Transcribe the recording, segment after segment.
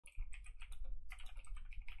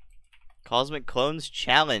Cosmic Clones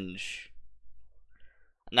Challenge.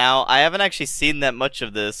 Now, I haven't actually seen that much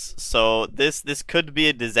of this, so this could be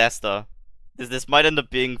a disaster. This might end up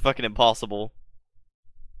being fucking impossible.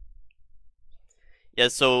 Yeah,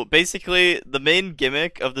 so basically, the main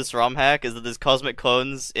gimmick of this ROM hack is that there's cosmic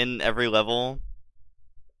clones in every level.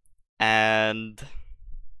 And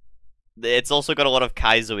it's also got a lot of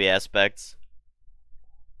Kaizo-y aspects.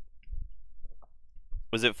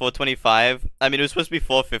 Was it 425? I mean, it was supposed to be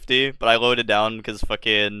 450, but I loaded down because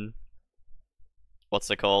fucking...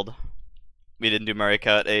 What's it called? We didn't do Mario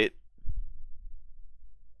Kart 8.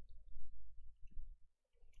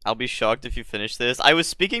 I'll be shocked if you finish this. I was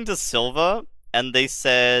speaking to Silva, and they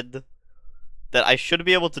said that I should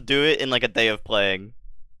be able to do it in like a day of playing.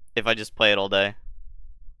 If I just play it all day.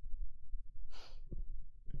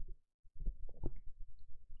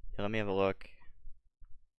 Here, let me have a look.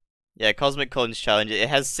 Yeah, Cosmic Clones Challenge. It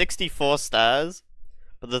has 64 stars,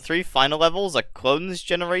 but the 3 final levels are Clones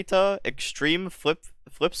Generator, Extreme Flip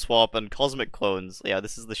Swap, and Cosmic Clones. Yeah,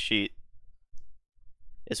 this is the sheet.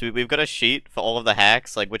 Yes, we've got a sheet for all of the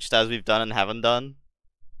hacks, like which stars we've done and haven't done.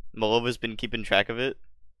 Malova's been keeping track of it.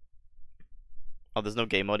 Oh, there's no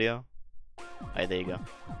game audio? Alright, there you go.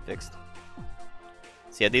 Fixed.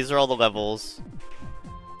 So yeah, these are all the levels.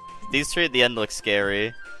 These 3 at the end look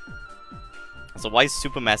scary. So why is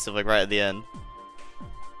Supermassive like right at the end?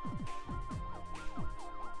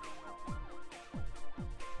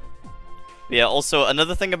 But yeah, also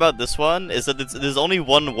another thing about this one is that there's only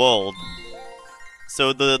one world.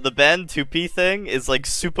 So the band 2P thing is like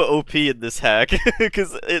super OP in this hack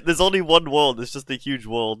because there's only one world. It's just a huge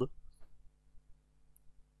world.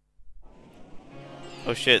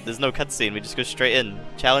 Oh shit! There's no cutscene. We just go straight in.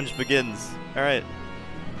 Challenge begins. All right.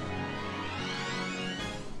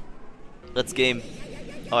 Let's game.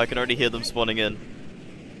 Oh, I can already hear them spawning in.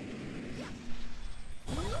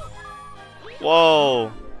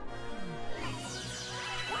 Whoa!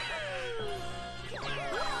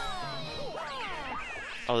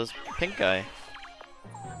 Oh, there's a pink guy.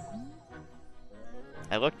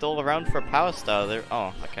 I looked all around for a power star there.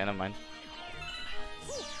 Oh, okay, never mind.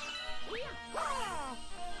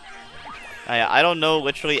 I don't know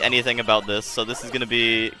literally anything about this, so this is gonna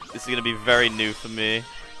be very new for me.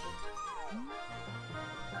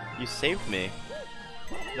 You saved me.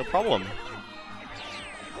 No problem.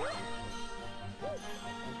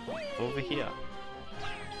 Over here.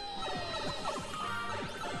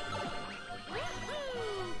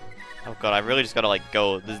 Oh god, I really just gotta like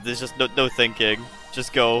go. There's just no thinking.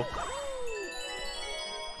 Just go.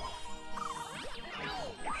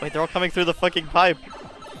 Wait, they're all coming through the fucking pipe.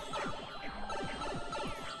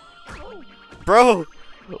 Bro!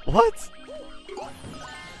 What?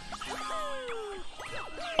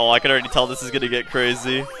 Oh, I can already tell this is gonna get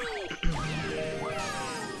crazy.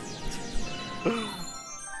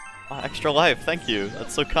 Oh, extra life, thank you.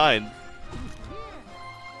 That's so kind.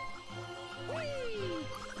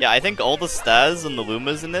 Yeah, I think all the stars and the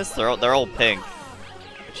Lumas in this, they're all pink,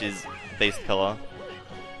 which is base color.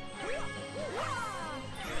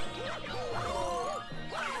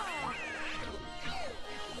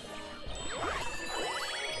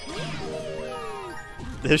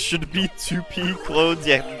 There should be 2P clones.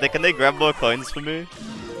 Yeah, can they grab more coins for me?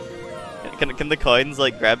 Can the coins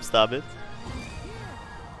like grab stab it?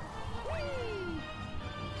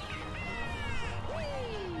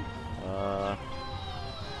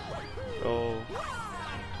 Oh.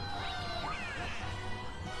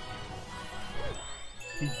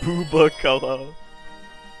 Booba color.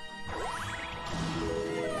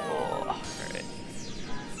 Oh, alright.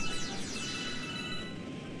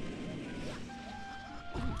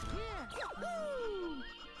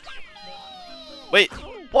 Wait,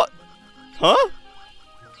 what? Huh?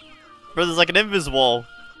 Bro, there's like an invis wall.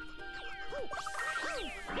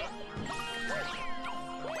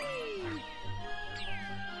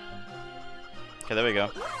 Okay, there we go.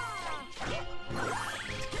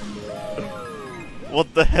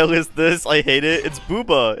 What the hell is this? I hate it. It's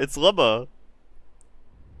Booba. It's Lubba.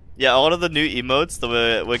 Yeah, a lot of the new emotes that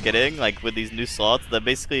we're getting, like with these new slots, they're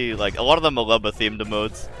basically like a lot of them are Lubba themed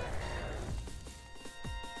emotes.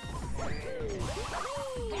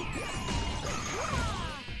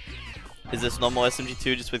 Is this normal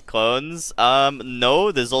SMG2 just with clones?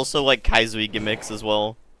 No, there's also like Kaizo-y gimmicks as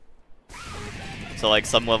well. So like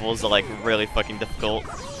some levels are like really fucking difficult.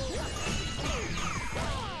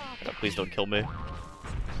 Oh, please don't kill me.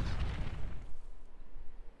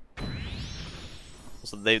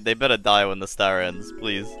 So they better die when the star ends,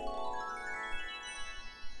 please.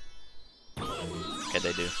 Okay,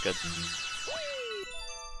 they do. Good.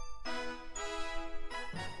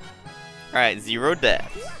 Alright, 0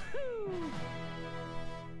 deaths.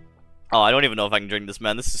 Oh, I don't even know if I can drink this,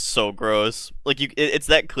 man. This is so gross. Like, it's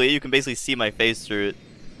that clear, you can basically see my face through it.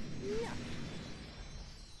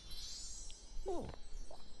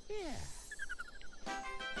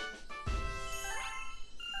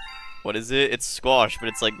 What is it? It's squash, but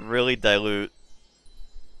it's like really dilute.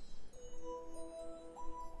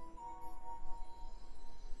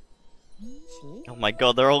 Oh my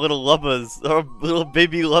god, they're all little lubbers. They're all little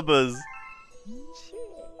baby lubbers.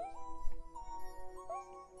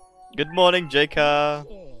 Good morning, J-Car.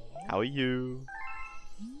 How are you?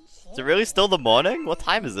 Is it really still the morning? What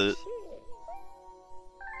time is it?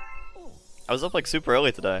 I was up like super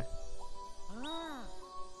early today.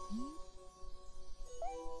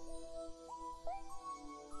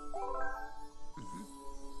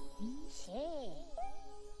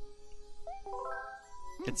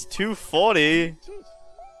 It's 2:40.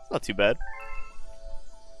 It's not too bad.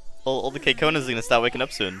 All the CLONES are gonna start waking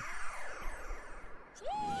up soon.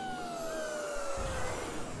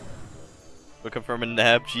 Woke up from a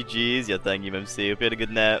nap. GG's. Yeah, thank you, MC. Hope you had a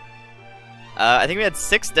good nap. I think we had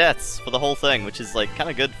 6 deaths for the whole thing, which is like kind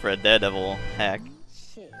of good for a Daredevil hack.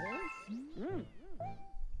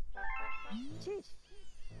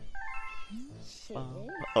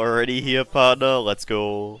 Already here, partner. Let's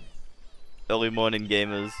go. Early morning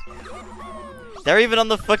gamers. They're even on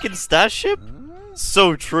the fucking starship?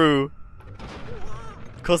 So true.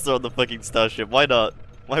 Of course they're on the fucking starship. Why not?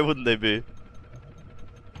 Why wouldn't they be?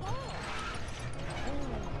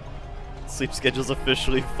 Sleep schedule's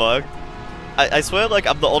officially fucked. I swear, like,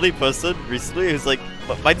 I'm the only person recently who's like,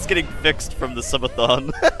 mine's getting fixed from the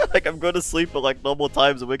subathon. Like, I'm going to sleep at like normal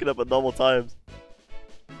times and waking up at normal times.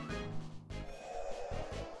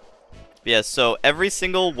 Yeah, so every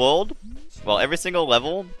single world, well, every single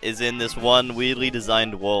level is in this one weirdly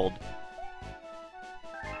designed world.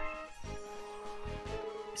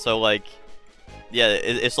 So, like, yeah,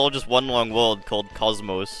 it's all just one long world called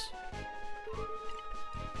Cosmos.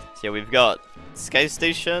 So, yeah, we've got Sky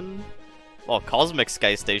Station, well, Cosmic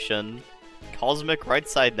Sky Station, Cosmic Right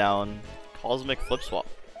Side Down, Cosmic Flip Swap.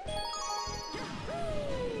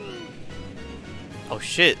 Oh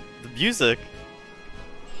shit, the music!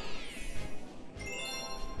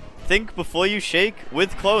 Think before you shake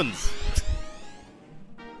with clones.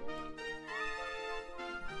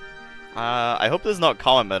 I hope there's not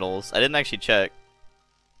comet medals. I didn't actually check.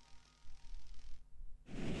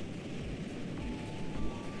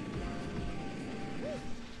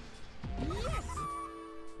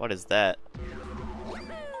 What is that?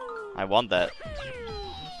 I want that.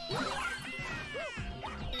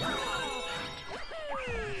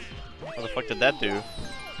 What the fuck did that do?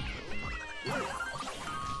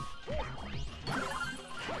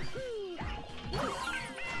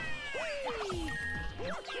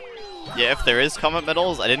 Yeah, if there is comet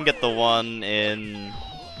medals, I didn't get the one in...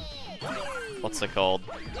 what's it called?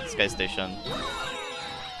 Sky Station.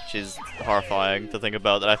 Which is horrifying to think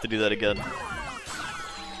about that I have to do that again.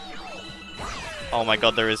 Oh my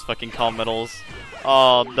god, there is fucking comet medals.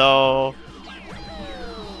 Oh no.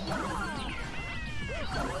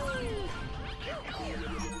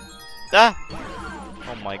 Ah!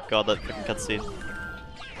 Oh my god, that fucking cutscene.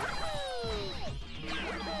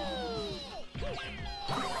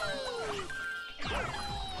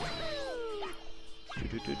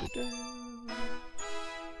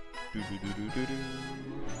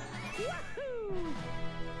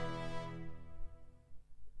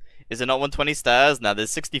 Is it not 120 stars? Nah,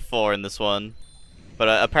 there's 64 in this one.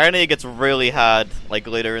 But apparently it gets really hard, like,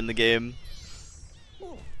 later in the game.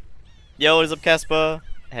 Yo, what is up, Casper?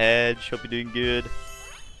 Hedge, hope you're doing good.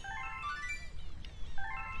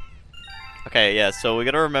 Okay, yeah, so we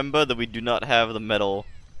gotta remember that we do not have the medal.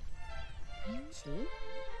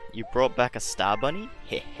 You brought back a star bunny?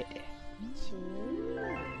 Hehe.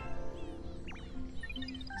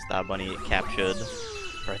 Star bunny captured.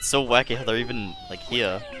 Bro, it's so wacky how they're even, like,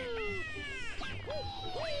 here.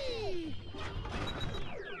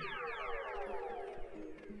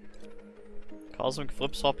 Cosmic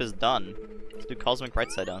Flip Swap is done. Let's do Cosmic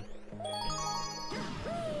Right Side Down.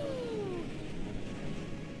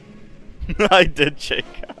 I did check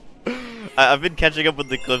out. I've been catching up with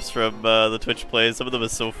the clips from the Twitch plays. Some of them are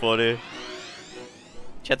so funny.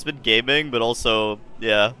 Chat's been gaming, but also,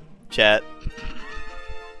 yeah, chat.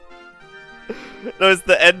 No, it's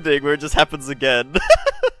the ending where it just happens again.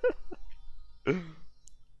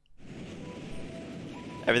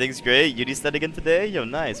 Everything's great. Uni stat again today? Yo,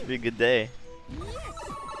 nice. Be a good day.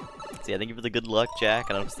 See, I thank you for the good luck, Jack.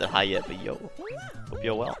 I don't know if it's that high yet, but yo. Hope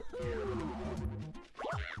you're well.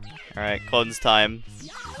 Alright, clones time.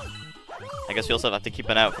 I guess we also have to keep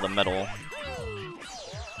an eye out for the medal.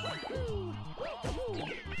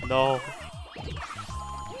 No.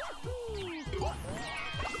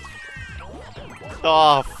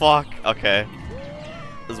 Oh, fuck. Okay.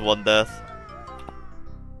 There's one death.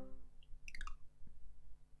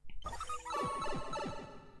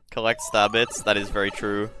 Collect star bits. That is very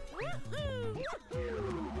true.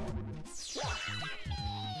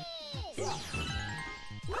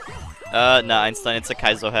 Nah, Einstein, it's a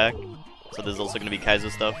Kaizo hack. So there's also gonna be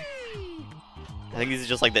Kaizo stuff. I think these are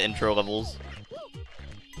just like the intro levels.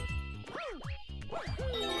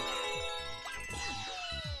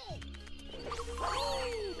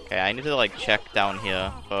 Okay, I need to like check down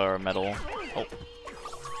here for metal. Oh.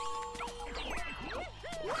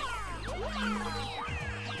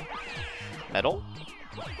 Metal?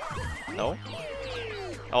 No?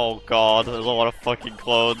 Oh god, there's a lot of fucking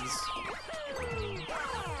clones.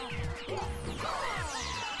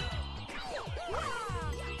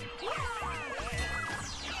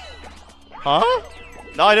 Huh?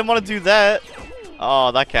 No, I didn't want to do that.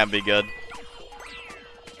 Oh, that can't be good.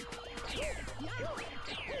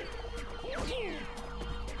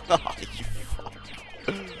 Oh, you fuck.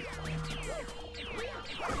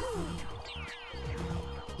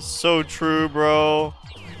 So true, bro.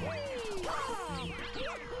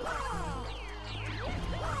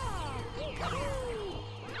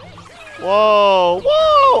 Whoa,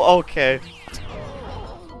 whoa, okay.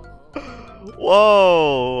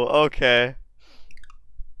 Whoa, okay.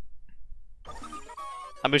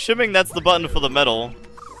 I'm assuming that's the button for the metal.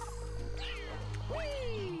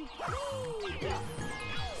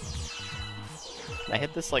 Can I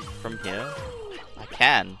hit this like from here? I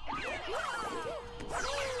can.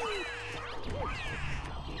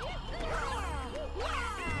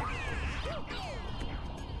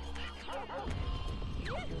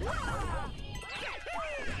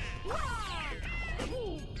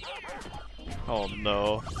 Oh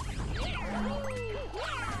no.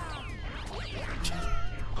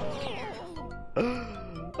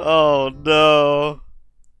 Oh no.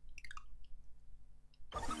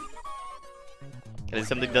 Getting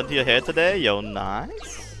something done to your hair today? Yo,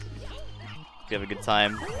 nice. You have a good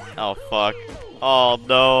time. Oh fuck. Oh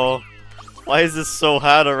no. Why is this so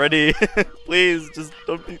hard already? Please, just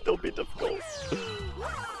don't be difficult.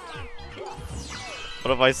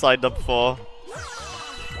 What have I signed up for?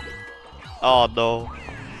 Oh no.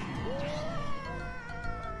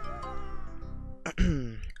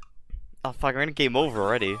 Oh fuck, we're in game over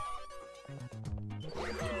already.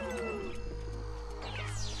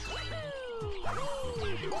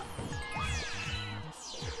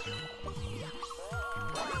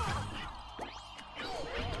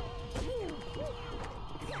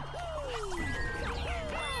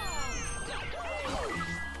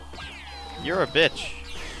 You're a bitch.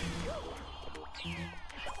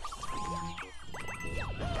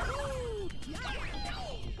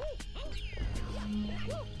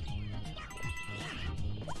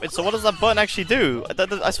 Wait, so what does that button actually do?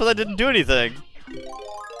 I swear that didn't do anything.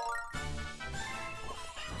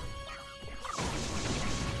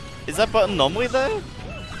 Is that button normally there?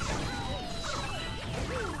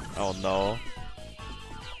 Oh no.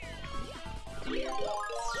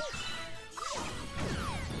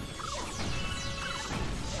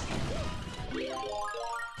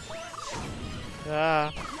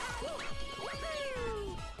 Ah.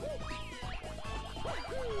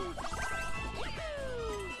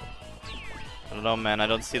 I don't know, man. I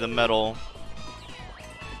don't see the metal.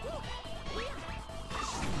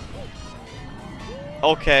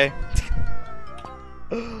 Okay.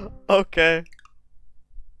 Okay.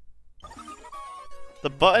 The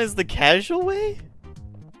button is the casual way?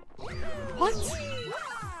 What?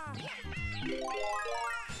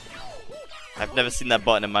 I've never seen that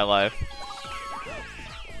button in my life.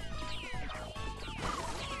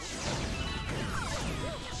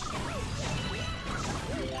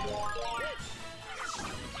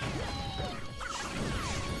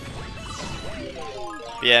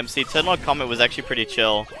 Yeah, MC, Turn on Comet was actually pretty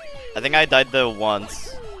chill. I think I died there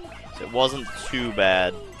once, so it wasn't too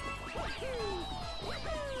bad.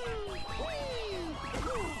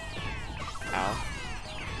 Ow.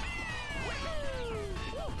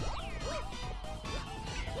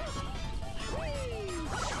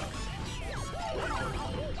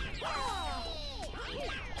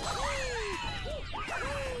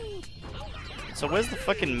 So where's the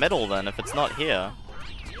fucking metal then, if it's not here?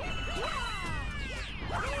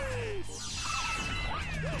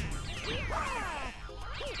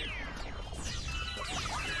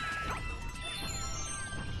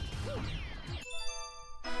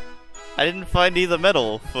 I didn't find either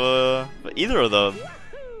metal for either of them.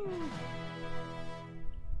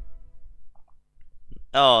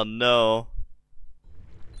 Oh no.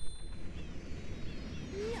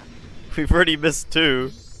 We've already missed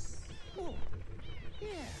 2.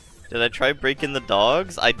 Did I try breaking the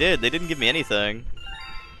dogs? I did. They didn't give me anything.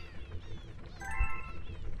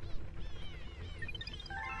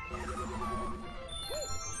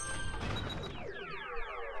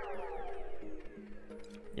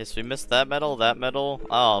 Yes, we missed that medal, that medal.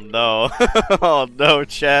 Oh no. Oh no,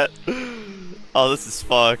 chat. Oh, this is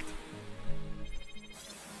fucked.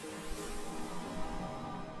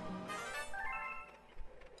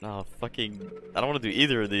 Oh, fucking... I don't want to do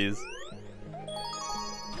either of these.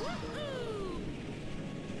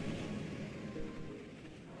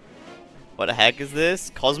 What the heck is this?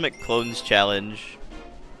 Cosmic Clones Challenge.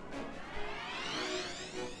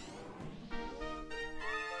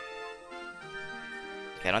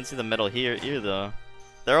 Okay, I don't see the medal here either.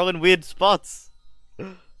 They're all in weird spots.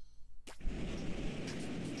 I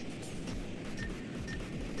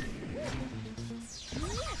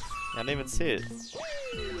don't even see it.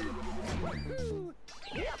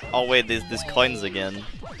 Oh wait, there's coins again.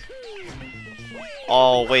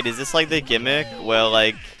 Oh wait, is this like the gimmick where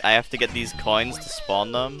like I have to get these coins to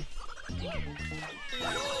spawn them?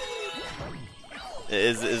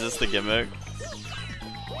 Is this the gimmick?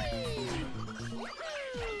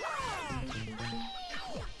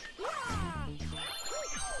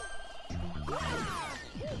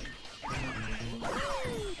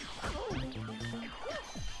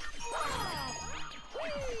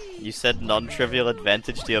 You said non-trivial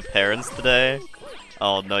advantage to your parents today?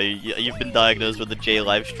 Oh no, you've been diagnosed with the J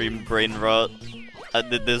livestream brain rot.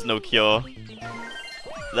 There's no cure.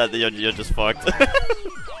 You're just fucked.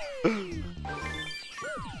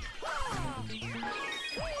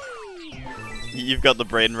 You've got the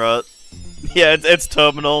brain rot. Yeah, it's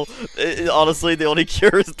terminal. Honestly, the only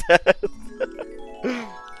cure is death.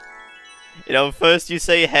 You know, first you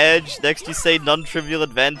say hedge, next you say non-trivial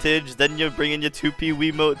advantage, then you're bringing your 2P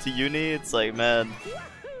Wiimote to uni. It's like, man.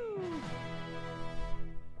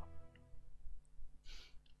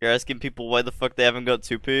 You're asking people why the fuck they haven't got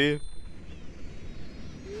 2P?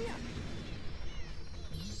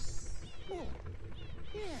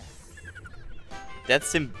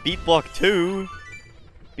 That's in Beat Block 2.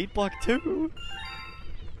 Beat Block 2.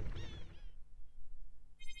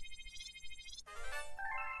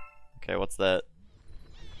 Okay, what's that?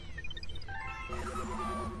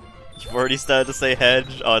 You've already started to say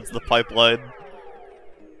hedge. Oh, it's the pipeline.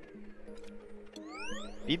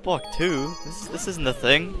 Beat Block 2? This isn't a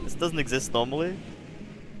thing. This doesn't exist normally.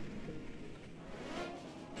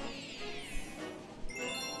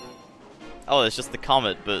 Oh, it's just the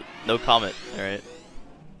comet, but no comet. Alright.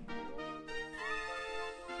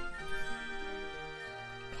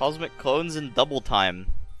 Cosmic Clones in double time.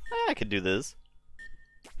 I could do this.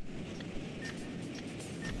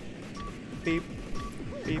 Beep.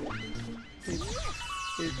 Beep. Beep.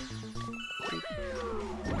 Beep. Beep.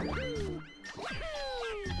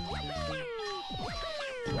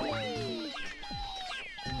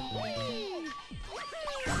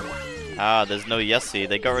 Ah, there's no Yessie.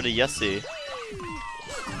 They got rid of Yessie.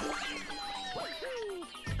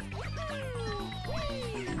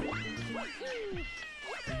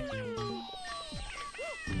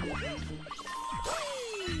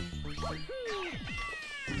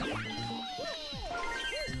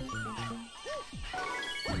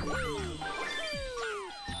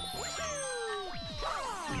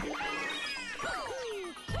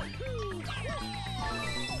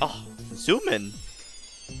 Oh, zoom in.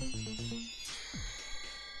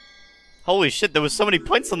 Holy shit, there was so many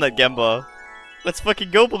points on that Gemba. Let's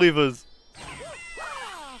fucking go, believers.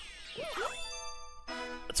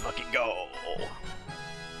 Let's fucking go.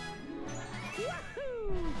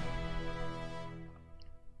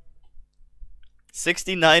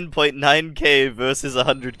 $69.9K versus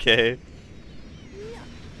 100K.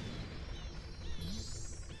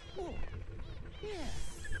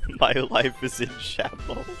 My life is in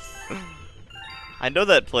shambles. I know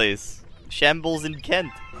that place. Shambles in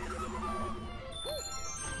Kent.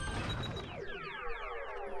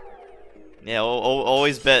 Yeah,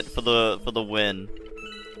 always bet for the win.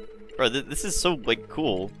 Bro, this is so like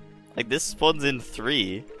cool. Like this spawns in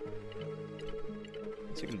 3.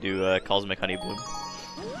 So you can do Cosmic Honeybloom.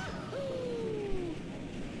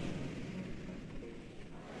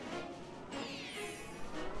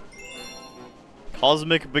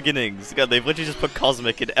 Cosmic Beginnings. God, they've literally just put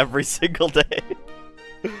Cosmic in every single day.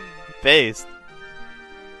 Based.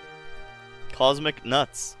 Cosmic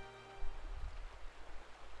Nuts.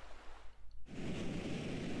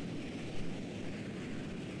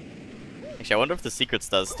 Actually, I wonder if the secret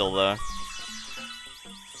star's still there. I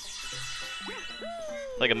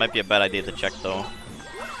feel like it might be a bad idea to check though.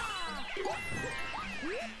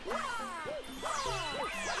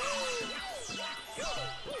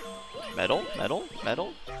 Medal? Medal?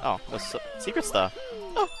 Medal? Oh, that's so secret star.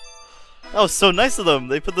 Oh, that was so nice of them.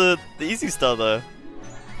 They put the easy star there.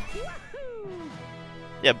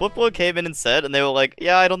 Yeah, Blipboard came in and said, and they were like,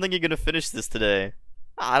 "Yeah, I don't think you're gonna finish this today."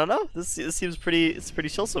 I don't know. This seems pretty. It's pretty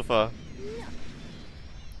chill so far.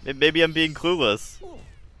 Maybe I'm being clueless.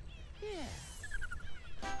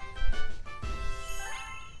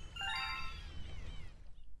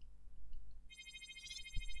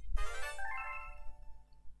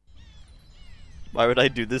 Why would I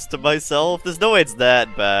do this to myself? There's no way it's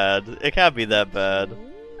that bad. It can't be that bad.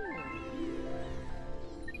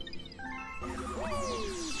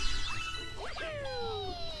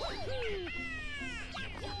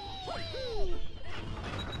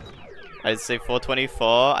 I'd say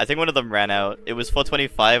 424. I think one of them ran out. It was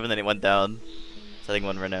 425 and then it went down. So I think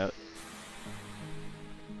one ran out.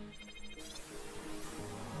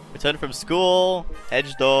 Return from school.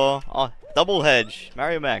 Hedge door. Oh, double hedge.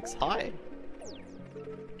 Mario Max. Hi.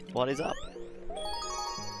 What is up?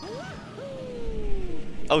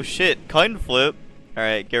 Oh shit. Coin flip.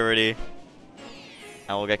 Alright, get ready.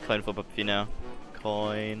 And we'll get coin flip up for you now.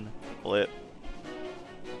 Coin flip.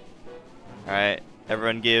 Alright.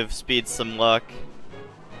 Everyone give Speed some luck.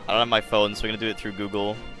 I don't have my phone, so we're gonna do it through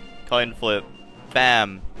Google. Coin flip.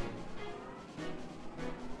 Bam.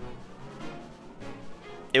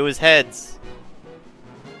 It was heads.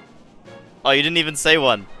 Oh, you didn't even say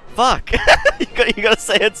one. Fuck! you gotta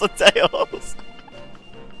say heads or tails.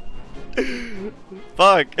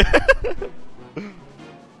 Fuck.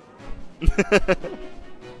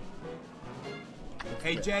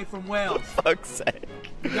 Hey Jay from Wales. Fuck's sake.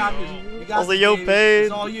 You got me. You got Also, me, yo, baby. Pain.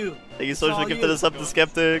 It's all you. Thank you so much for gifting us up to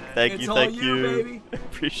Skeptic. Thank It's you, all thank you, you. baby.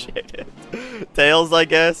 Appreciate it. Tails, I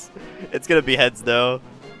guess. It's gonna be heads though.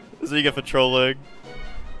 This is what you get for trolling.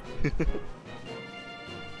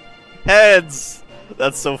 Heads!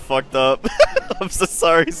 That's so fucked up. I'm so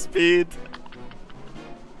sorry, Speed.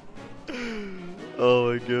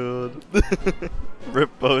 Oh my god. Rip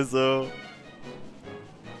Bozo.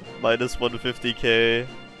 Minus 150k.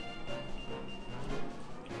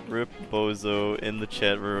 Rip Bozo in the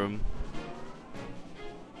chat room.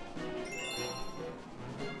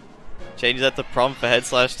 Change that to prompt for head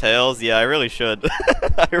slash tails? Yeah, I really should.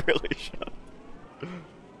 I really should.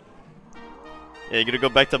 Yeah, you're gonna go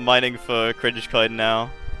back to mining for cringe coin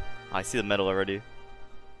now. Oh, I see the medal already.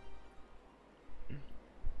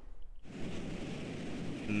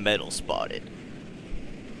 Medal spotted.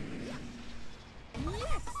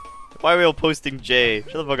 Why are we all posting J?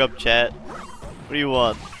 Shut the fuck up, chat. What do you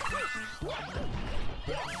want?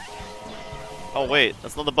 Oh wait,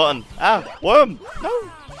 that's not the button. Ah, worm!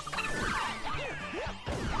 No!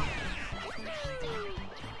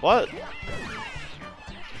 What?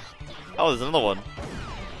 Oh, there's another one.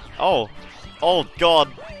 Oh. Oh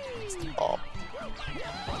god. Stop.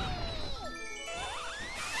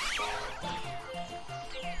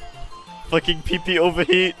 Fucking PP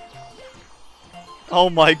overheat. Oh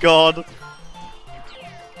my god.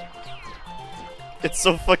 It's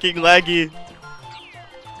so fucking laggy.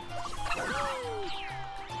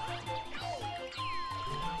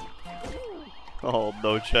 Oh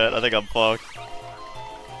no, chat. I think I'm fucked.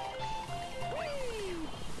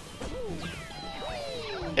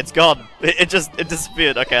 It's gone. It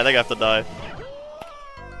disappeared. Okay, I think I have to die.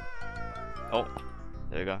 Oh,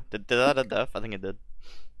 there we go. Did that add death? I think it did.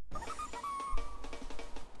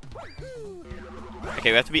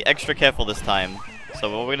 Okay, we have to be extra careful this time. So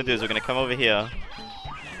what we're gonna do is we're gonna come over here.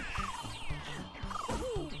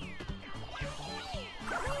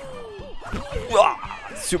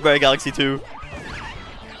 Super Mario Galaxy 2.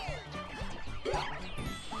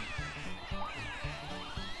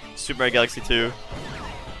 Super Mario Galaxy 2.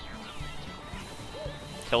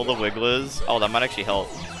 Kill the Wigglers. Oh, that might actually help.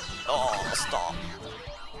 Oh, stop.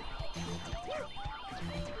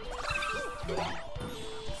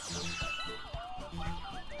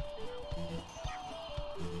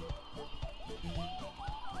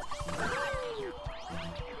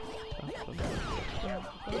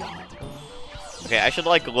 Okay, I should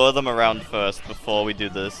like lure them around first before we do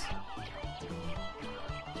this.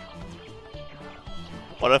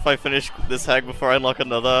 What if I finish this hack before I unlock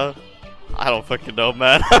another? I don't fucking know,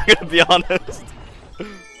 man. I'm gonna be honest.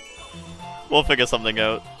 We'll figure something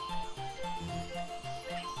out.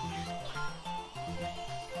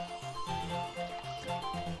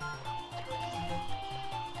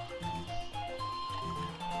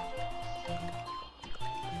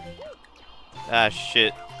 Ah,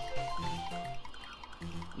 shit.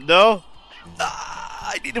 No!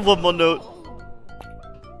 Ah, I needed one more note.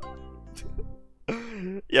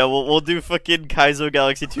 Yeah, we'll do fucking Kaizo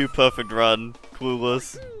Galaxy 2 perfect run.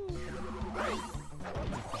 Clueless.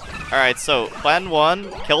 Alright, so plan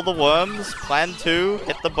 1, kill the worms. Plan 2,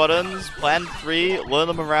 hit the buttons. Plan 3, lure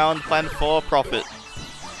them around. Plan 4, profit.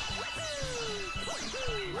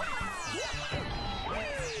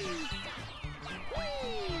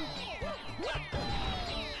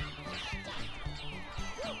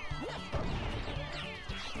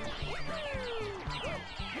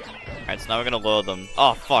 Alright, so now we're gonna lure them.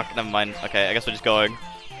 Oh, fuck, never mind. Okay, I guess we're just going.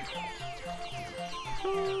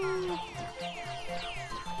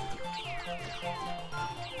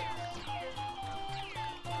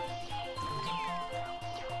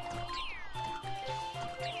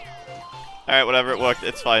 Alright, whatever, it worked,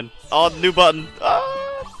 it's fine. Oh, new button!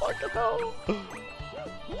 Ah, fucking hell.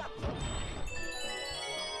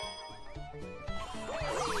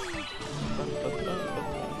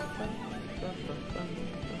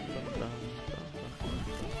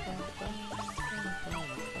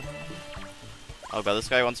 Oh god, this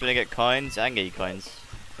guy wants me to get coins. I can get you coins.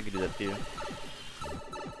 I can do that for you.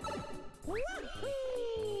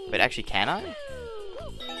 Wait, actually, can I?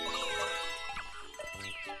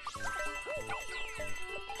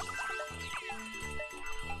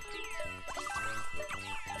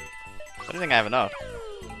 I don't think I have enough.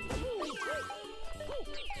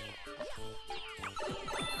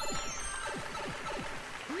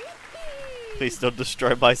 Please don't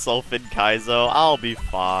destroy myself in Kaizo. I'll be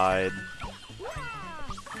fine.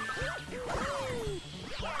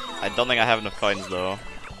 I don't think I have enough coins though.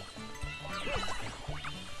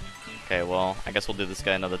 Okay, well, I guess we'll do this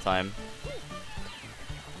guy another time.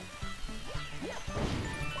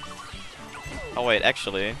 Oh wait,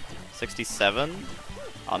 actually, 67?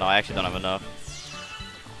 Oh no, I actually don't have enough.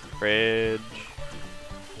 Fridge.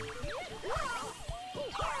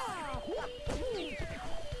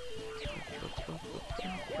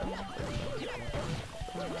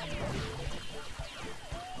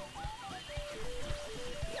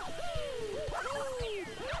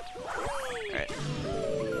 Alright.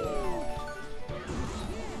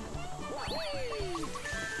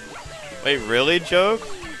 Wait, really, joke?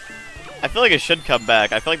 I feel like it should come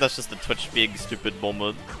back. I feel like that's just the Twitch being stupid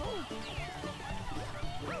moment.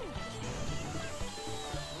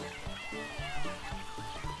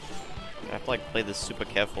 I have to like play this super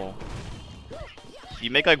careful.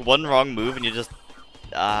 You make like one wrong move and you just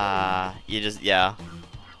yeah.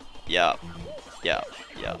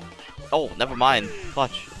 Oh, never mind.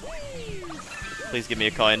 Clutch. Please give me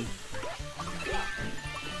a coin.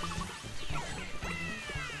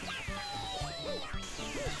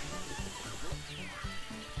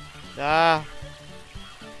 Ah.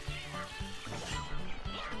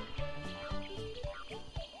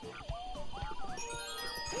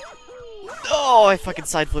 Oh, I fucking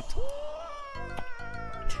side flipped.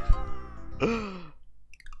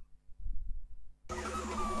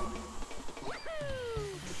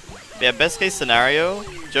 Yeah, best case scenario,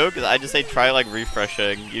 joke, is I just say try like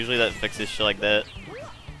refreshing. Usually that fixes shit like that.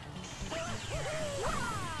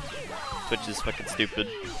 Twitch is fucking stupid.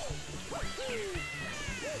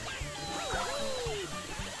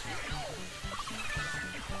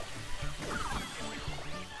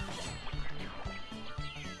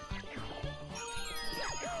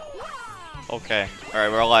 Okay,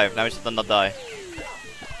 alright, we're alive. Now we just not die.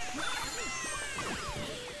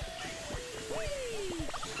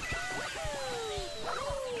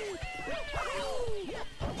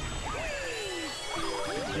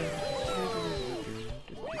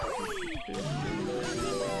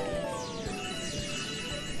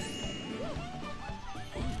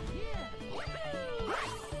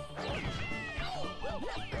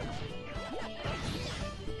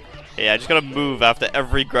 Yeah, I just gotta move after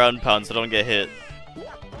every ground pound so I don't get hit.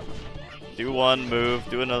 Do one move,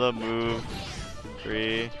 do another move.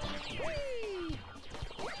 3.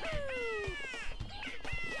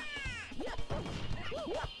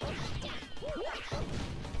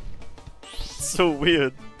 So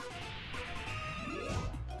weird.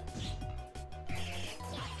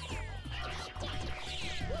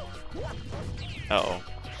 Uh-oh.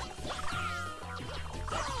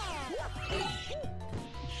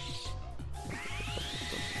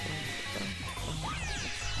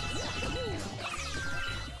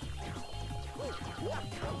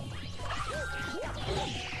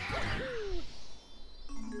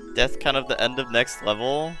 Death kind of the end of next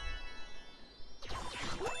level?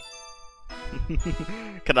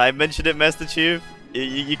 Can I mention it, Master Chief?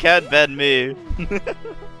 You can't ban me.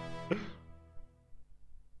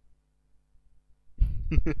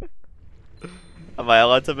 Am I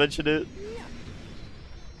allowed to mention it?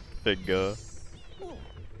 Finger.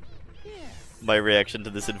 My reaction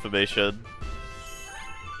to this information.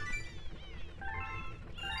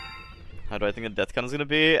 How do I think the death count is gonna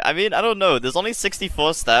be? I mean, I don't know. There's only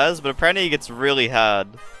 64 stars, but apparently it gets really hard.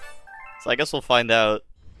 So I guess we'll find out.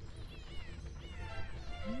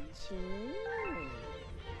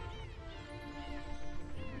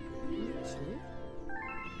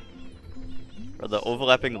 Bro, the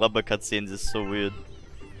overlapping lumber cutscenes is so weird.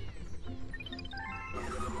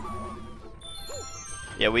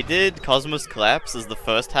 Yeah, we did Cosmos Collapse as the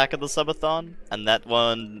first hack of the subathon, and that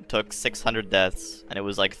one took 600 deaths, and it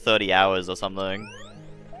was like 30 hours or something.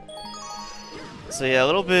 So yeah, a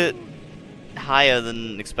little bit higher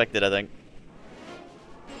than expected, I think.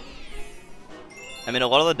 I mean, a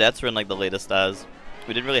lot of the deaths were in like the later stars.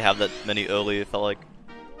 We didn't really have that many early, it felt like.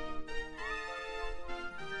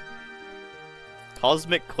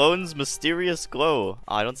 Cosmic Clones Mysterious Glow.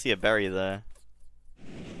 Oh, I don't see a berry there.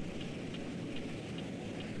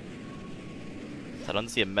 I don't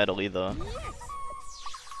see a medal either.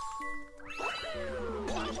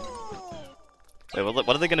 Wait, what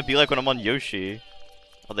are they gonna be like when I'm on Yoshi?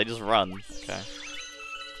 Oh, they just run. Okay.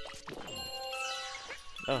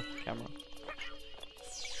 Oh, camera.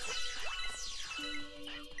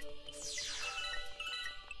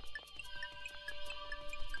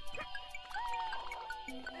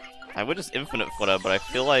 I would just infinite footer, but I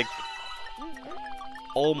feel like...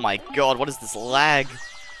 Oh my god, what is this lag?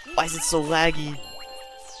 Why is it so laggy?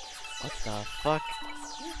 What the fuck?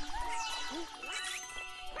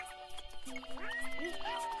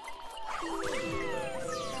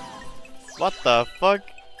 What the fuck?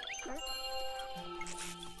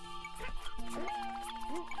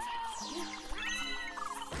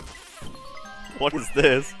 What is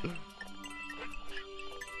this?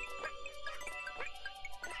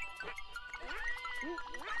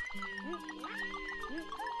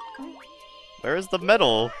 Where is the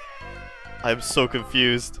medal? I'm so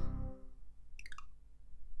confused.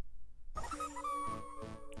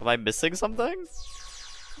 Am I missing something?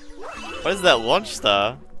 What is that launch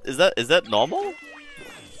star? Is that normal?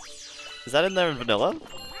 Is that in there in vanilla?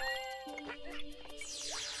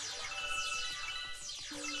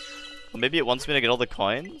 Or maybe it wants me to get all the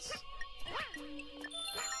coins?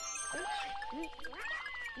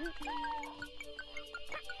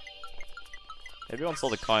 Maybe it wants all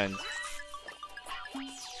the coins.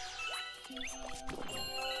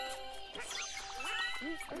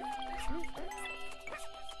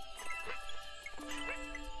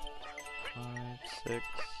 Six,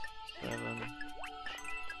 7.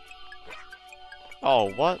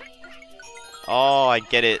 Oh, what? Oh, I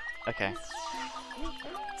get it. Okay.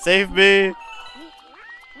 Save me!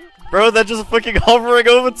 Bro, they're just fucking hovering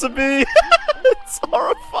over to me! It's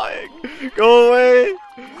horrifying! Go away!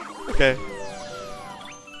 Okay.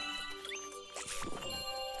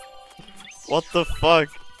 What the fuck?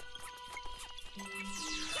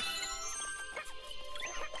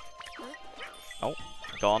 Oh,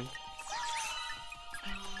 gone.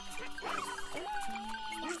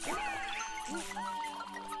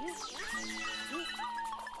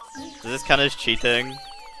 This kind of cheating.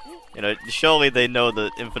 You know, surely they know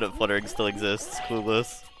that infinite fluttering still exists.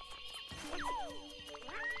 Clueless.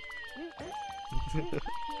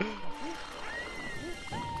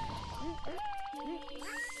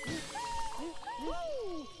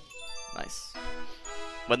 Nice.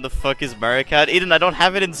 When the fuck is Mario Kart? Eden, I don't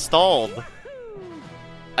have it installed.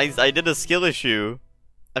 I did a skill issue.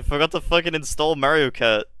 I forgot to fucking install Mario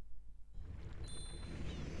Kart.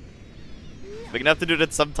 We're gonna have to do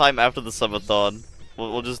that sometime after the subathon.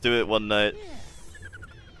 We'll just do it one night.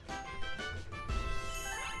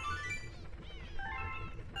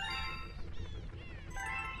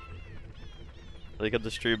 I got the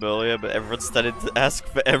stream earlier, but everyone started to ask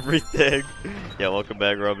for everything. Yeah, welcome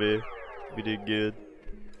back, Robbie. We did good.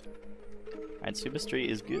 And Super Street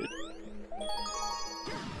is good.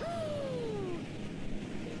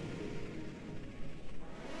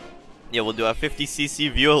 Yeah, we'll do our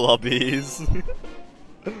 50cc viewer lobbies.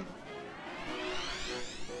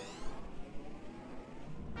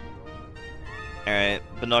 Alright,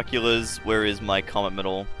 binoculars, where is my comet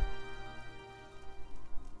medal?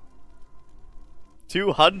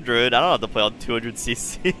 200? I don't have to play on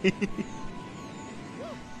 200cc.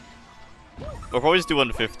 We'll probably just do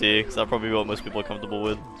 150, because that's probably what most people are comfortable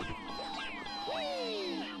with.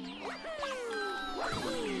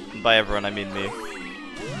 And by everyone, I mean me.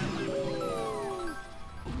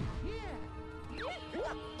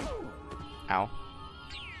 Ow.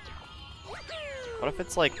 What if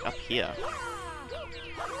it's like up here?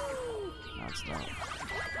 No, it's not.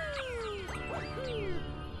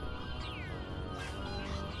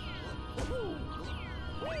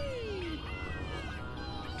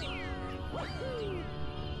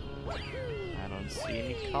 I don't don't see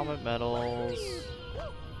any comet medals.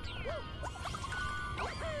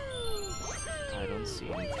 I don't see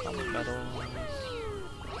any comet medals.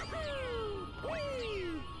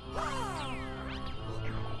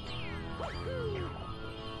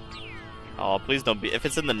 Oh, please don't be. If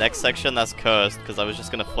it's in the next section, that's cursed, because I was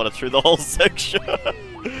just gonna flutter through the whole section.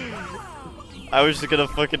 I was just gonna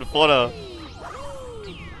fucking flutter.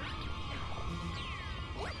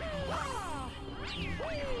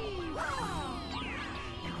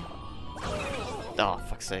 Oh,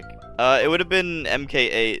 fuck's sake. It would have been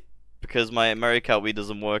MK8, because my Mario Kart Wii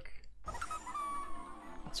doesn't work.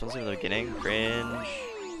 This one's in the beginning. Cringe.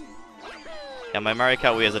 Yeah, my Mario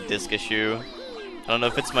Kart Wii has a disc issue. I don't know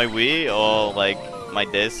if it's my Wii or like my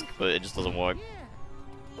disc, but it just doesn't work.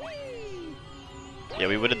 Yeah,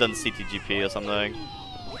 we would have done CTGP or something.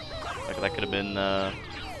 Like that could have been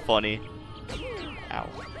funny. Ow.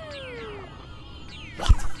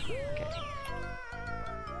 What? Okay.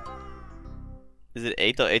 Is it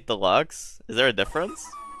 8 or 8 Deluxe? Is there a difference?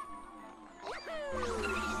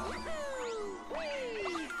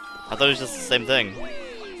 I thought it was just the same thing.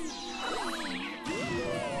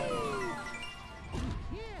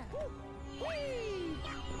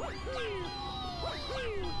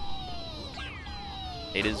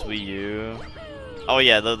 It is Wii U. Oh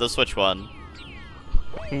yeah, the Switch one.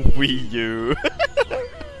 Wii U.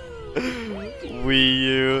 Wii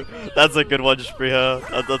U. That's a good one, Spriha.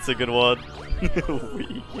 That's a good one.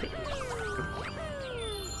 Wii U.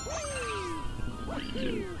 Wii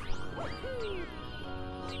U.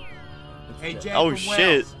 Hey, Jay Oh from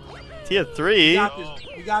shit. Wales. Tier 3?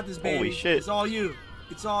 We got this, baby. Holy shit. It's all you.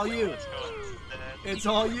 It's all you. It's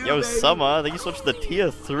all you, Yo, baby. Summer, I think you switched to the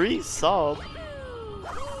Tier 3 sub.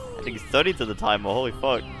 I think it's 30 to the timer, holy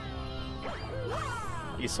fuck.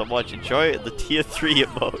 Thank you so much. Enjoy the Tier 3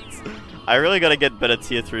 emotes. I really gotta get better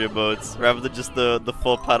Tier 3 emotes, rather than just the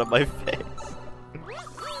full part of my face.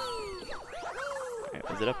 Right,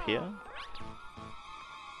 is it up here?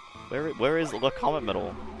 Where is the comet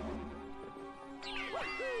medal?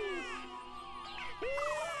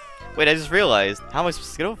 Wait, I just realized. How am I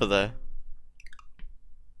supposed to get over there?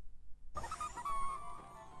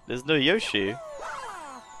 There's no Yoshi.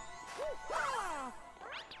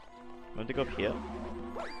 I want to go up here.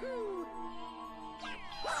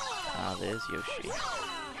 Ah, there's Yoshi.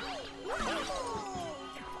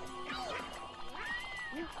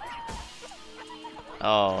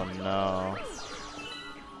 Oh no.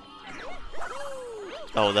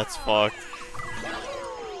 Oh, that's fucked.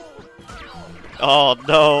 Oh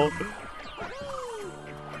no.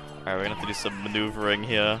 Alright, we're gonna have to do some maneuvering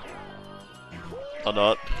here. Or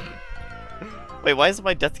not. Wait, why is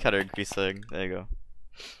my death counter increasing? There you go.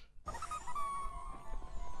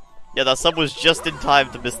 Yeah, that sub was just in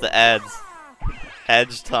time to miss the ads.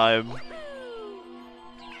 Ads time.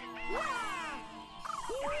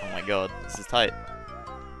 Oh my god, this is tight.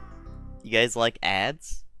 You guys like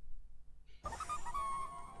ads?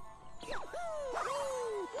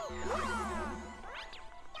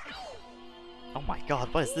 Oh my god,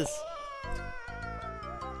 what is this?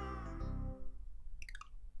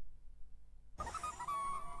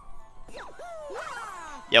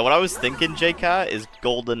 Yeah, what I was thinking, JK, is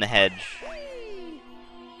Golden Hedge.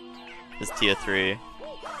 This Tier 3. I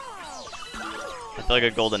feel like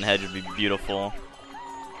a Golden Hedge would be beautiful.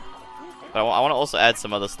 But I want to also add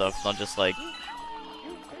some other stuff, not just like...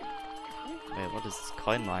 Wait, what is this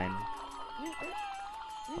coin mine?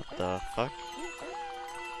 What the fuck?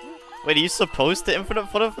 Wait, are you supposed to infinite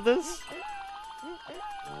footer for this?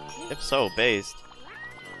 If so, based.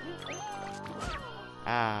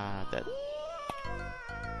 Ah, dead.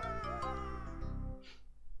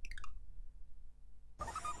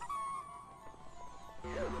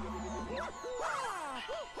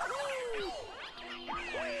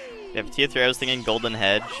 Yeah, for Tier 3 I was thinking Golden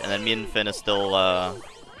Hedge, and then me and Finn is still, well,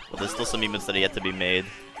 there's still some emotes that are yet to be made.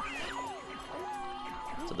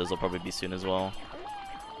 So those will probably be soon as well.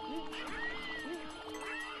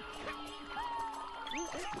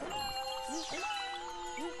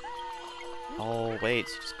 Oh wait,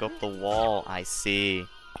 so just go up the wall, I see.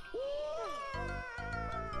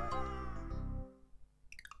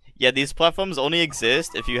 Yeah, these platforms only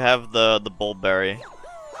exist if you have the Bulberry.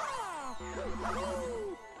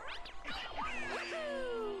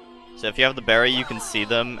 So if you have the berry, you can see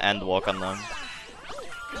them and walk on them.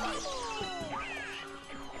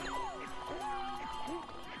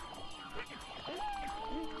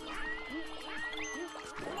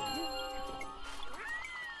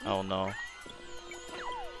 Oh no.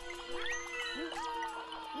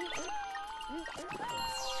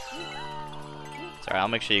 Sorry, I'll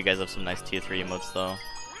make sure you guys have some nice Tier 3 emotes though.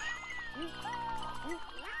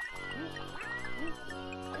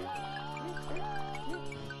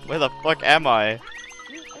 Where the fuck am I?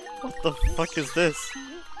 What the fuck is this?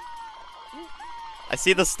 I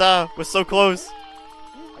see the star. We're so close.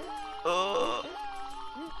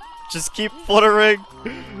 Just keep fluttering.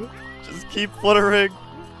 Just keep fluttering.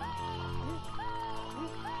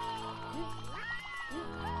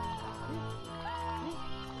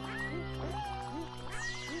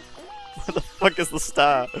 Where the fuck is the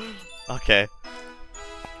star? Okay.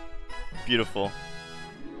 Beautiful.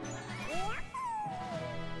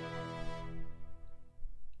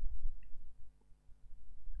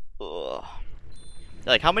 Ugh.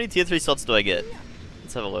 Like, how many tier 3 slots do I get?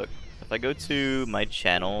 Let's have a look. If I go to my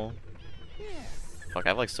channel... Fuck, I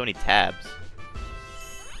have like so many tabs.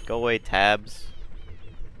 Go away, tabs.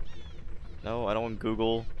 No, I don't want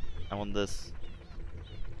Google. I want this.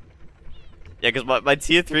 Yeah, because my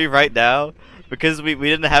tier 3 right now, because we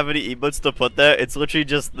didn't have any emotes to put there, it's literally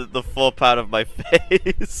just the full part of my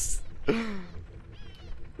face.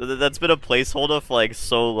 That's been a placeholder for like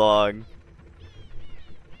so long.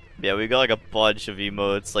 Yeah, we got like a bunch of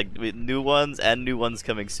emotes, like new ones and new ones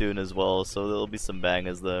coming soon as well, so there'll be some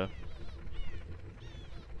bangers there.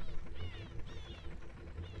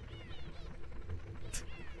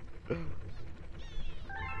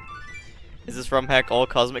 Is this ROM hack all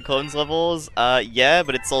Cosmic Clones levels? Yeah,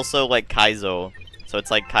 but it's also like Kaizo. So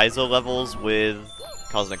it's like Kaizo levels with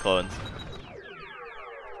Cosmic Clones.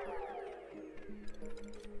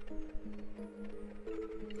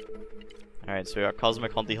 Alright, so we got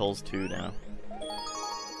Cosmic Hunty Holes 2 now.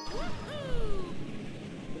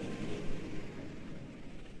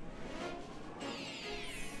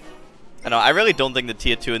 I know, I really don't think the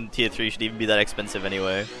tier 2 and tier 3 should even be that expensive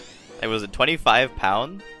anyway. Like, was it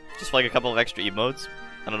 £25? Just for like a couple of extra emotes?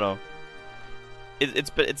 I don't know. It's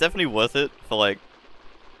definitely worth it for like,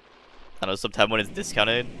 I don't know, sometime when it's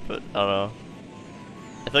discounted, but I don't know.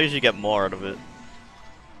 I feel like you should get more out of it.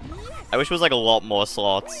 I wish it was like a lot more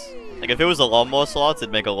slots. Like if it was a lot more slots,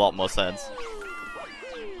 it'd make a lot more sense.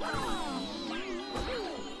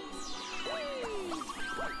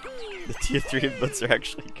 The tier 3 emotes are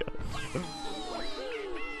actually good.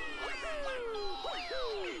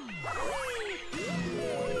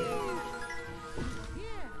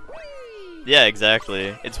 Yeah,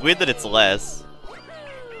 exactly. It's weird that it's less.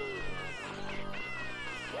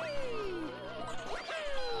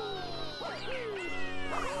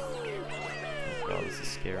 Oh god, this is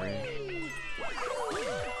scary.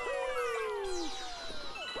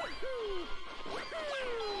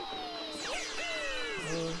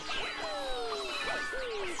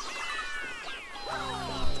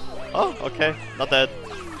 Oh, okay. Not dead.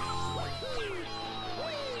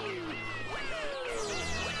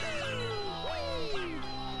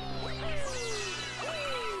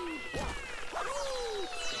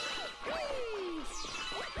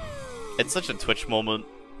 It's such a Twitch moment.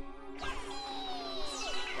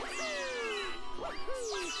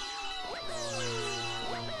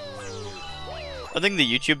 One thing that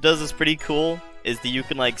YouTube does is pretty cool, is that you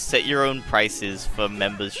can like set your own prices for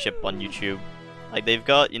membership on YouTube. Like they've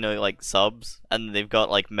got, you know, like subs, and they've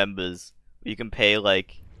got like members. You can pay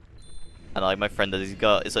like, I don't know, like my friend does, he's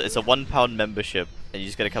got, it's a £1 membership, and you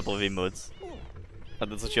just get a couple of emotes.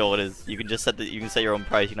 And that's literally all it is. You can just set you can set your own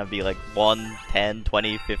price. You can have be like 1, 10,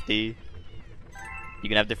 20, 50. You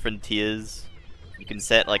can have different tiers. You can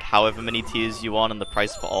set like however many tiers you want and the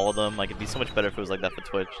price for all of them. Like it'd be so much better if it was like that for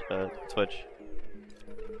Twitch.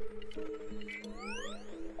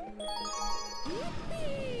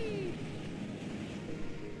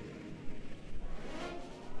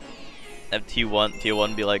 Have tier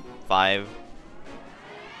 1 be like 5.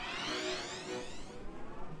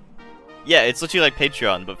 Yeah, it's literally like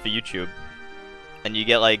Patreon, but for YouTube. And you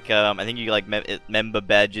get like, I think you get like member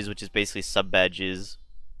badges, which is basically sub badges.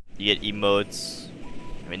 You get emotes.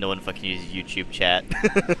 I mean, no one fucking uses YouTube chat.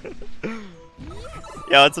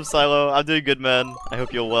 Yeah, what's up, Silo? I'm doing good, man. I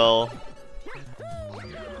hope you're well.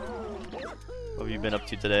 What have you been up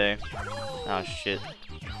to today? Ah, shit.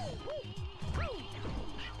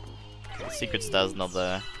 The secret star's not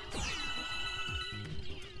there.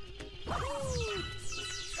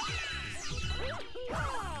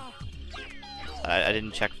 I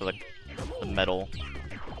didn't check for the metal.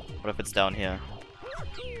 What if it's down here?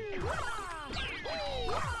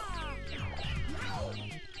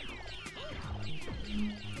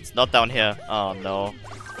 It's not down here. Oh no.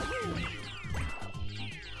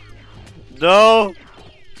 No!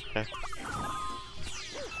 Okay.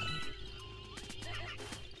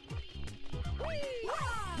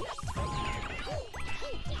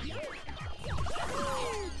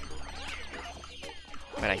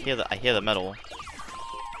 Wait, I hear the metal.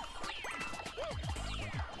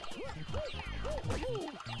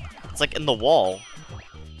 It's like in the wall.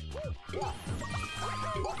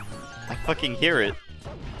 I fucking hear it.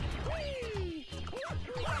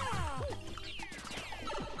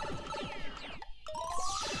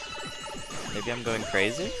 Maybe I'm going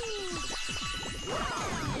crazy?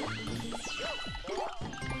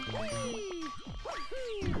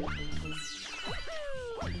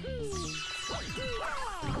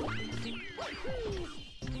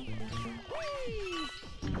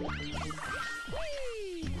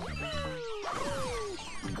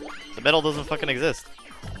 The metal doesn't fucking exist.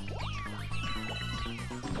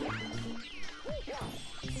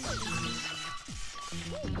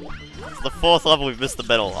 It's the 4th level we've missed the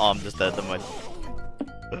metal. Oh, I'm just dead. Never mind.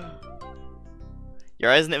 Your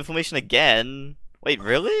eyes in inflammation again? Wait,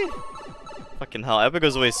 really? Fucking hell, Epic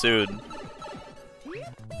goes away soon.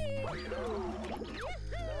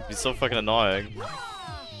 He's so fucking annoying.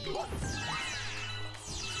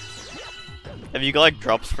 Have you got like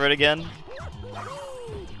drops for it again?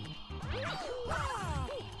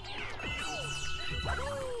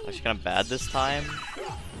 Actually kinda bad this time?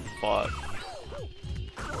 Fuck.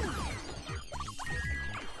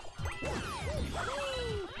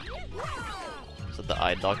 Is it the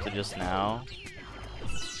eye doctor just now?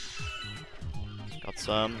 Got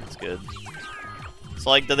some, that's good. So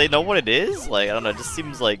like, do they know what it is? Like, I don't know, it just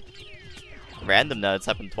seems like random now, it's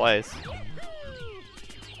happened twice.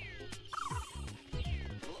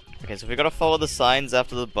 Okay, so if we gotta follow the signs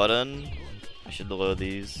after the button, I should lower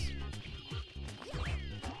these.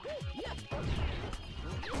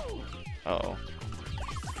 Uh-oh.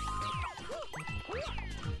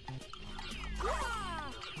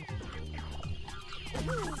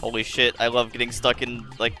 Holy shit, I love getting stuck in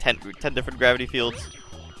like 10 different gravity fields.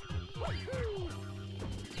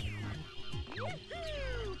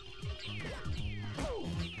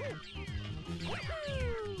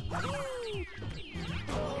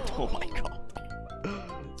 Oh my god.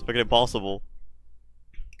 It's fucking impossible.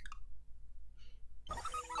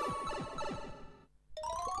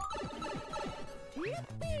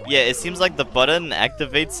 Yeah, it seems like the button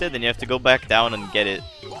activates it, then you have to go back down and get it.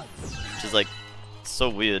 Which is like, so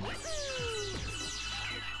weird.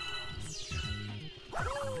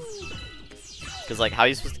 Cause like, how are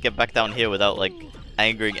you supposed to get back down here without like,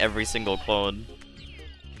 angering every single clone?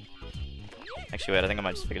 Actually wait, I think I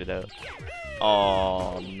might just figured it out.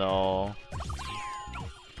 Oh no.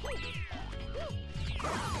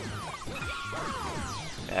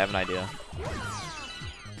 Okay, I have an idea.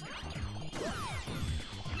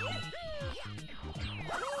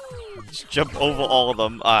 Just jump over all of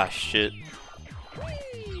them. Ah, shit.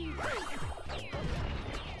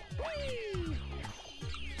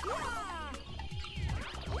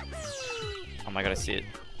 Oh my god, I see it.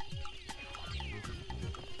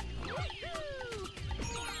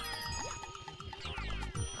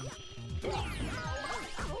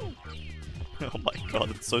 Oh my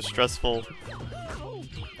god, it's so stressful.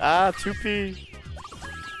 Ah, 2P.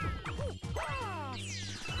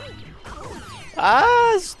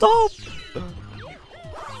 Ah, stop!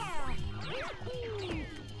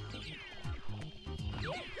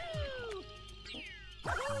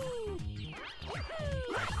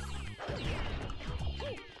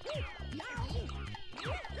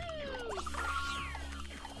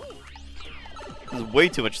 There's way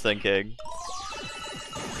too much thinking.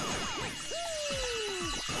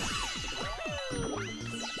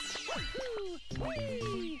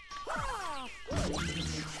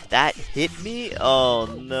 That hit me? Oh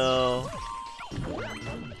no.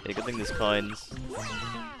 Okay, good thing there's coins.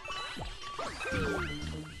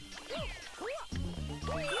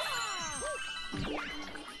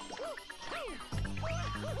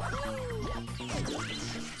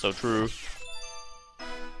 So true.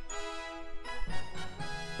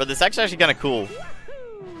 But this action's actually kind of cool.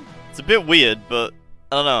 It's a bit weird, but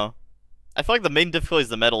I don't know. I feel like the main difficulty is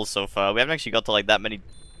the medals so far. We haven't actually got to like that many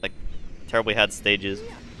like terribly hard stages.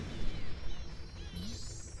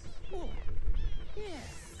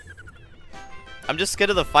 I'm just scared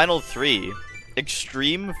of the final 3.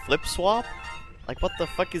 Extreme flip swap? Like what the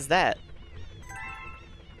fuck is that?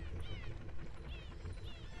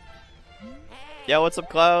 Yo, what's up,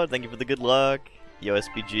 Cloud? Thank you for the good luck. Yo,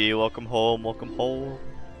 SPG, welcome home, welcome home.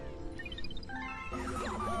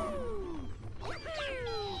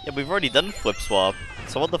 Yeah, we've already done flip swap.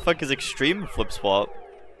 So what the fuck is extreme flip swap?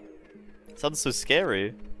 Sounds so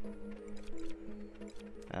scary.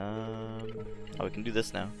 Oh, we can do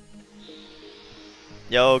this now.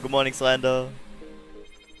 Yo, good morning, Slander.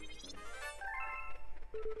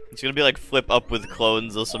 It's gonna be like flip up with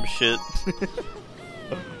clones or some shit.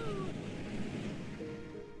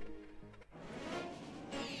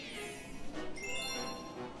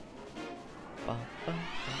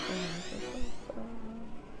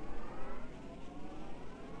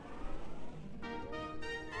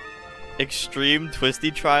 Extreme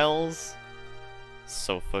Twisty Trials?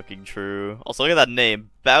 So fucking true. Also, look at that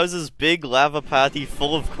name. Bowser's Big Lava Party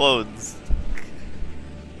full of clones.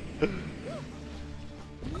 You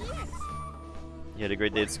had a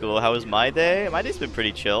great day at school. How was my day? My day's been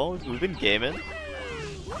pretty chill. We've been gaming.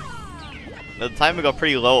 The timer got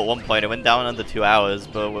pretty low at one point. It went down under 2 hours,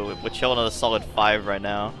 but we're chilling at a solid 5 right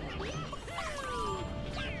now.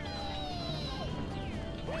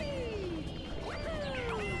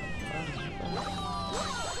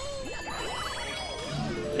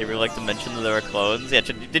 They really like to mention that there are clones. Yeah,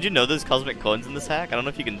 did you know there's cosmic clones in this hack? I don't know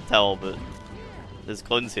if you can tell, but there's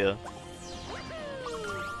clones here.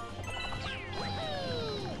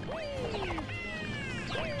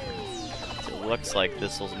 It looks like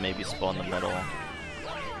this will maybe spawn the middle.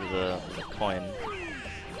 There's a coin.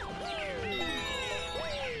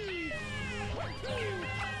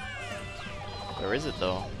 Where is it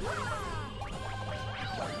though?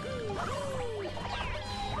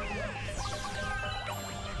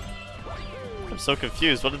 I'm so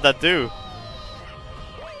confused. What did that do?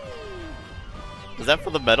 Is that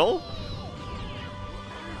for the medal?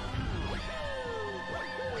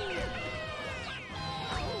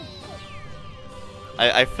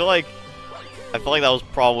 I feel like that was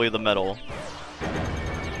probably the medal.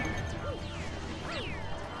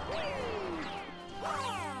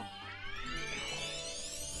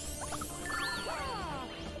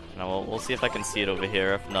 No, we'll see if I can see it over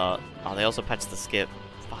here. If not, oh, they also patched the skip.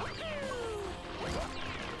 Fuck.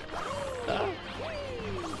 Ah.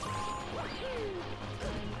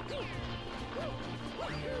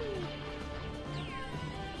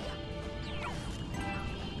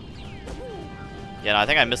 Yeah, no, I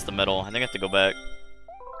think I missed the middle. I think I have to go back.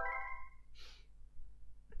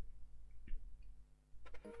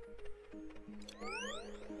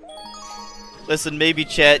 Listen, maybe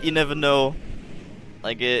chat, you never know.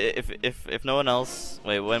 Like, if no one else...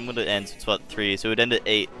 Wait, when would it end? It's what, 3? So it would end at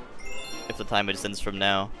 8. If the timer just ends from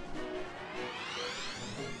now.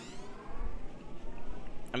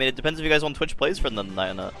 I mean, it depends if you guys want Twitch plays for the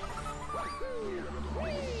night or not.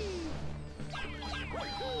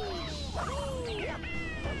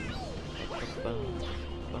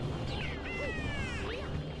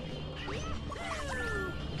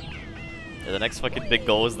 Yeah, the next fucking big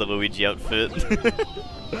goal is the Luigi outfit.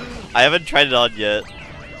 I haven't tried it on yet,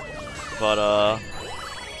 but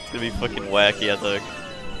it's gonna be fucking wacky, I think.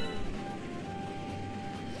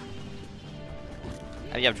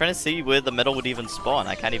 Yeah, I'm trying to see where the medal would even spawn.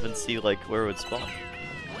 I can't even see like where it would spawn.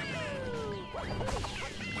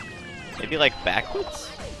 Maybe like backwards?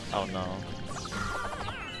 Oh no.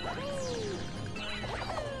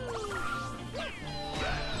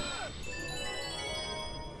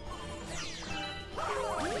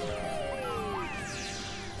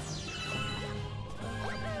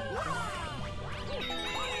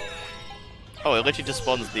 Oh, it literally just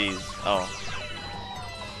spawns these. Oh.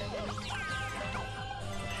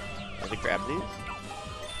 Did it grab these?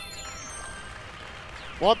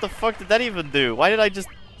 What the fuck did that even do? Why did I just...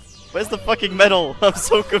 Where's the fucking medal? I'm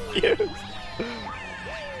so confused.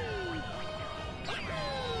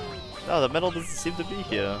 No, the medal doesn't seem to be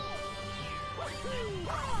here.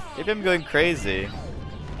 Maybe I'm going crazy.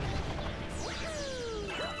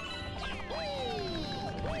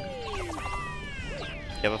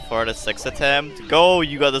 You have a 4 out of 6 attempt. Go!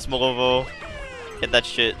 You got this, Molovo. Hit that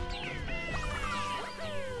shit.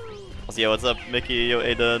 Also, yo, what's up, Mickey? Yo,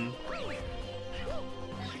 Aiden.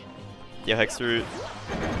 Yo, Hexroot.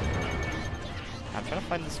 I'm trying to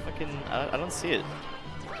find this fucking... I don't see it.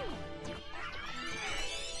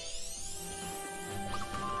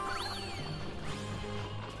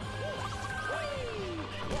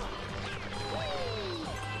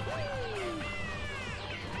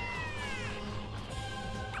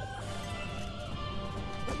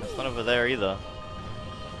 It's not over there either.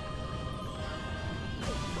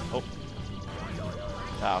 Oh.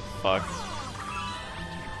 Ah, fuck.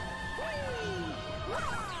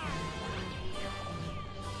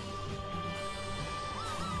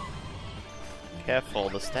 Careful,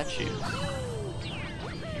 the statues.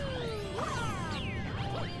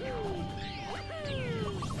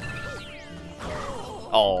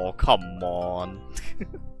 Oh, come on.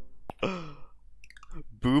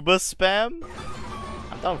 Booba spam?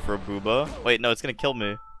 I'm down for a booba. Wait, no, it's gonna kill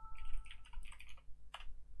me.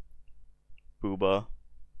 Booba.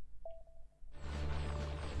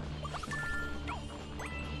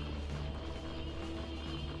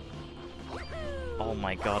 Oh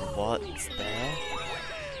my god, what's there?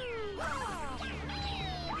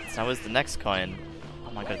 Now where's the next coin?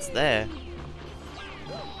 Oh my god, it's there.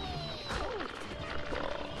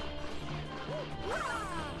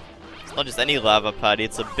 It's not just any lava party,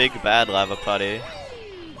 it's a big bad lava party.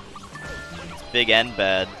 It's big and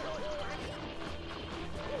bad.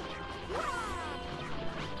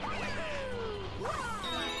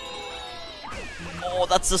 Oh,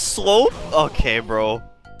 that's a slope? Okay, bro.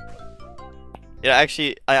 Yeah,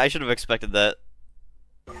 actually, I should have expected that.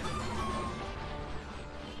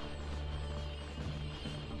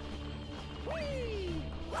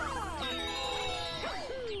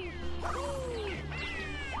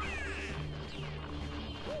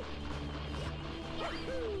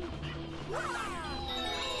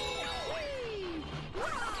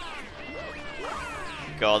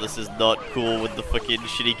 God, this is not cool with the fucking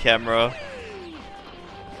shitty camera.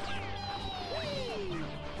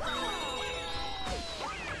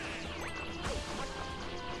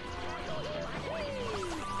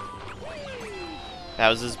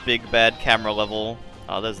 How's this big bad camera level?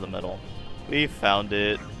 Oh, there's the middle. We found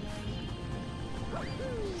it.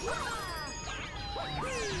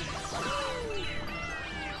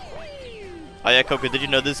 Oh yeah, Coco, did you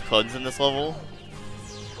know there's clones in this level?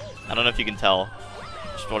 I don't know if you can tell.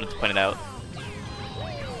 Just wanted to point it out.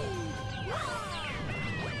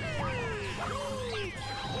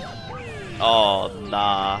 Oh,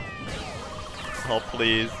 nah. Oh,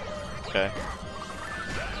 please. Okay.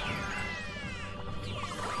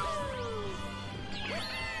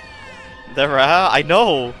 There are? I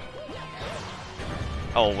know!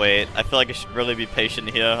 Oh, wait. I feel like I should really be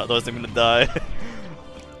patient here, otherwise I'm gonna die.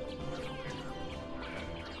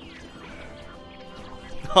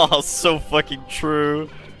 Oh, so fucking true.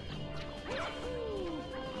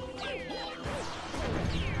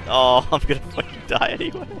 Oh, I'm gonna fucking die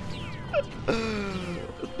anyway.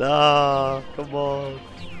 Nah, come on.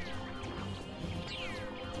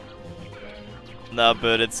 Nah,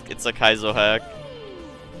 but it's a Kaizo hack.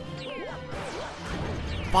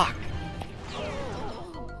 Fuck.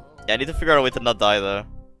 Yeah, I need to figure out a way to not die though.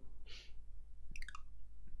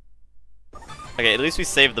 Okay, at least we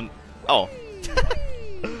saved them. Oh.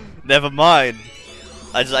 Never mind.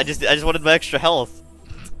 I just wanted my extra health.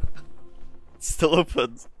 It's still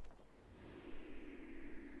open.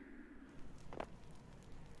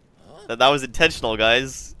 That was intentional,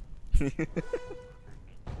 guys.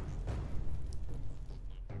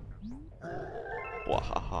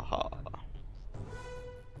 Wahahaha.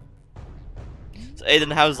 So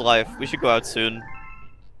Aiden, how's life? We should go out soon.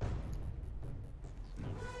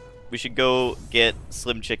 We should go get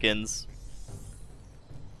slim chickens.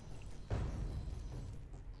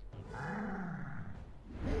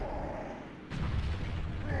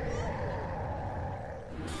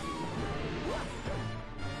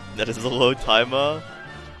 That is a low timer.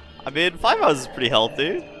 I mean, 5 hours is pretty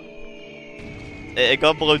healthy. It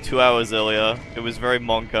got below 2 hours earlier. It was very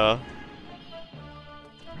Monka.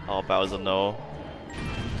 Oh, Bowser, no.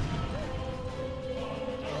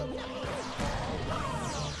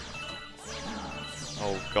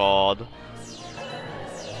 Oh god.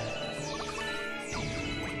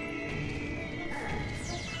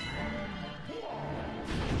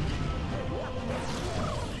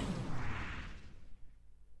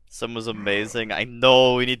 Sim was amazing. I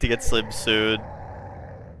know we need to get Slim soon.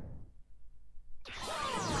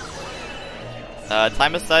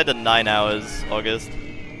 Time aside at 9 hours, August.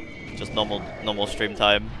 Just normal stream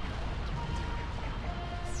time.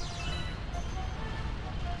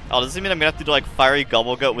 Oh, does this mean I'm gonna have to do like Fiery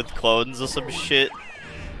Gobblegut with clones or some shit?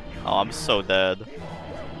 Oh, I'm so dead.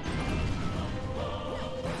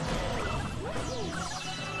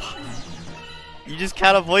 You just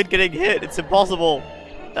can't avoid getting hit. It's impossible.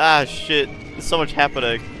 Ah, shit. There's so much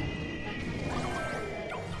happening.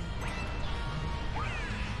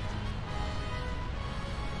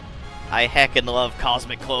 I heckin' love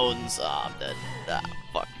cosmic clones. Ah, I'm dead. Ah,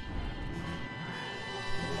 fuck.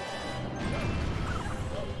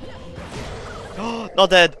 Not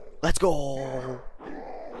dead. Let's go.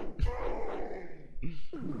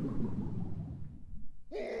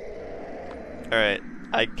 Alright.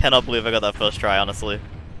 I cannot believe I got that first try, honestly.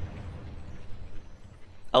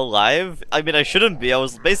 Alive? I mean, I shouldn't be. I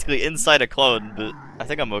was basically inside a clone, but I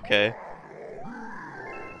think I'm okay.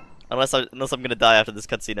 Unless I'm gonna die after this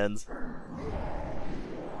cutscene ends.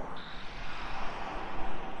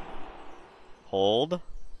 Hold.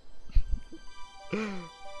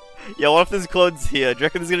 Yeah, what if there's clones here? Do you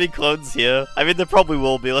reckon there's gonna be clones here? I mean, there probably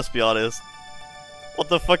will be, let's be honest. What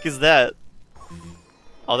the fuck is that?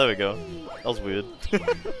 Oh, there we go. That was weird.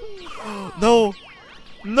 No!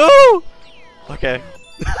 No! Okay.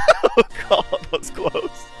 Oh god, that was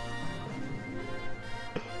close.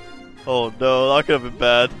 Oh no, that could have been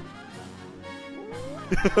bad.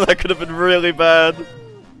 That could have been really bad.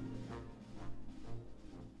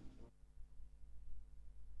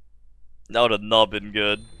 That would have not been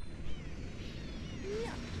good.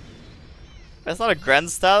 That's not a grand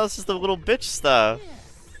star, that's just a little bitch star.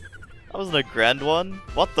 That wasn't a grand one.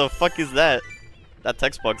 What the fuck is that? That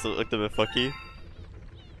text box looked a bit fucky.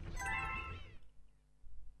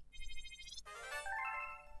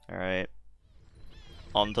 Alright.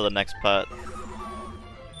 On to the next part.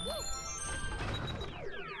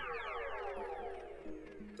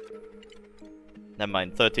 Never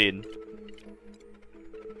mind, 13.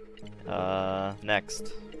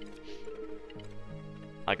 Next.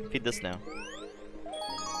 I can feed this now.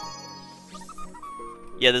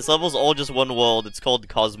 Yeah, this level's all just one world. It's called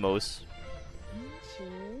Cosmos.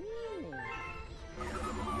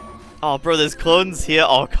 Oh, bro, there's clones here?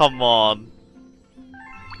 Oh, come on.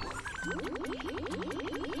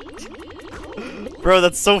 Bro,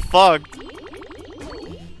 that's so fucked.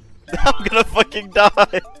 I'm gonna fucking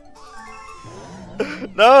die.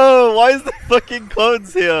 No, why is there fucking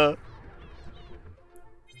clones here?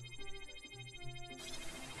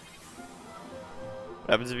 What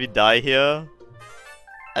happens if you die here?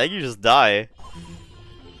 I think you just die.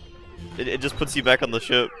 It just puts you back on the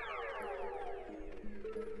ship.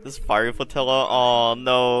 This fiery flotilla? Oh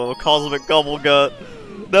no, Cosmic Gobblegut.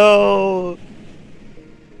 No!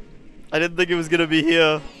 I didn't think it was gonna be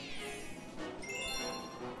here.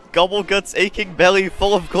 Gobblegut's aching belly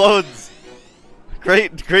full of clones.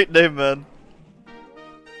 Great name, man.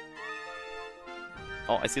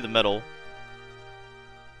 Oh, I see the medal.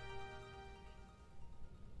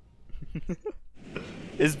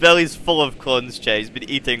 His belly's full of clones, Che. He's been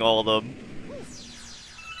eating all of them.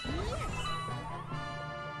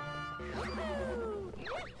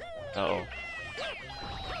 Uh-oh.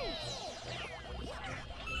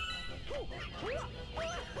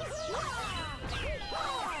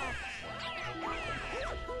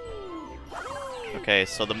 Okay,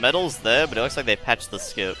 so the medal's there, but it looks like they patched the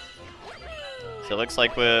skip. So it looks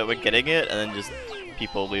like we're getting it, and then just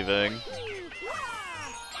people leaving.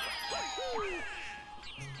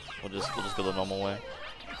 We'll just go the normal way.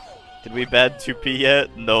 Did we ban 2P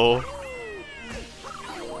yet? No.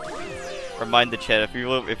 Remind the chat, if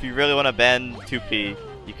you really want to ban 2P,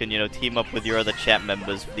 you can, you know, team up with your other chat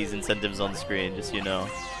members for these incentives on screen, just so you know.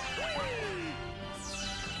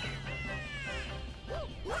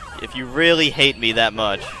 If you really hate me that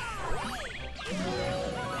much.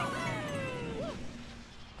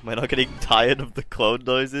 Am I not getting tired of the clone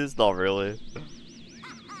noises? Not really.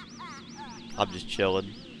 I'm just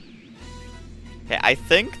chilling. Okay, I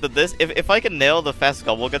think that this, if I can nail the fast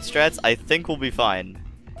Gobblegut strats, I think we'll be fine.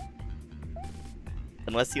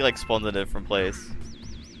 Unless he like spawns in a different place.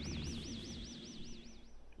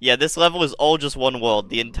 Yeah, this level is all just one world,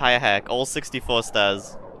 the entire hack, all 64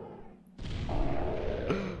 stars.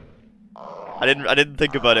 I didn't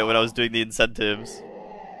think about it when I was doing the incentives.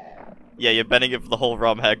 Yeah, you're banning it for the whole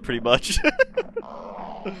ROM hack pretty much.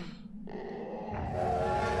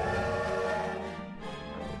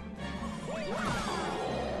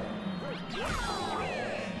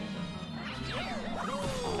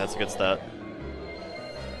 That's a good start.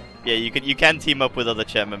 Yeah, you can team up with other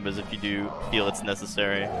chat members if you do feel it's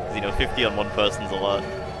necessary. 'Cause, you know, 50 on one person's a lot.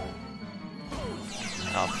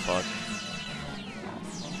 Oh fuck.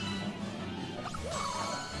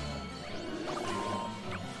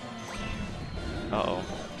 Uh-oh.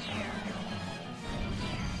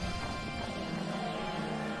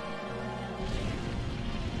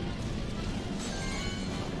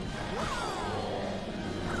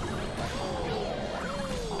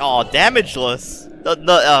 Oh, damageless!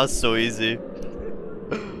 Oh, so easy.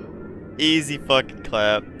 Easy fucking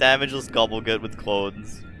clap. Damageless Gobblegut with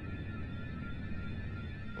clones.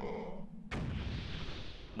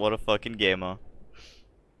 What a fucking gamer.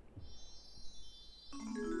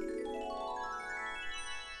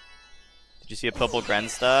 Did you see a purple Grand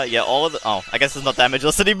Star? Yeah, all of the— oh, I guess it's not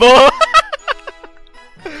damageless anymore!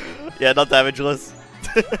 Yeah, not damageless.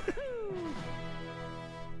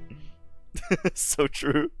 So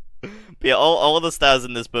true. But yeah, all of the stars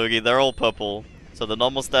in this bogey, they're all purple. So the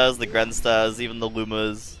normal stars, the grand stars, even the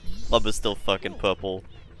lumas. Lub is still fucking purple.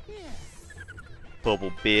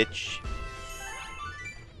 Purple bitch.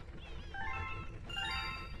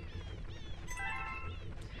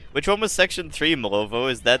 Which one was section 3,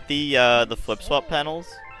 Malovo? Is that the flip swap panels?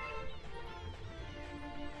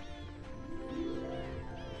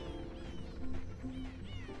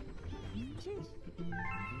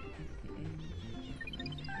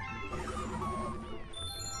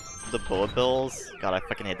 The bullet bills? God, I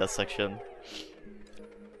fucking hate that section.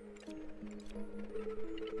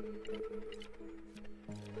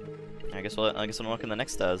 I guess we'll unlock in the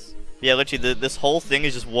next stairs. Yeah, literally, this whole thing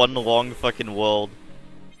is just one long fucking world.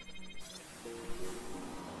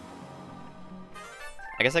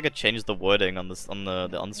 I guess I could change the wording on this on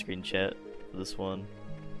the on-screen chat for this one.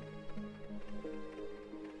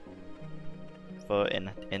 For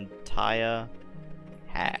an entire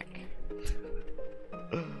hack.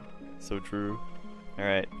 So true.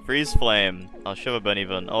 Alright, freeze flame. I'll shiver burn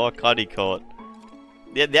even. Oh, a Cardi coat.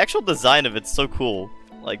 The actual design of it's so cool.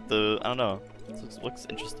 Like the, I don't know. It looks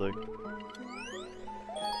interesting.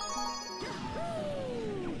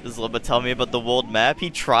 Does Limba tell me about the world map? He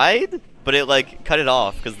tried, but it like cut it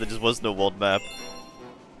off because there just was no world map.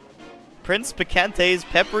 Prince Picante's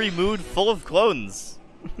peppery mood full of clones.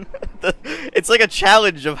 It's like a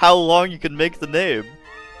challenge of how long you can make the name.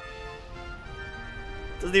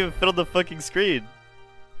 Doesn't even fit on the fucking screen.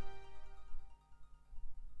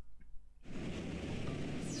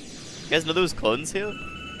 You guys know there was clones here?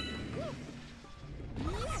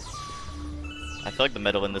 I feel like the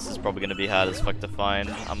metal in this is probably gonna be hard as fuck to find.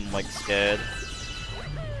 I'm like scared.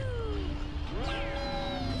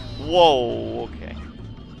 Whoa, okay.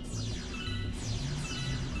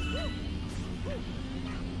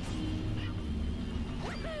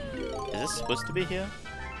 Is this supposed to be here?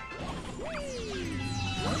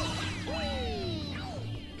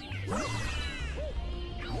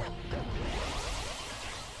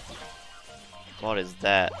 What is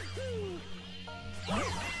that?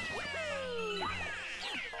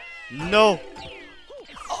 No!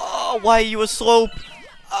 Oh, why are you a slope?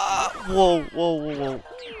 Whoa, whoa, whoa, whoa.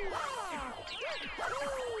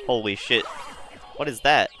 Holy shit. What is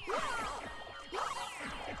that?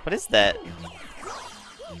 What is that?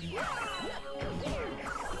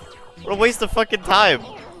 What a waste of fucking time.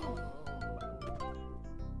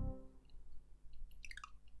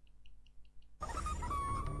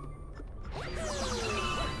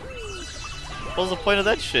 What was the point of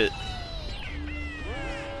that shit?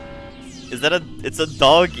 Is that it's a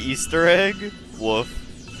dog Easter egg? Woof.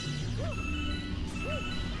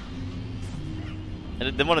 I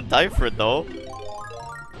didn't want to die for it though.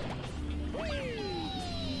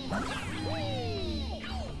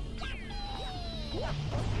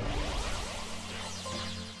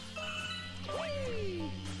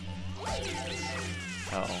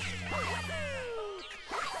 Uh-oh.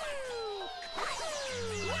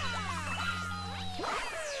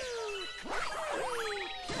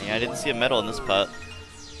 Yeah, I didn't see a medal in this part.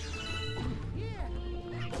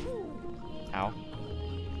 Ow.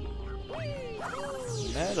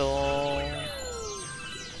 Medal.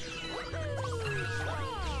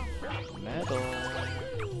 Medal.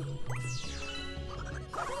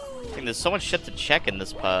 Dang, there's so much shit to check in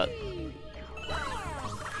this part.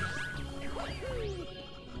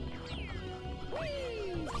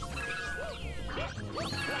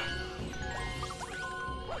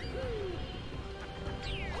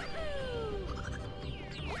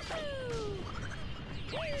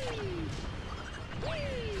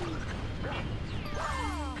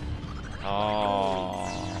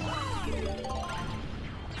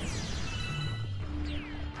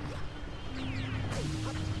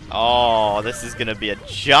 Oh, this is gonna be a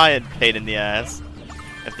giant pain in the ass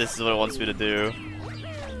if this is what it wants me to do.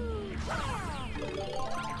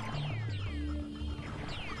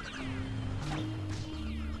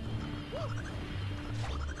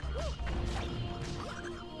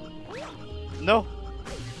 No!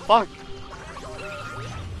 Fuck!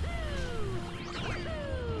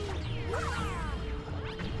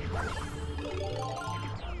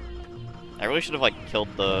 I really should have like killed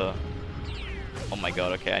the... Oh my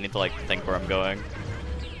god, okay, I need to like think where I'm going.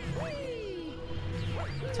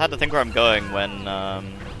 It's hard to think where I'm going when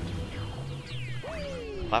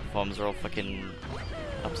platforms are all fucking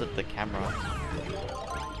opposite the camera.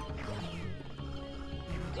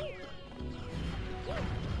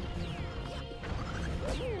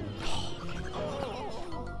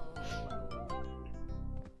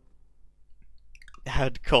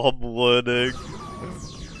 Adcom warning.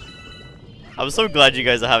 I'm so glad you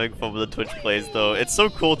guys are having fun with the Twitch plays though. It's so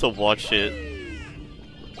cool to watch it.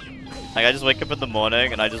 Like I just wake up in the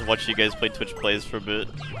morning and I just watch you guys play Twitch plays for a bit.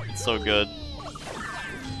 It's so good.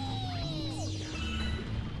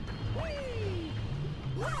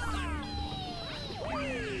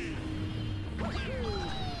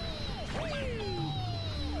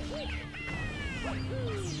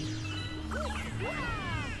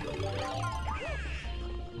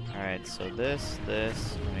 Alright, so this,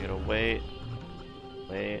 I'm gonna wait,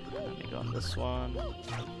 let me go on this one.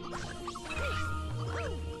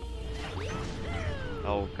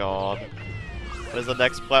 Oh god. What is the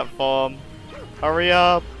next platform? Hurry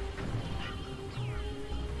up!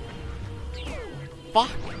 fuck?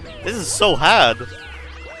 This is so hard.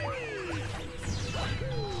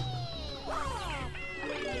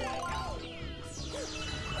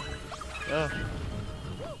 Oh.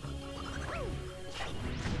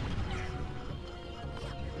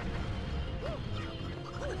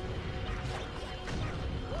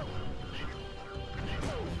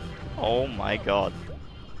 Oh my god.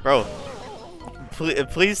 Bro,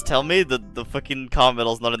 please tell me that the fucking car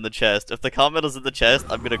medal's not in the chest. If the car medal's in the chest,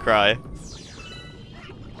 I'm gonna cry.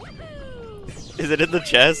 Is it in the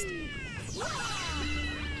chest?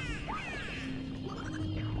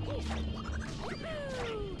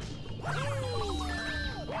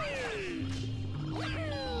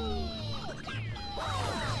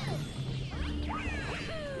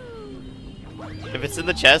 If it's in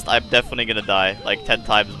the chest, I'm definitely gonna die, like 10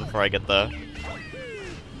 times before I get there.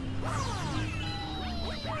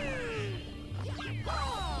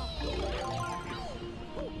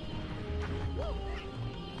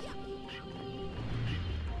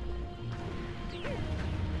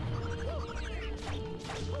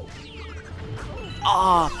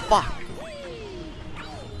 Ah, fuck!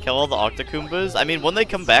 Kill all the Octocoombas? I mean, when they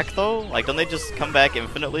come back though, like, don't they just come back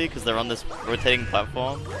infinitely because they're on this rotating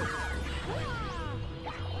platform?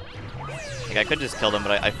 Like, I could just kill them,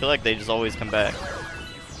 but I feel like they just always come back.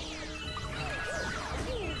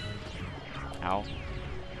 Ow.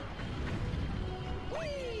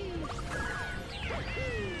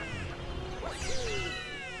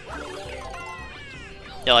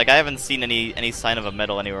 Yeah, like, I haven't seen any sign of a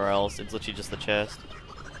medal anywhere else. It's literally just the chest.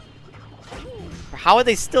 How are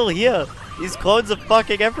they still here? These clones are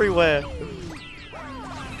fucking everywhere.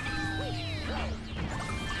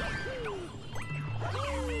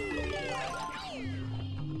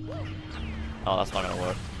 Oh, that's not gonna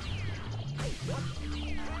work.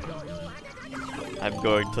 I'm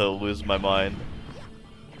going to lose my mind.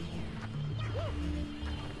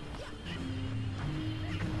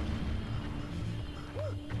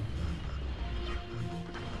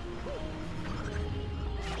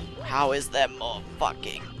 How is there more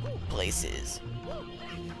fucking places?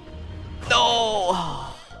 No!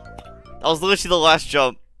 That was literally the last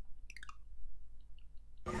jump.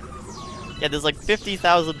 Yeah, there's like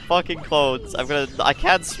 50,000 fucking clones. I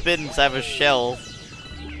can't spin because I have a shell.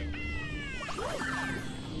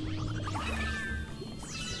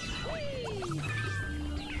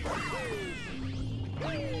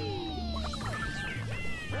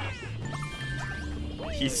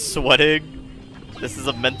 He's sweating. This is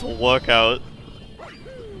a mental workout.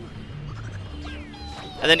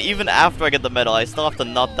 And then even after I get the medal, I still have to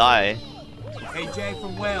not die. Hey, Jay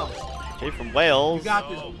from Wales. Jay from Wales? You got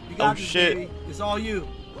this. You got this, shit. baby. It's all you.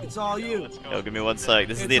 It's all you. Yo, give me 1 sec.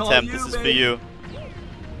 This is the It's all attempt. you, This is baby. for you.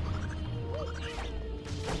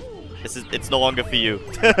 It's no longer for you.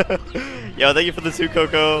 Yo, thank you for the 2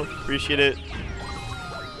 Coco. Appreciate it.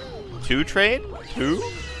 2 train? 2?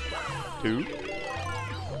 2?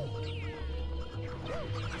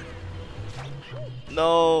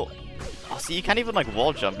 No. Oh, see, you can't even like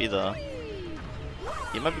wall jump either.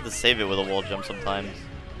 You might be able to save it with a wall jump sometimes.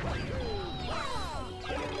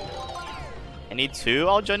 I need 2.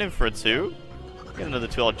 I'll join in for a 2. Get another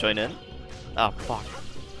 2. I'll join in. Ah, fuck.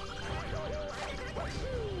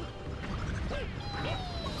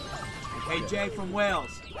 Hey, Jay from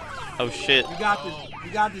Wales. Oh shit. You got this.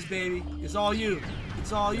 You got this, baby. It's all you.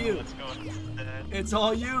 It's all you. It's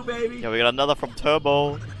all you, baby. Yeah, we got another from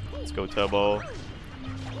Turbo. Let's go, Turbo.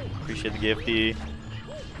 Appreciate the gifty.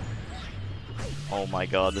 Oh my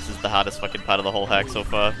god, this is the hardest fucking part of the whole hack so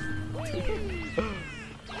far.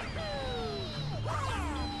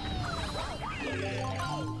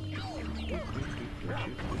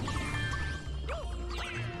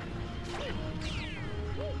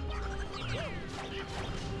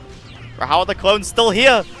 How are the clones still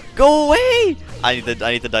here? Go away! I need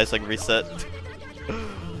to die so I can reset.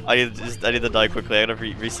 I need to die quickly. I gotta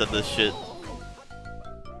reset this shit.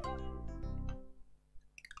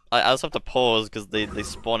 I also have to pause because they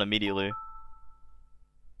spawn immediately.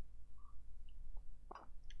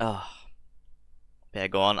 Ah, yeah,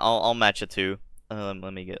 go on. I'll match it too.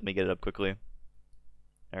 Let me get it up quickly.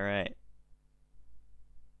 All right.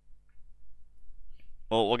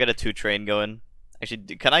 Well, we'll get a 2 train going.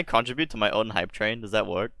 Actually, can I contribute to my own hype train? Does that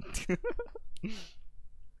work? I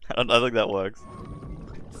think that works.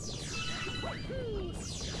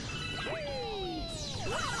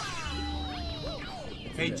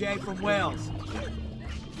 Hey, Jay from Wales.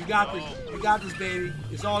 You got this. You got this, baby.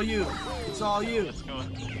 It's all you. It's all you.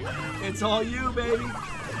 It's all you, baby.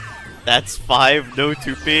 That's 5, no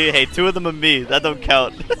 2P. Hey, 2 of them are me. That don't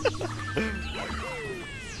count.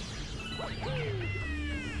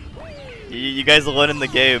 You guys are learning the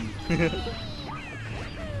game.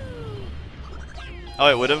 Oh,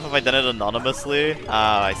 it would have if I done it anonymously?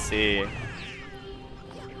 Ah, I see.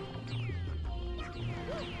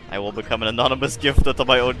 I will become an anonymous gifter to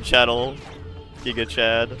my own channel. Giga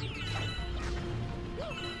Chad.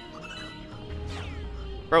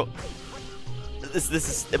 Bro, this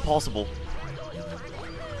is impossible.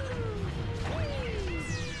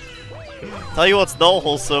 Tell you what's not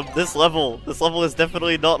wholesome, this level is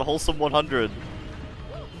definitely not wholesome 100.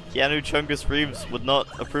 Keanu Chungus Reeves would not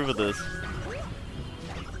approve of this.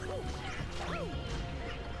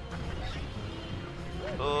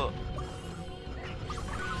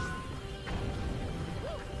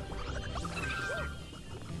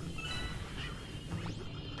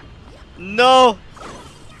 No!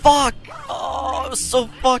 Fuck! Oh, I was so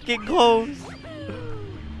fucking close!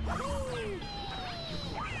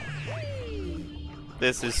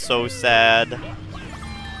 This is so sad.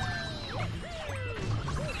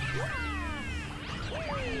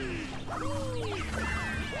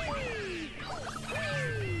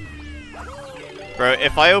 Bro,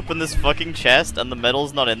 if I open this fucking chest and the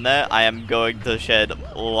metal's not in there, I am going to shed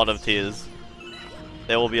a lot of tears.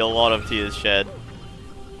 There will be a lot of tears shed.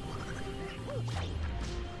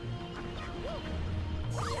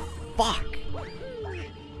 Fuck!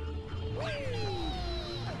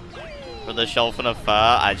 For the shelf and a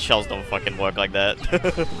fire, shells don't fucking work like that.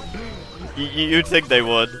 You'd think they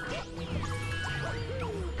would.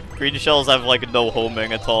 Green shells have like no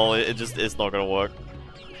homing at all, it's not gonna work.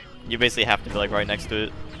 You basically have to be like right next to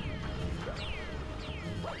it.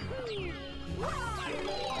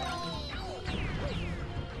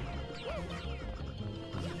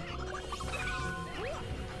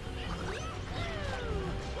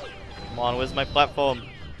 Come on, where's my platform?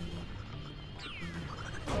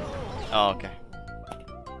 Oh, okay.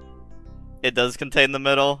 It does contain the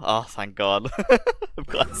middle? Oh, thank God. I'm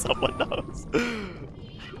glad someone knows.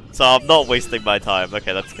 So I'm not wasting my time.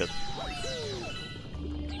 Okay, that's good.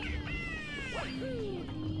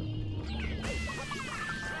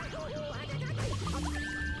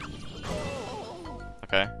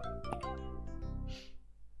 Okay.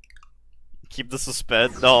 Keep the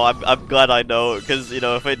suspense. No, I'm glad I know, because you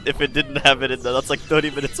know if it didn't have it in there, that's like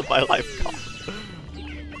 30 minutes of my life gone.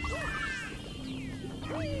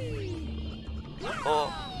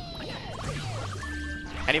 Oh.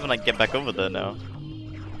 Can't even like get back over there now.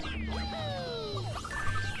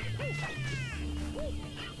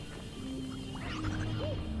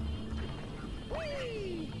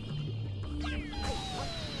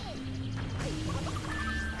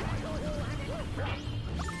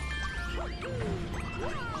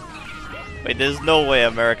 Wait, there's no way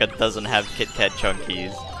America doesn't have Kit Kat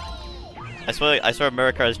Chunkies. I swear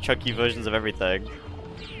America has chunky versions of everything.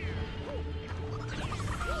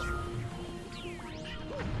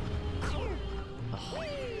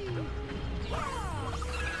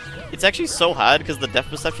 It's actually so hard because the depth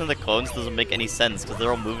perception of the clones doesn't make any sense because they're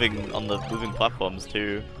all moving on the moving platforms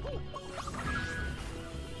too.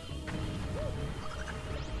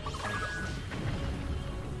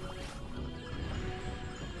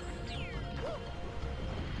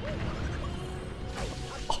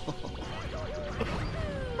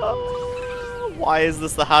 Why is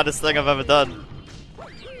this the hardest thing I've ever done?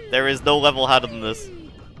 There is no level harder than this.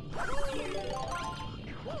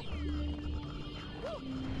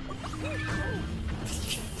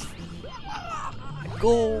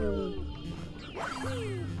 Go!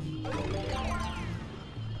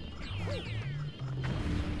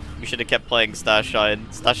 We should have kept playing Starshine.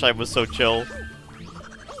 Starshine was so chill.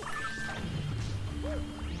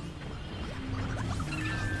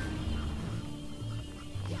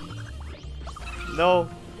 No!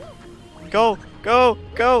 Go! Go!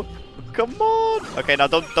 Go! Come on! Okay, now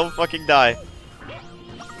don't fucking die.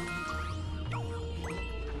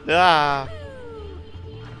 Ah!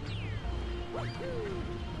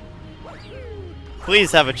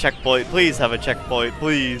 Please have a checkpoint. Please have a checkpoint.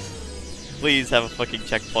 Please. Please have a fucking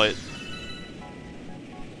checkpoint.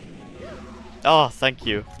 Oh, thank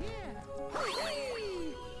you.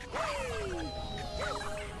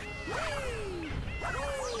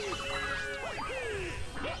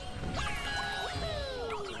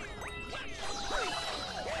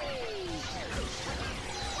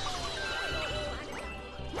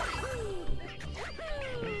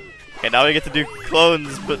 Okay, now we get to do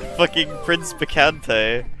clones, but fucking Prince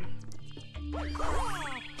Picante.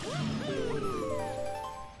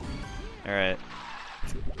 Alright.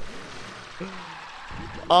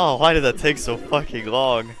 Oh, why did that take so fucking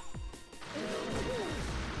long?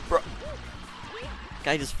 Bro.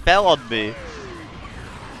 Guy just fell on me.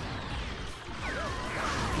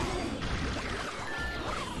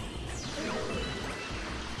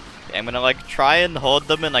 Okay, I'm gonna like try and hold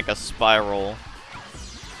them in like a spiral.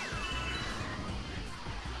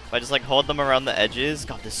 If I just like hold them around the edges.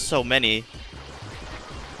 God, there's so many.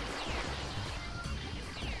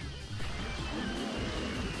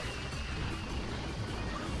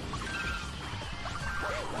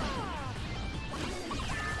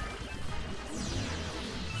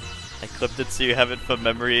 I clipped it so you have it for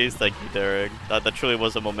memories. Thank you, Derek. That truly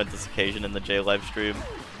was a momentous occasion in the J live stream.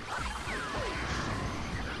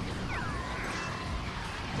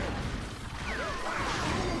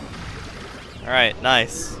 Alright,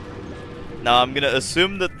 nice. Now I'm gonna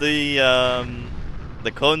assume that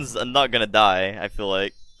the clones are not gonna die, I feel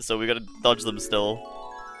like. So we gotta dodge them still.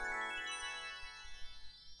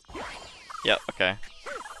 Yep, okay.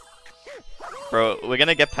 Bro, we're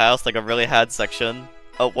gonna get past like a really hard section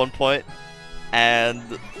at one point, and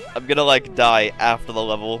I'm gonna like die after the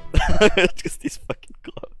level. Just these fucking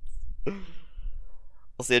clones.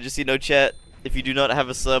 Also, just so you know, chat, if you do not have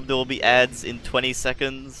a sub, there will be ads in 20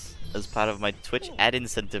 seconds as part of my Twitch ad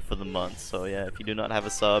incentive for the month. So yeah, if you do not have a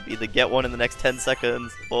sub, either get one in the next 10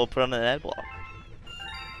 seconds or put on an ad block.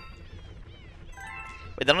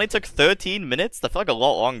 Wait, that only took 13 minutes? That felt like a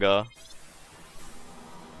lot longer.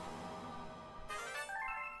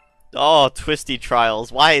 Oh, Twisty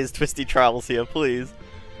Trials. Why is Twisty Trials here, please?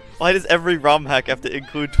 Why does every ROM hack have to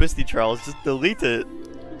include Twisty Trials? Just delete it.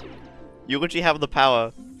 You literally have the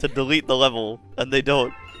power to delete the level, and they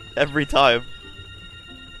don't. Every time.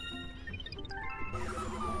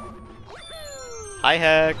 Hi,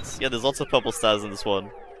 hacks. Yeah, there's lots of purple stars in this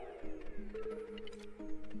one.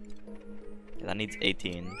 Yeah, that needs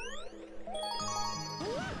 18.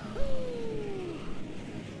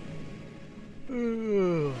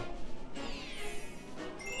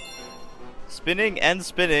 Spinning and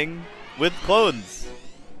spinning with clones.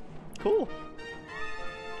 Cool.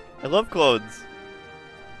 I love clones.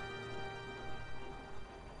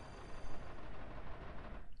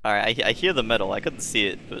 Alright, I hear the metal. I couldn't see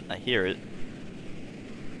it, but I hear it.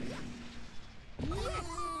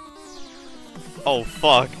 Oh,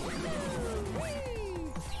 fuck.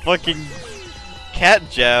 Fucking cat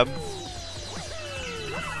jam.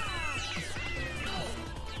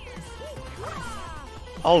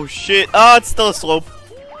 Oh shit. Ah, it's still a slope.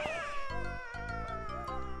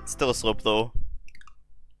 It's still a slope though.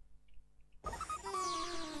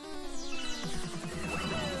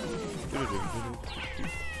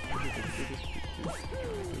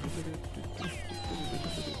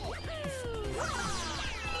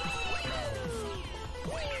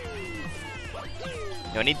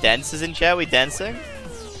 Yo, any dances in chat? We dancing?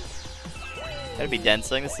 Gotta be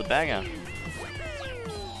dancing, this is a banger.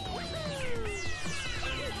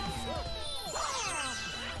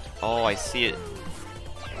 Oh, I see it.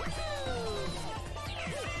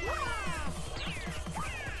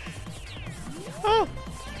 Oh!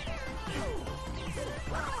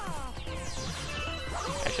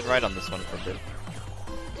 I should ride on this one for a bit.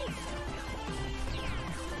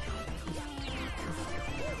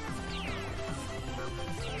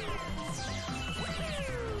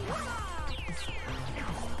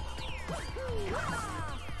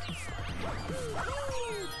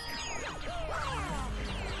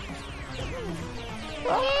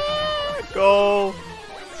 Go!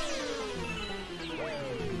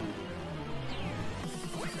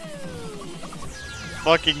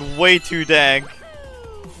 Fucking way too dank.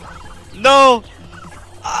 No!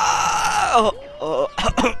 Ah!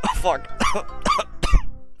 Fuck.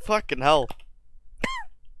 Fucking hell.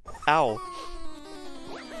 Ow.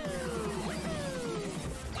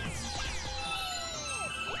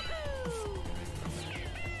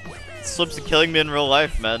 Slips are killing me in real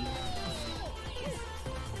life, man.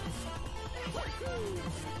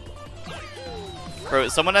 Bro,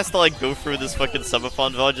 someone has to like go through this fucking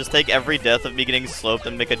subathon village, just take every death of me getting sloped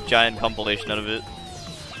and make a giant compilation out of it.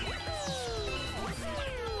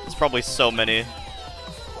 There's probably so many.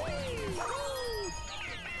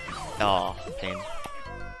 Aw, pain.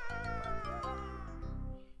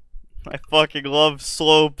 I fucking love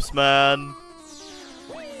slopes, man.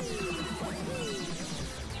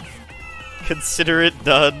 Consider it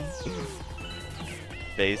done.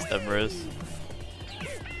 Based Emrys.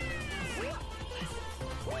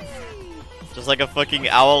 Just like a fucking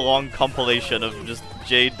hour-long compilation of just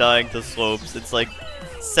Jade dying to slopes. It's like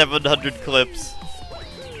 700 clips.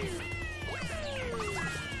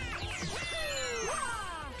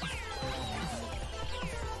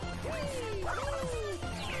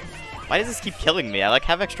 Why does this keep killing me? I like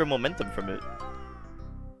have extra momentum from it.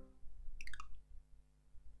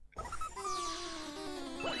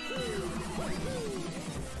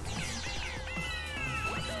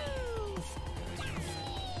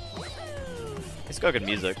 It's got good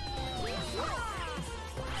music.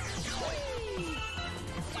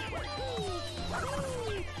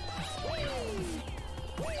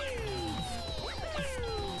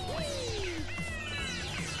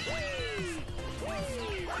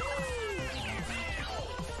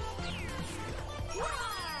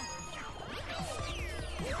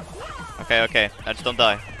 Okay, okay. I just don't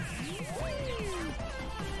die.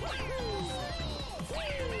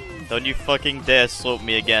 Don't you fucking dare slope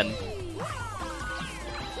me again.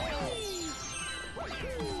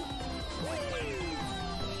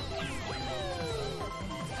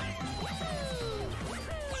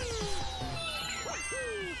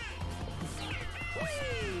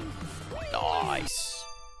 Nice.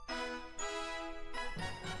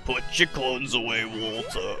 Put your clones away,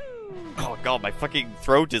 Walter. Oh god, my fucking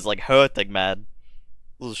throat is like hurting, man.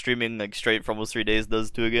 This is streaming like straight for almost 3 days does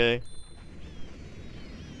to a guy.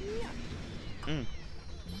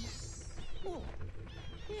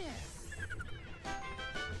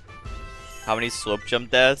 How many slope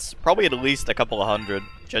jump deaths? Probably at least a couple of hundred,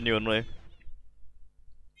 genuinely.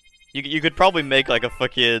 You could probably make like a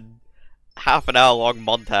fucking half an hour long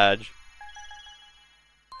montage.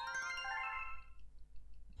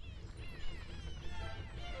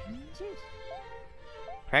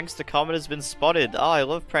 Prankster Comet has been spotted. Oh, I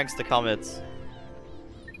love Prankster Comets.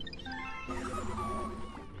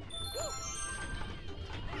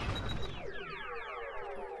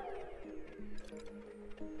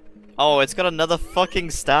 Oh, it's got another fucking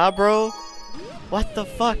star, bro? What the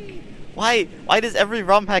fuck? Why does every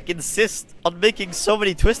ROM hack insist on making so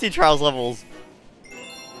many Twisty Trials levels?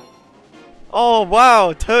 Oh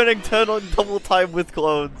wow, turn on double time with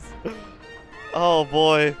clones. Oh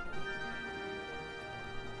boy.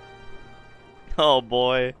 Oh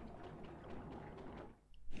boy.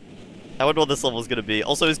 I wonder what this level is gonna be.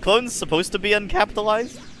 Also, is clones supposed to be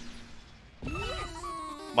uncapitalized?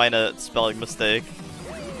 Minor spelling mistake.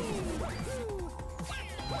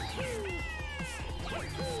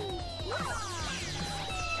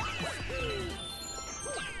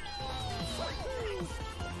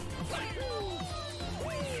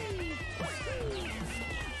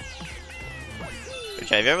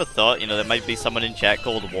 Have you ever thought, you know, there might be someone in chat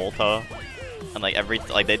called Walter, and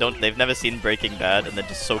like they've never seen Breaking Bad, and they're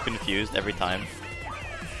just so confused every time.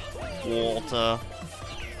 Walter.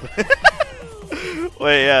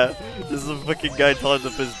 Wait, yeah, this is a fucking guy telling to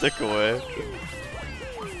put his dick away.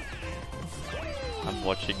 I'm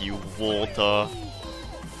watching you, Walter.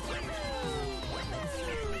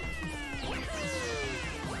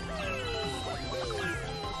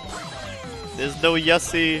 There's no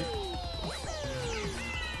Yussie.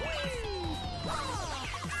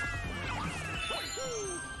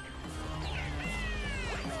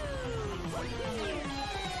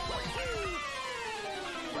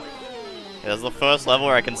 That's the first level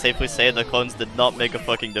where I can safely say the clones did not make a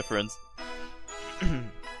fucking difference.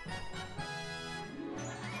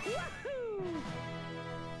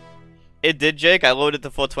 It did, Jake. I loaded to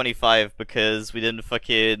 425 because we didn't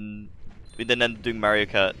end up doing Mario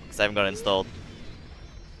Kart because I haven't got it installed.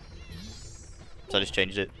 So I just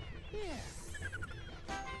changed it.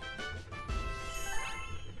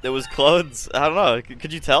 There was clones. I don't know.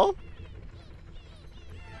 Could you tell?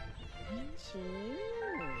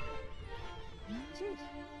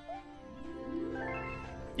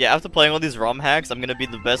 Yeah, after playing all these ROM hacks, I'm gonna be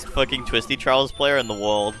the best fucking Twisty Trials player in the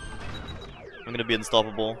world. I'm gonna be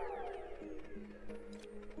unstoppable.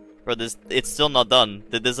 Bro, it's still not done.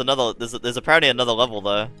 There's apparently another level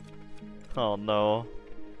there. Oh no.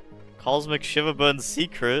 Cosmic Shiverburn's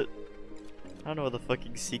secret? I don't know what the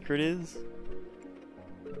fucking secret is.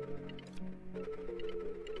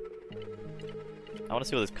 I wanna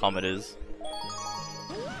see what this comet is.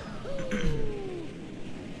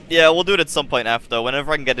 Yeah, we'll do it at some point after,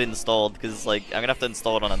 whenever I can get it installed, because like I'm gonna have to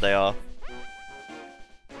install it on a day off.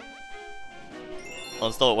 I'll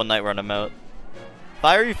install it one night when I'm out.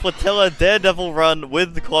 Fiery Flotilla Daredevil run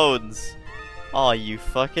with clones. Aw, you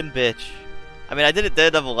fucking bitch. I mean, I did it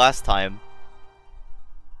Daredevil last time.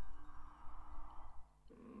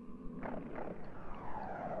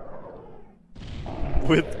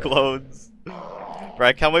 With clones. Bro,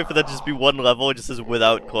 I can't wait for that to just be one level, it just says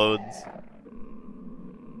without clones.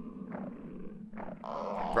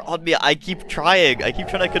 Bro, on me, I keep trying. I keep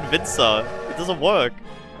trying to convince her. It doesn't work.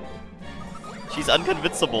 She's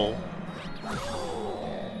unconvincible.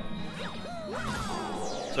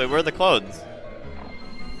 So wait, where are the clones?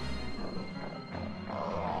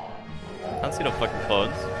 I don't see no fucking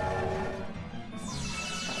clones.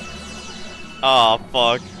 Aw,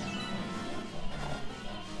 fuck.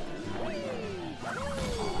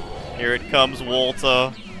 Here it comes,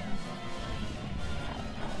 Walter.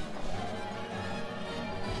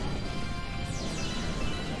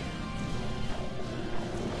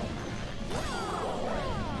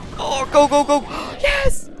 Oh, go, go, go!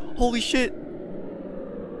 Yes! Holy shit!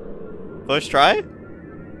 First try?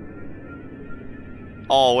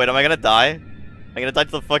 Oh, wait, am I gonna die? Am I gonna die to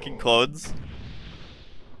the fucking clones?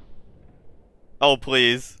 Oh,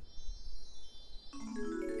 please.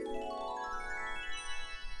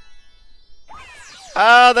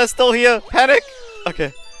 Ah, they're still here! Panic!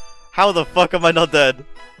 Okay. How the fuck am I not dead?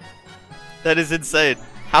 That is insane.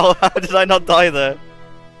 How did I not die there?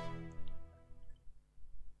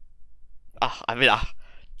 I mean,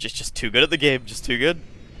 just too good at the game, just too good.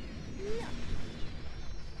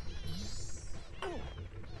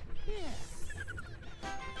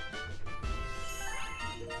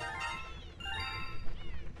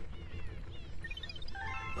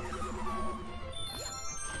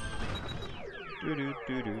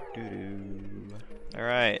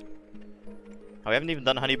 Alright. Oh, we haven't even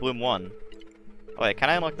done Honey Bloom 1. Oh, wait, can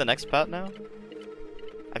I unlock the next part now?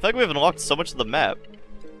 I feel like we've unlocked so much of the map.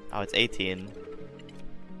 Oh, it's 18.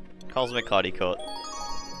 Cosmic Hardy Coat.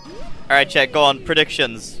 Alright, chat, go on.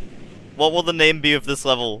 Predictions. What will the name be of this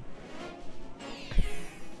level?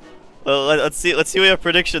 Well, let's see what your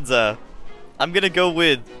predictions are. I'm gonna go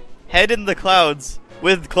with Head in the Clouds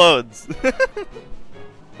with Clones.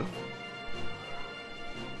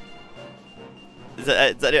 Does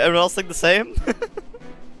everyone else think the same?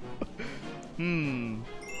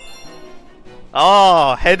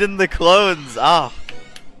 Oh, Head in the Clones. Ah,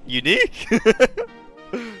 unique.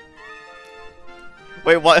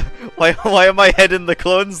 Wait, why am I Head in the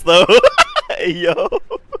Clones though? Hey yo.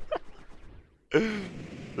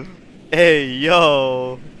 Hey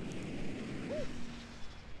yo.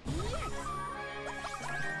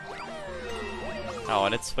 Oh,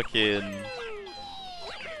 and it's fucking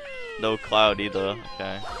no cloud either.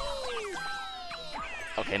 Okay.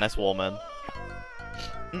 Okay, nice wall, man.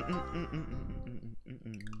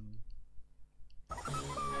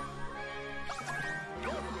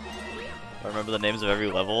 I remember the names of every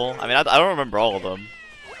level. I mean, I don't remember all of them.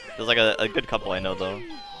 There's like a good couple I know though.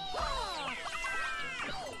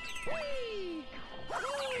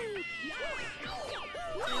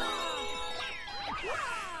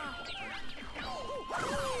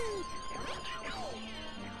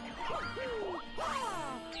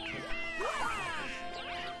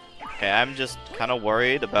 Okay, I'm just kind of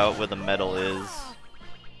worried about where the medal is.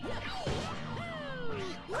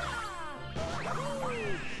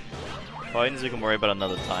 Coins we can worry about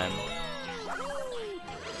another time.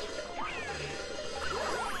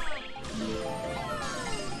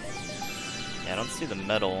 Yeah, I don't see the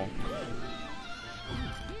medal.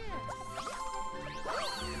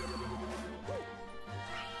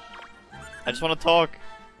 I just want to talk.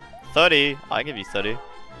 30. I give you 30.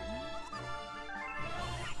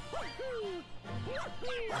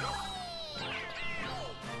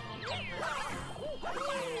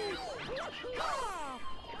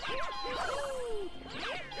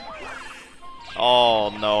 Oh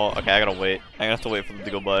no, okay, I gotta wait. I'm gonna have to wait for them to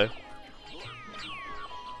go by.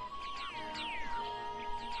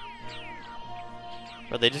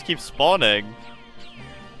 But they just keep spawning.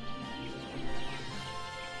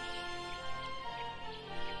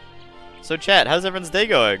 So chat, how's everyone's day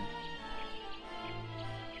going?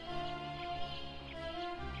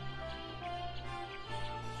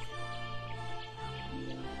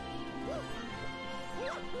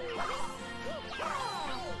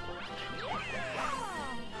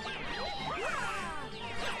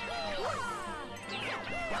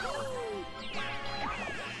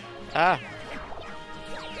 Ah.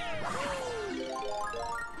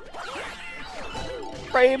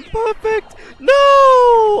 Frame perfect. No.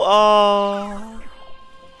 Oh.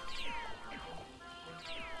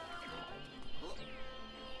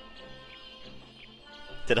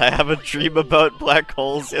 Did I have a dream about black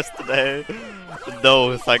holes yesterday?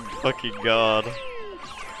 No, thank fucking God.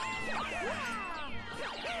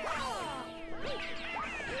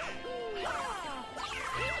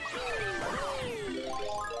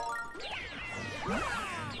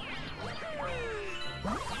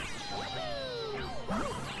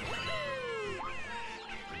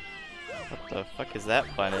 What the fuck is that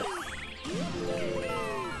planet?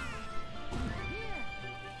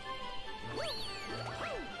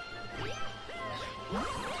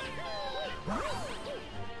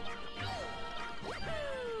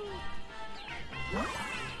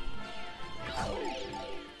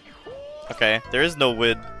 Okay, there is no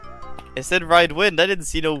wind. It said ride wind, I didn't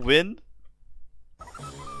see no wind.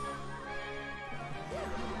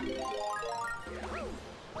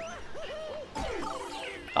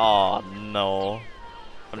 Oh no.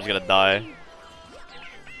 I'm just gonna die.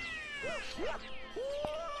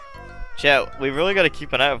 Chat, we really gotta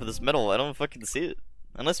keep an eye out for this medal. I don't fucking see it.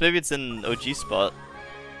 Unless maybe it's in OG spot.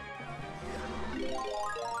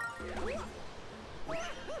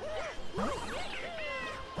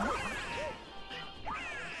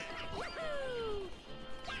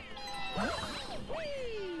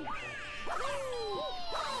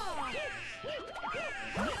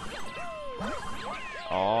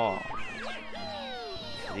 Oh.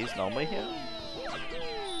 Are these normally here?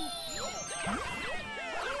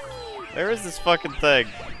 Where is this fucking thing?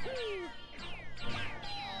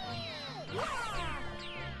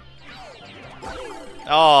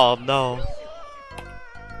 Oh no.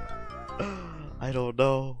 I don't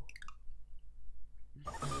know.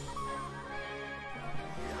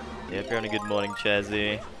 Yeah, if you're having a good morning,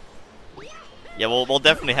 Chazzy. Yeah, we'll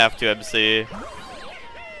definitely have to MC.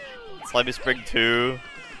 Slimy Spring 2.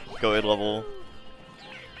 Go in level.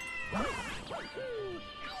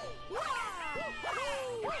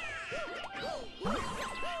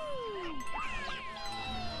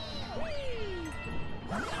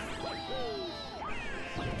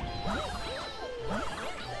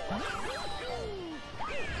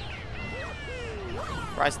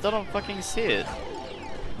 Bro, I still don't fucking see it.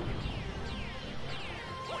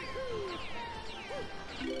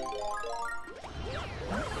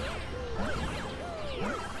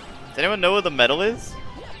 Does anyone know where the medal is?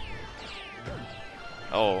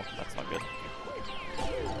 Oh, that's not good.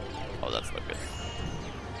 Oh, that's not good.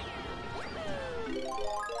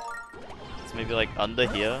 It's maybe like under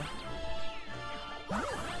here.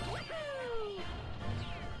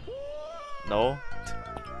 No?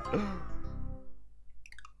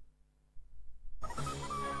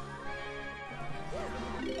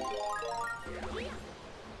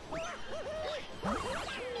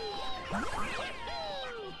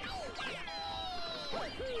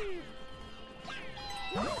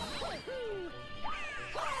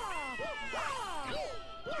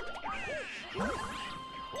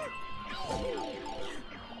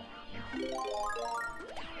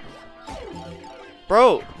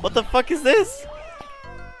 Bro, what the fuck is this?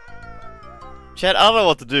 Chat, I don't know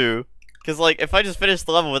what to do. Cause like, if I just finish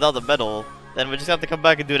the level without the medal, then we just have to come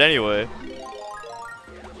back and do it anyway.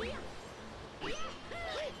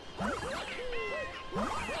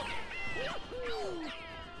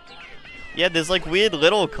 Yeah, there's like weird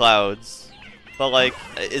little clouds. But like,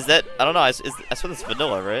 is that, I don't know, I swear that's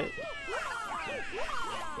vanilla, right?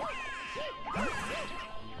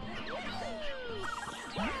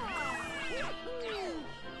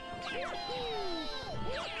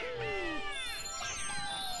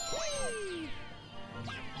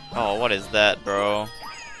 Oh, what is that, bro?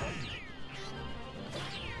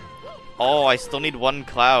 Oh, I still need one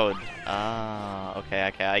cloud. Ah, okay,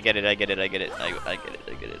 okay, I get it, I get it, I get it, I get it,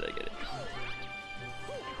 I get it, I get it.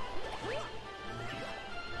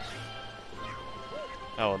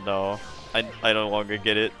 Oh no, I no longer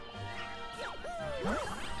get it.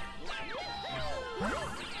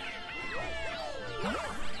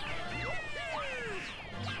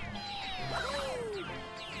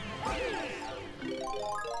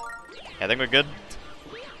 I think we're good.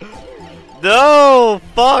 No!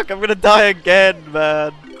 Fuck! I'm gonna die again,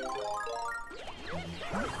 man!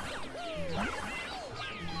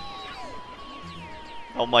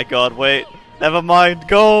 Oh my god, wait. Never mind.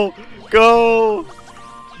 Go! Go!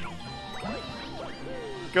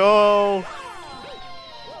 Go!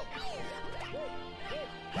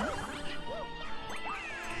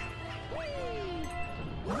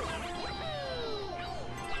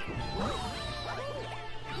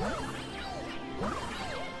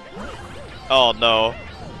 Oh no.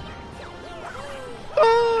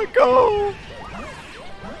 Ah, go!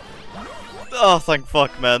 Oh, thank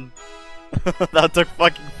fuck, man. That took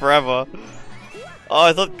fucking forever. Oh,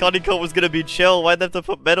 I thought Honeycomb was gonna be chill. Why'd they have to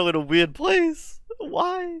put metal in a weird place?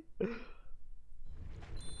 Why?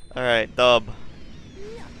 Alright, dub.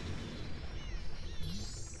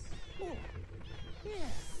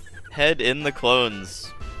 Head in the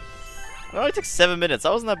clones. It only took 7 minutes.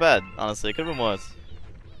 That wasn't that bad, honestly. It could've been worse.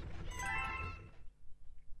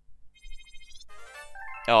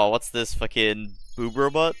 Oh, what's this fucking boob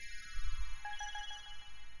robot?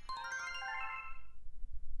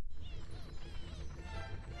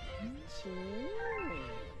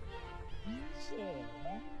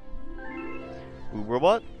 Boob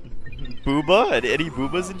robot? Booba? Any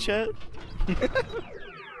boobas in chat?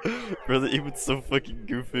 Bro, the emote's so fucking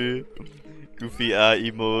goofy. Goofy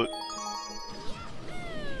emote.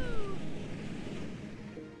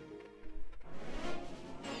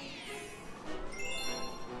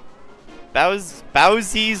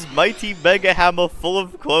 Bowsy's mighty mega hammer full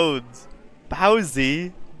of clones.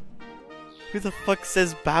 Bowsy? Who the fuck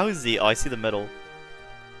says Bowsy? Oh, I see the medal.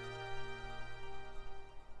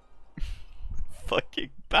 fucking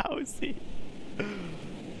Bowsy.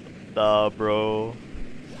 Nah, bro.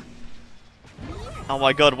 Oh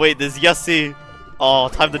my god, wait, there's Yussie. Oh,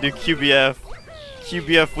 time to do QBF.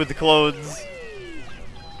 QBF with the clones.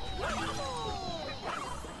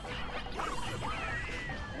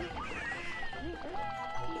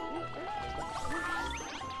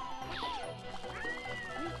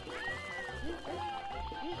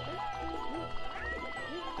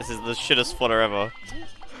 This is the shittest flutter ever.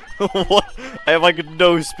 What? I have like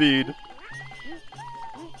no speed.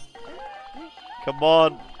 Come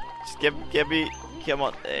on. Just get me. Come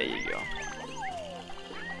on. There you go.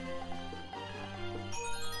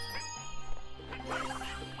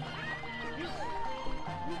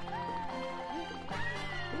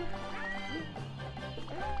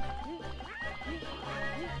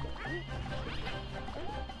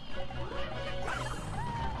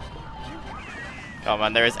 Come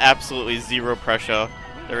on, there is absolutely zero pressure.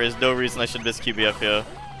 There is no reason I should miss QBF here.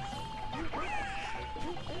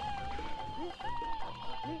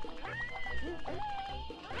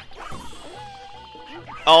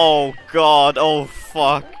 Oh god, oh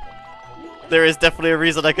fuck. There is definitely a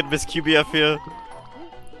reason I could miss QBF here.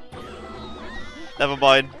 Never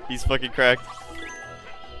mind, he's fucking cracked.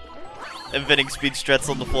 Inventing speed strats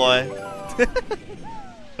on the fly.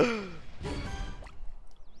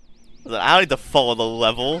 I don't need to follow the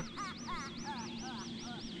level.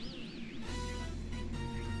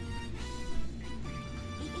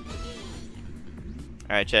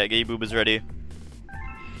 Alright chat, get your boobas ready.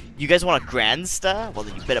 You guys want a grand star? Well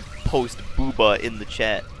then you better post booba in the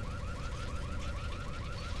chat.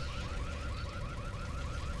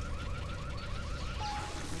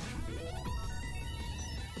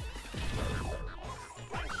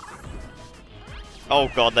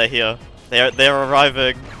 Oh god, they're here. They're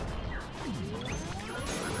arriving.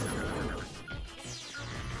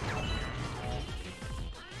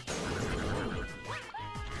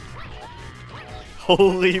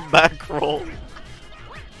 Holy mackerel.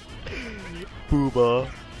 Booba.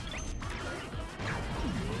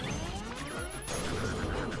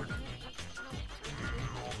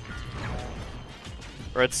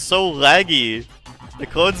 Bro, it's so laggy. The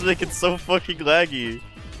clones make it so fucking laggy.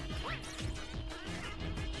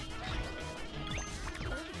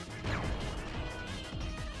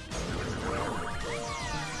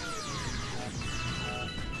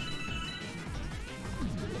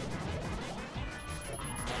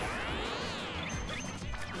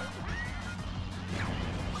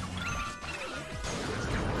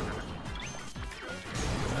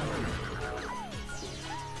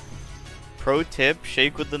 Pro tip,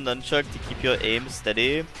 shake with the nunchuck to keep your aim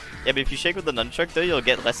steady. Yeah, but if you shake with the nunchuck though, you'll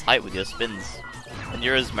get less height with your spins. When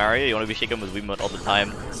you're as Mario, you want to be shaking with Wiimote all the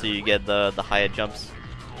time, so you get the higher jumps.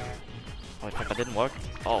 Oh fuck, that didn't work?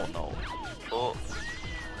 Oh no. Oh.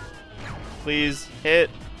 Please, hit.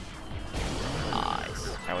 Nice.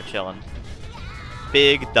 Alright, we're chilling.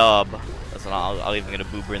 Big dub. That's an, I'll even get a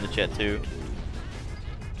boober in the chat too.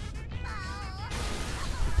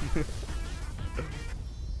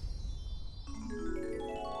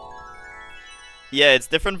 Yeah, it's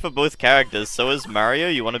different for both characters. So as Mario,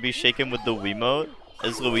 you want to be shaken with the Wiimote.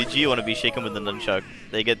 As Luigi, you want to be shaken with the nunchuck.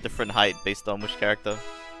 They get different height based on which character.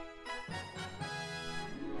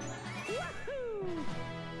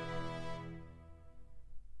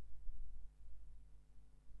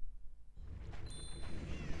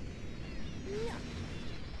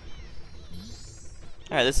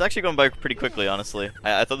 Alright, this is actually going by pretty quickly, honestly.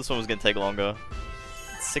 I thought this one was going to take longer.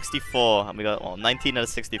 It's 64, and we got, well, 19 out of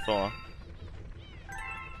 64.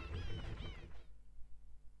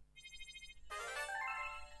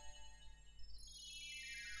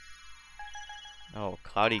 Oh,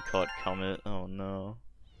 Cloudy caught Comet. Oh no.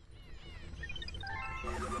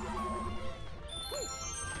 Am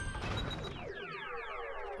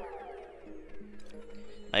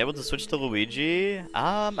I able to switch to Luigi?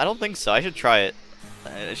 I don't think so. I should try it.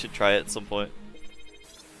 I should try it at some point.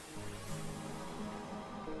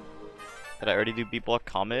 Did I already do Beat Block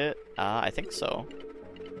Comet? I think so.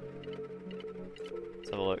 Let's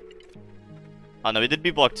have a look. Oh no, we did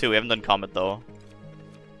Beat Block 2. We haven't done Comet though.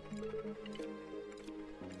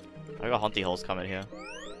 I got Haunty Holes coming here.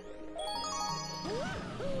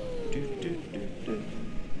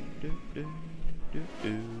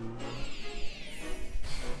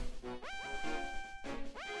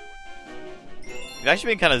 We've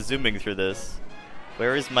actually been kind of zooming through this.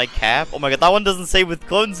 Where is my cap? Oh my god, that one doesn't say with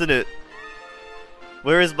clones in it.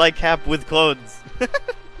 Where is my cap with clones?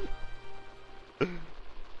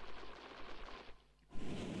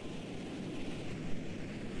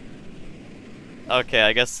 Okay,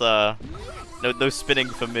 I guess no spinning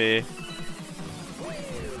for me.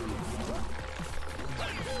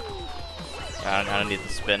 I don't need to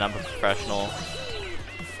spin, I'm a professional.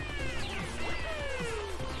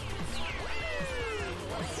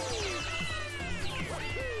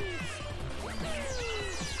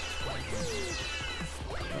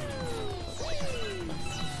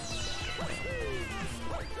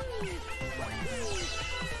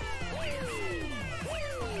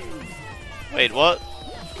 Wait, what?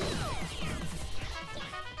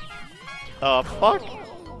 Oh, fuck.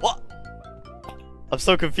 What? I'm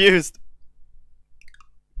so confused.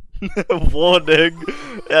 Warning.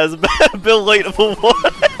 Yes, Bill late for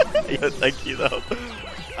warning. Yeah, thank you though.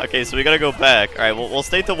 Okay, so we gotta go back. Alright, we'll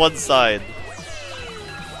stay to one side.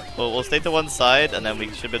 We'll stay to one side and then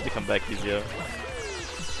we should be able to come back easier.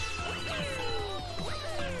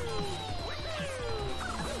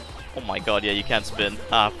 Oh my god, yeah, you can't spin.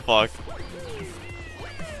 Ah, fuck.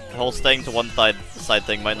 The whole staying to one side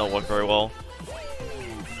thing might not work very well.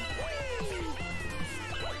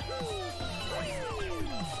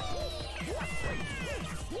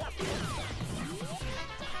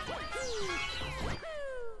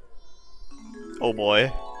 Oh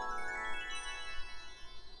boy.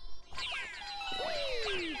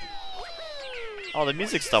 Oh, the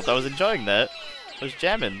music stopped. I was enjoying that. I was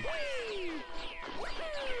jamming.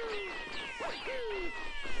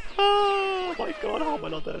 Oh my god, how am I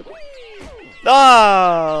not dead?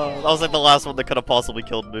 Ah! That was like the last one that could have possibly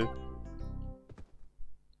killed me.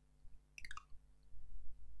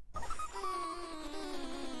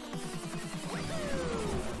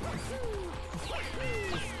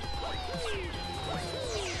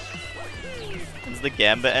 Is the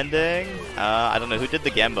Gamba ending? I don't know. Who did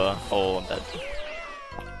the Gamba? Oh, I'm dead.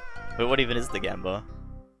 Wait, what even is the Gamba?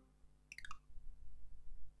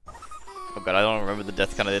 Oh god, I don't remember the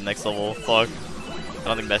death kind of the next level. Fuck. I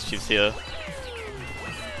don't think Mischief's here.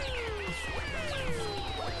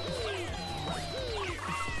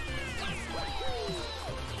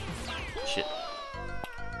 Shit.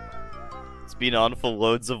 It's been on for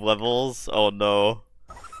loads of levels. Oh no.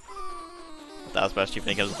 That's Mischief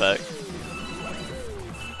when he comes back.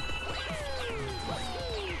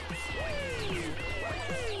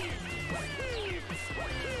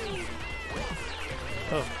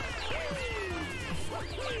 Oh.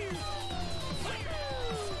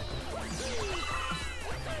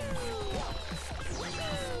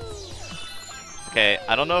 Okay,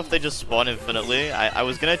 I don't know if they just spawn infinitely. I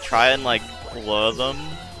was gonna try and like lure them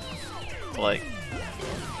to, like,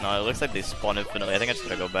 no, it looks like they spawn infinitely. I think I just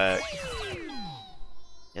gotta go back.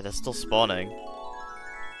 Yeah, they're still spawning.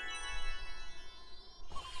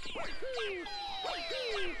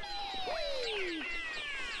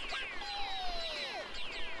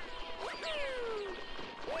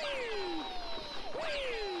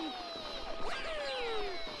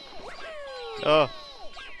 Oh.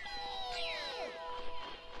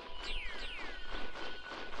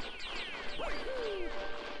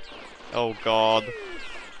 Oh god.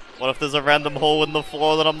 What if there's a random hole in the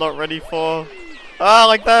floor that I'm not ready for? Ah,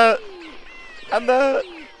 like that! And that!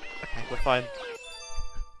 Okay, we're fine.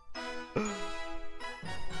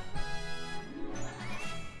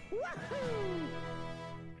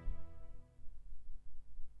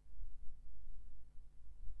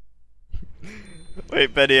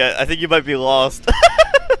 Wait, Benny, I think you might be lost.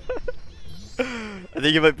 I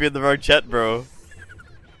think you might be in the wrong chat, bro.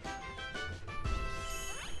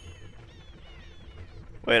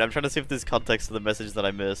 Wait, I'm trying to see if there's context to the message that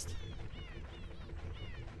I missed.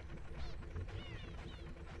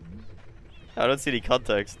 I don't see any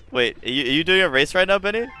context. Wait, are you doing a race right now,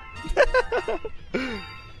 Benny?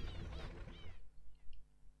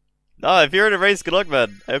 No, if you're in a race, good luck,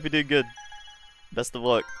 man. I hope you're doing good. Best of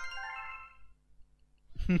luck.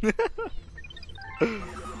 30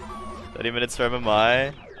 minutes for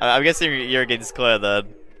MMI. I'm guessing you're against Claire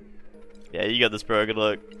then. Yeah, you got this, bro. Good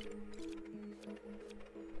luck.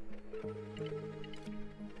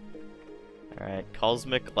 Alright,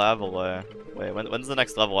 Cosmic Lava Layer. Wait, when's the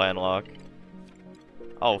next level I unlock?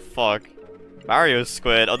 Oh, fuck. Mario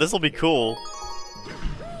Squid. Oh, this'll be cool.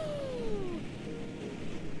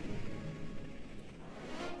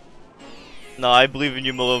 No, I believe in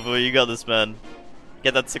you, Malova. You got this, man.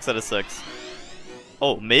 Get that 6 out of 6.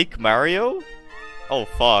 Oh, make Mario? Oh,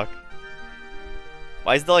 fuck.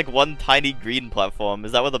 Why is there like one tiny green platform?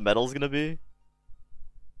 Is that where the medal's gonna be?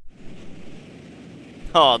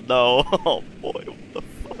 Oh no. Oh boy, what the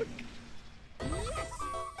fuck?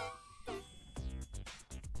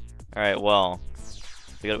 Alright, well.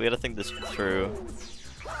 We gotta think this through.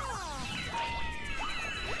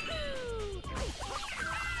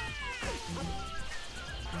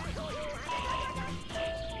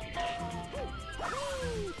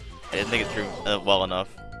 I didn't think it through well enough.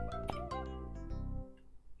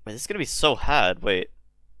 Wait, this is gonna be so hard. Wait.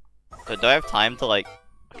 So do I have time to like...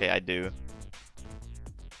 Okay, I do.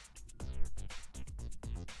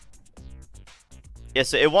 Yeah,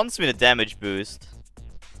 so it wants me to damage boost.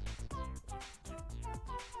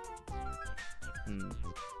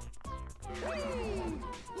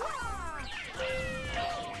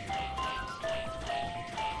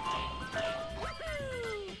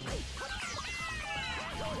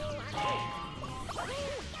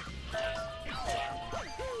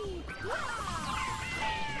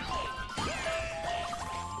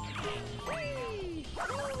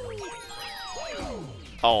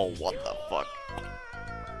 Oh, what the fuck?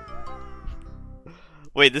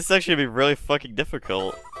 Wait, this is actually gonna be really fucking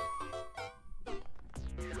difficult.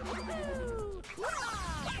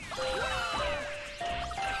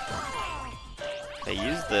 If I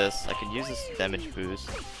use this, I can use this damage boost.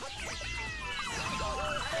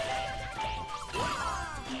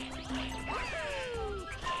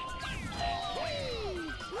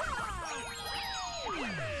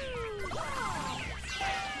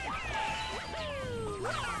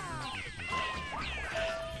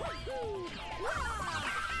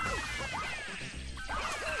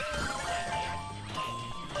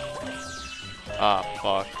 Ah,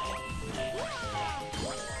 fuck.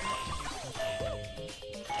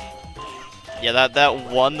 Yeah, that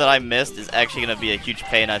one that I missed is actually gonna be a huge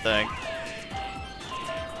pain, I think.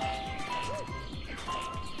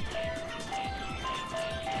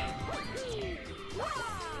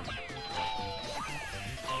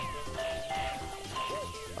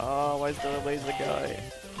 Oh, why is there a laser guy?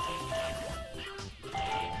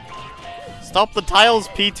 Stop the tiles,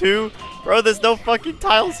 P2! Bro, there's no fucking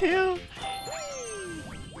tiles here!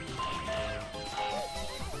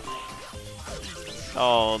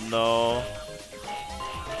 Oh no.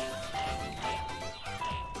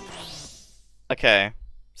 Okay.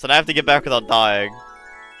 So now I have to get back without dying.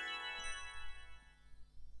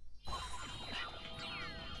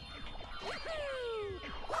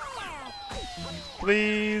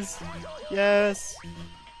 Please. Yes.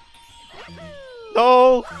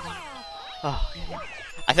 No. Oh.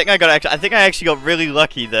 I think I actually got really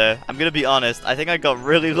lucky there. I'm gonna be honest. I think I got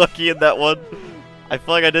really lucky in that one. I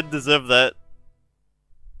feel like I didn't deserve that.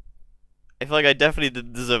 I feel like I definitely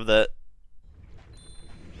didn't deserve that.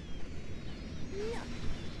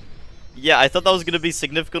 Yeah, I thought that was gonna be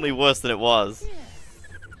significantly worse than it was.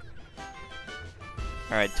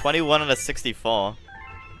 Alright, 21 out of 64.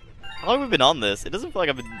 How long have we been on this? It doesn't feel like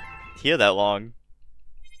I've been here that long.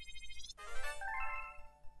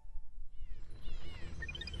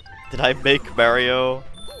 Did I make Mario?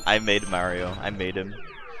 I made Mario. I made him.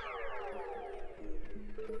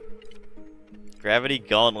 Gravity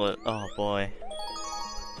Gauntlet. Oh boy.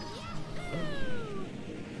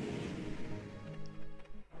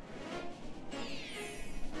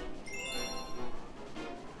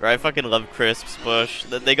 Bro, I fucking love crisps, Bush.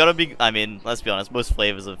 They gotta be, I mean, let's be honest, most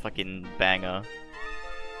flavors are fucking banger.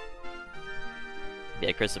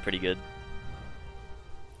 Yeah, crisps are pretty good.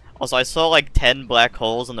 Also, I saw like 10 black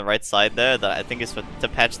holes on the right side there that I think is to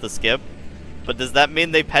patch the skip. But does that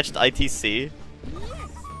mean they patched ITC?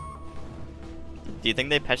 Do you think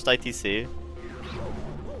they patched ITC?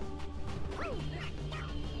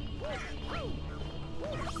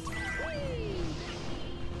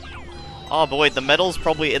 Oh, but wait, the metal's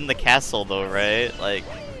probably in the castle though, right? Like,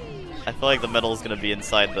 I feel like the metal's gonna be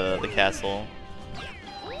inside the castle.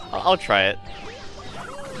 I'll try it.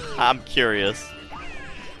 I'm curious.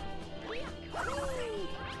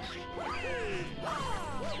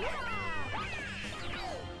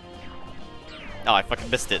 Oh, I fucking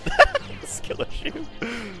missed it. Skill issue.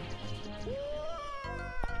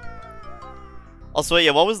 Also, wait,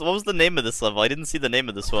 yeah, what was the name of this level? I didn't see the name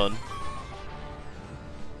of this one.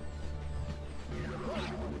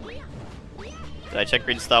 Did I check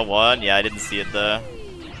Green Star 1? Yeah, I didn't see it there.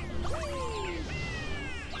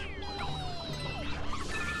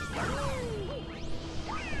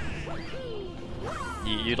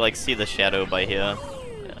 You'd like see the shadow by here.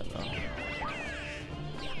 Yeah, no.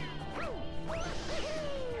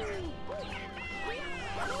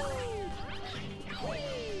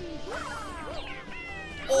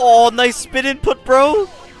 Oh, nice spin input, bro!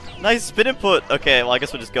 Nice spin input! Okay, well I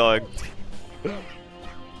guess we're just going.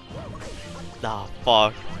 Ah,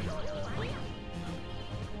 fuck.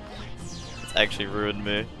 It's actually ruined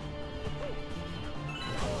me.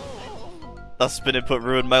 That spin input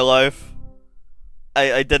ruined my life.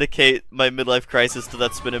 I dedicate my midlife crisis to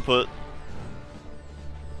that spin input.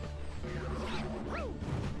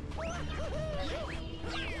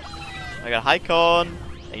 I got high con.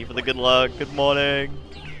 Thank you for the good luck. Good morning.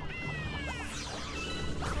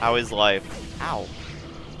 How is life? Ow.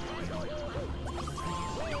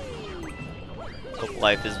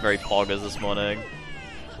 Life is very poggers this morning.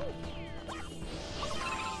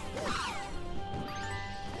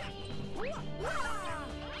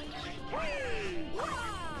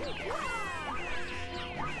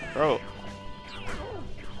 Bro.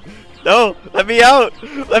 No! Let me out!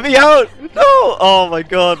 Let me out! No! Oh my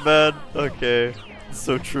god, man. Okay. It's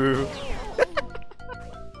so true.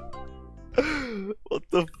 What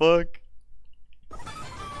the fuck?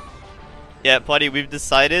 Yeah, Putty, we've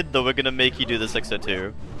decided that we're gonna make you do the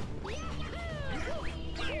 602.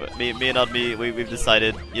 But me and not me, we've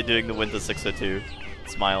decided you're doing the winter 602.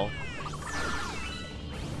 Smile.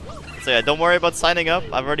 So yeah, don't worry about signing up.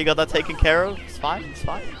 I've already got that taken care of. It's fine, it's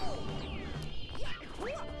fine.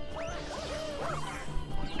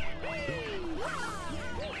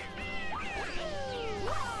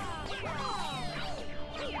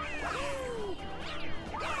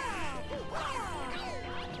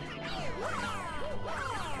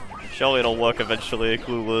 Surely it'll work eventually,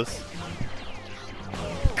 clueless.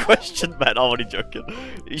 Question, man. I'm only joking.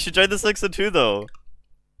 You should join the 602 though.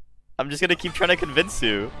 I'm just gonna keep trying to convince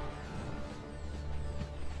you.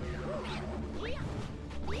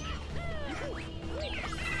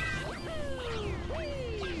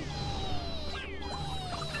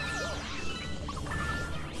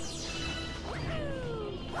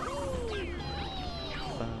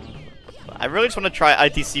 I really just want to try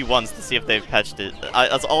ITC once to see if they've patched it.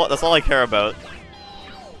 That's all I care about.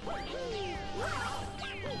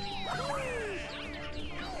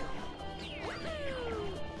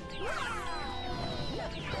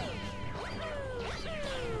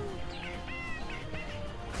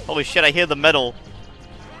 Holy shit, I hear the metal.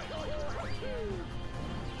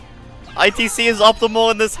 ITC is optimal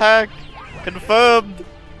in this hack. Confirmed.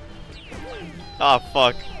 Ah,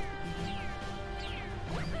 fuck.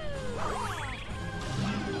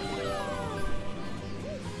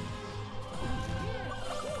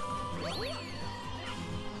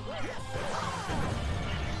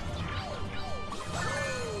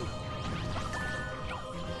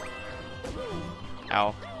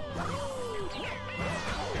 Ow.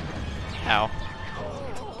 Ow.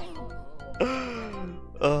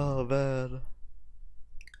 Oh, man.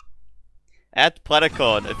 At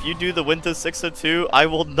Platicon, if you do the Winter 602, I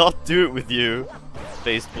will not do it with you.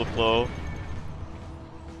 Face Bliplo.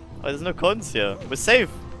 Oh, there's no clones here. We're safe.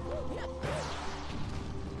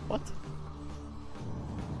 What?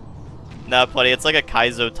 Nah, buddy, it's like a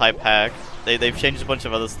Kaizo type hack. They've changed a bunch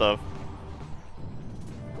of other stuff.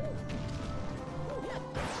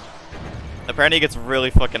 Apparently it gets really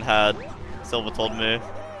fucking hard. Silva told me.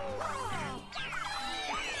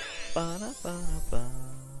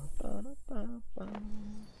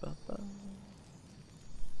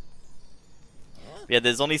 Yeah,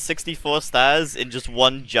 there's only 64 stars in just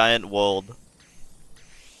one giant world.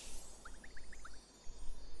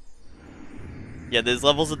 Yeah, there's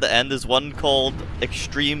levels at the end. There's one called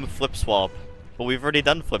Extreme Flip Swap. But we've already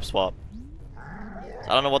done Flip Swap.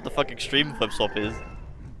 So I don't know what the fuck Extreme Flip Swap is.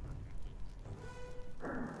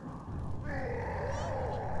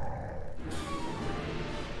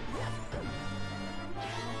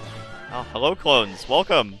 Oh, hello clones,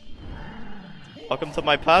 welcome! Welcome to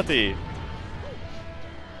my party!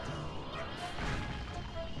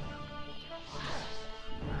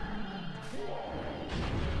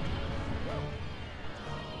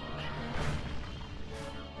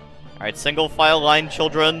 Alright, single file line,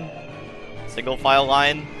 children. Single file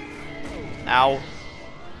line. Ow.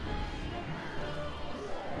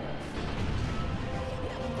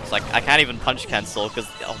 It's like, I can't even punch cancel because,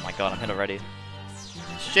 oh my god, I'm hit already.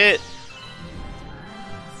 Shit!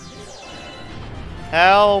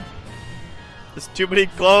 Help! There's too many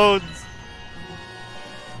clones!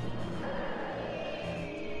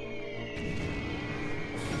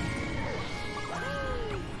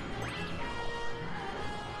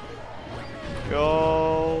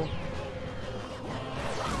 Go!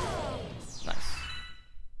 Nice.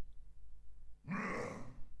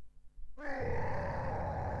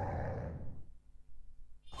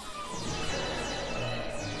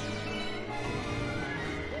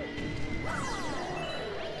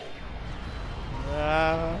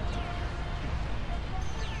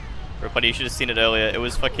 Everybody, you should have seen it earlier. It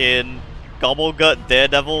was fucking Gobblegut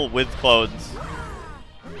Daredevil with clones.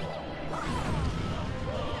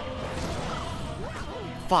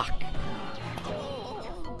 Fuck.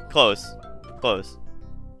 Close. Close.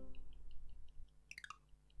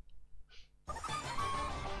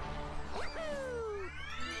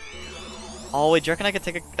 Oh wait, do you reckon I could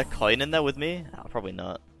take a coin in there with me? Oh, probably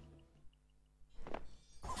not.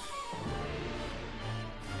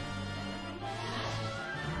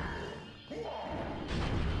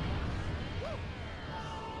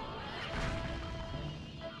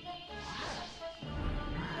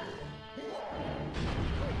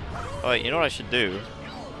 Oh wait, you know what I should do?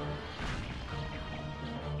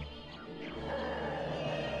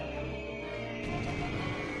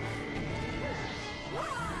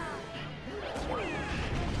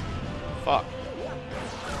 Fuck.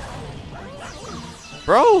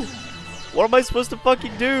 Bro! What am I supposed to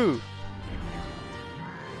fucking do?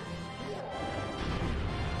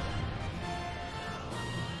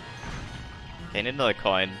 Okay, I need another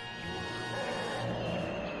coin.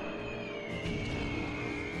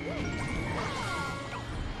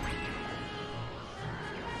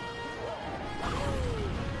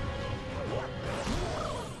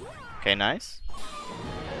 Okay, nice.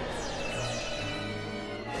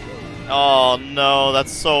 Oh no,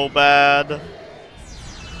 that's so bad.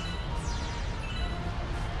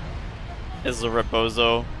 This is a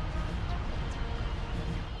Rebozo.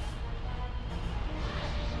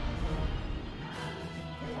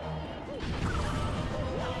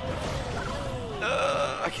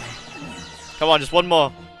 Okay. Come on, just one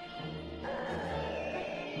more.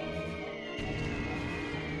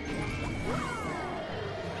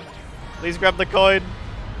 Please grab the coin.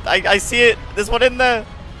 I see it. There's one in there.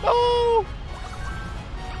 No.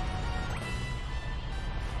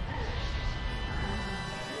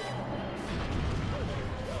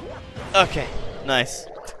 Okay, nice.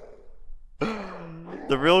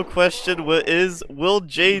 The real question is, will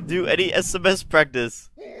Jay do any SMS practice?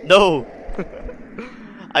 No.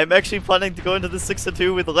 I'm actually planning to go into the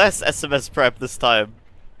 6-2 with less SMS prep this time.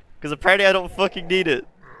 Because apparently I don't fucking need it.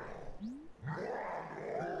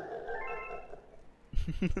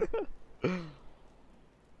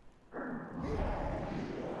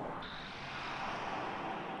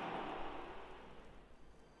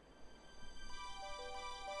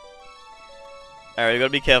 Alright, we gotta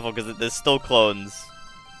be careful because there's still clones.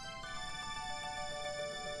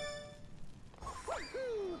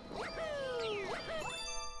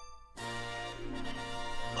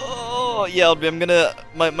 Oh yeah, I'm gonna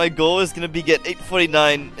my goal is gonna be get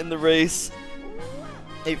 849 in the race.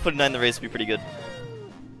 849 in the race would be pretty good.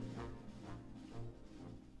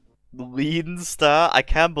 Lean star? I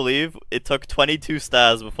can't believe it took 22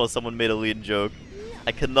 stars before someone made a lean joke.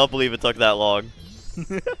 I cannot believe it took that long.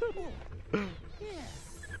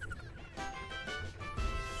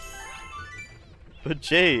 But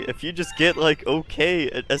Jay, if you just get like okay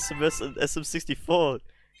at SMS and SM64,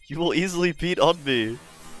 you will easily beat on me.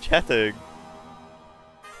 Chatting.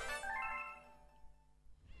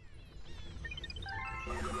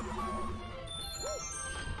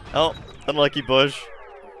 Oh, unlucky bush.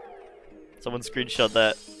 Someone screenshot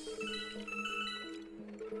that.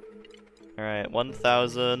 Alright,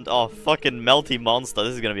 1000. Oh, fucking melty monster.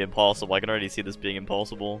 This is gonna be impossible. I can already see this being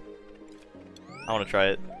impossible. I wanna try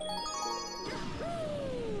it.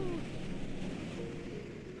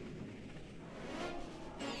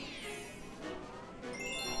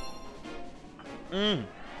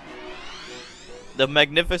 The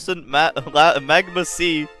magnificent magma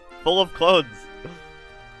sea full of clones.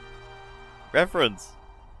 Reference.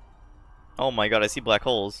 Oh my god, I see black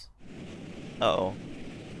holes. Uh-oh.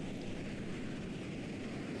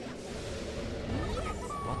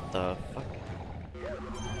 What the fuck?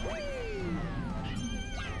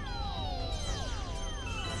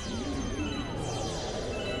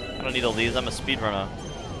 I don't need all these, I'm a speedrunner.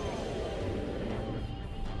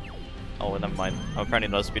 Oh, never mind. I'm apparently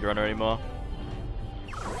not a speedrunner anymore.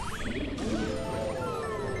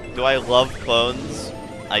 Do I love clones?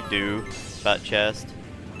 I do. Fat chest.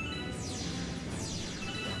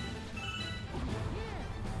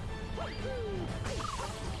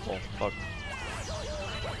 Oh, fuck.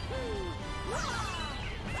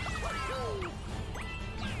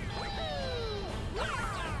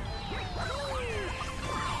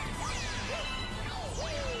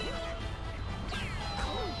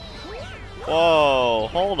 Whoa,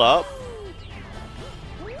 hold up.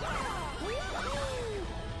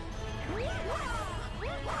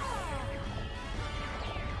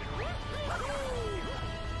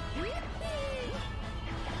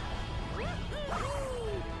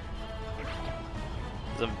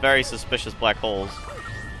 Some very suspicious black holes.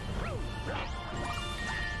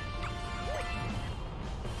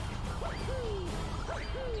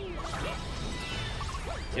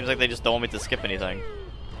 Seems like they just don't want me to skip anything.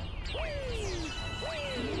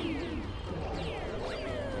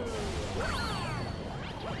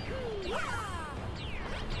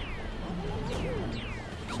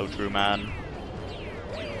 So true, man.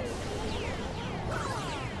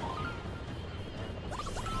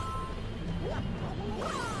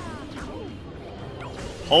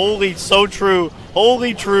 Holy, so true.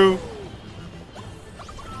 Holy true.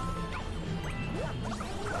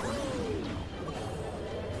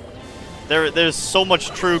 There's so much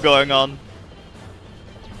true going on.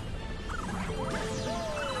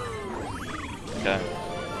 Okay.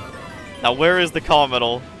 Now where is the car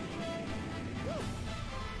medal?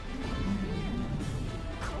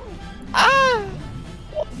 Ah!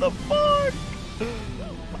 What the fuck?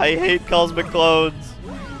 I hate cosmic clones.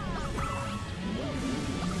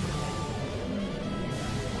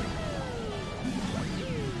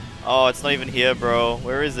 Oh, it's not even here, bro.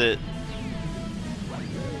 Where is it?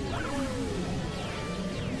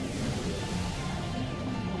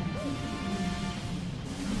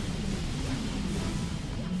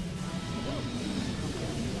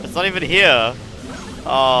 It's not even here.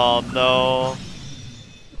 Oh no.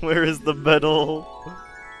 Where is the medal?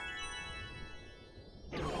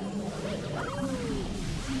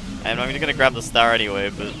 I'm not even gonna grab the star anyway,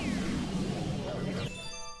 but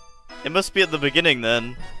it must be at the beginning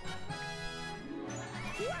then.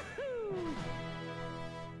 It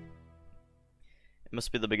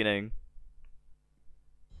must be the beginning.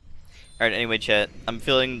 Alright, anyway chat, I'm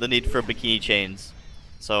feeling the need for bikini chains.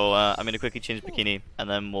 So I'm gonna quickly change bikini and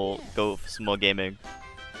then we'll go for some more gaming.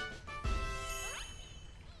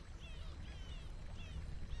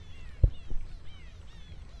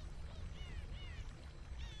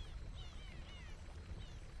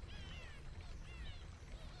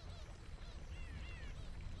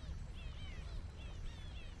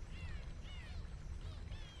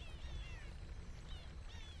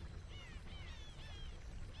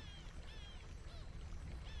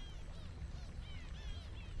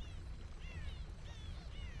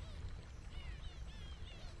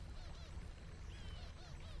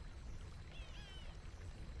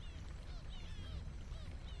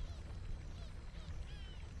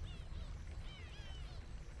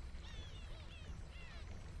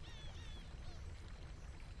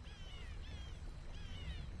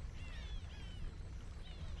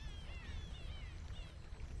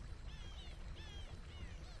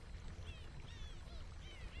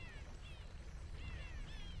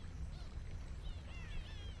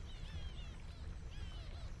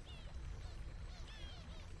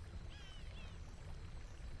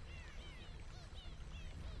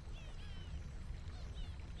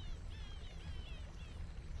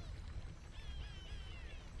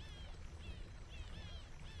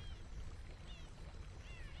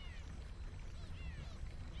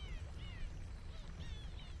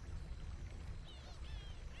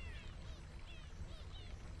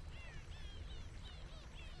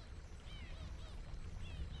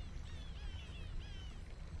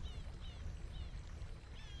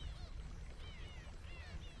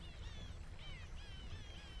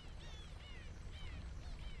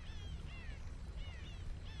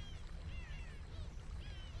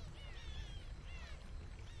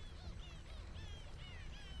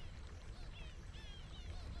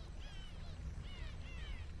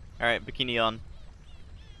 Alright, bikini on.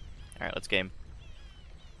 Alright, let's game.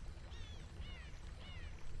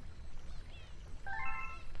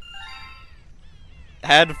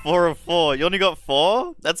 Had 4 of 4. You only got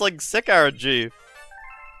 4? That's like sick RNG.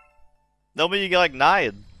 Nobody you got like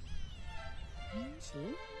 9.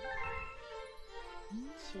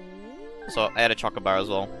 So I had a chocolate bar as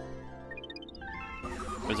well.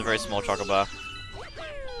 It was a very small chocolate bar.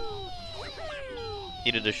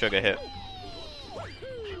 Needed a sugar hit.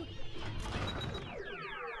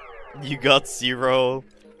 You got 0.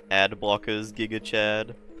 Ad blockers, Giga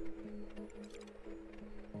Chad.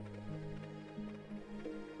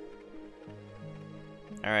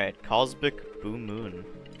 Alright, Cosmic Boom Moon.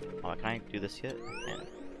 Oh, can I do this yet? I can't.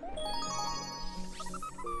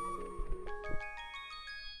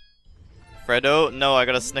 Fredo? No, I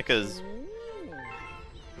got a Snickers.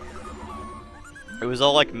 It was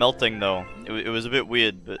all like melting though. It was a bit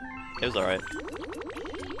weird, but it was alright.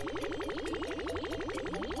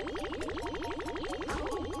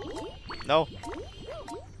 No.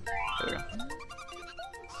 There we go.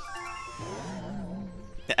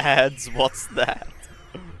 Ads, what's that?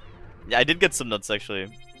 Yeah, I did get some nuts actually.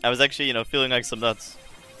 I was actually, you know, feeling like some nuts.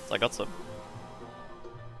 So I got some.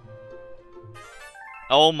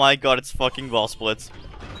 Oh my god, it's fucking ball splits.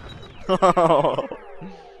 That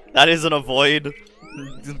isn't a void.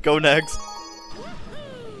 Go next.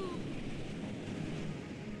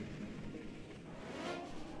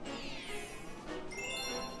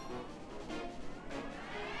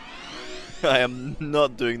 I am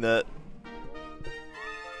not doing that.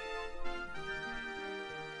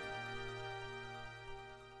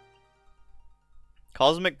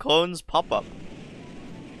 Cosmic clones pop up.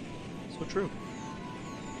 So true.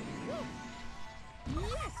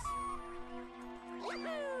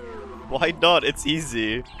 Why not? It's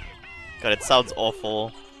easy. God, it sounds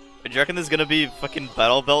awful. Do you reckon there's gonna be fucking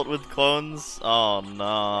battle belt with clones? Oh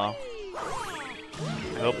no.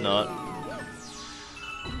 I hope not.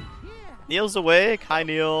 Neil's awake. Hi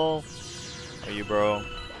Neil. How are you, bro?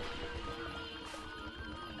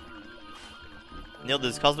 Neil,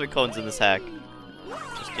 there's cosmic clones in this hack.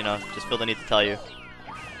 Just, you know, just feel the need to tell you.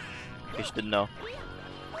 In case you didn't know.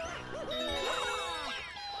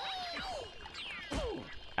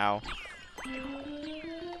 Ow.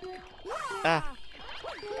 Ah.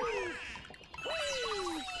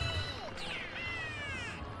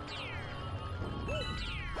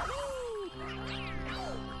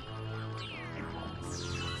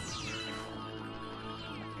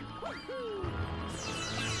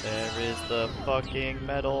 There is the fucking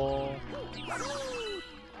metal.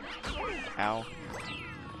 Ow.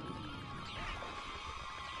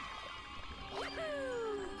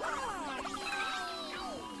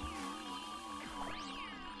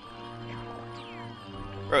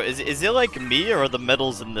 Bro, is it like me, or are the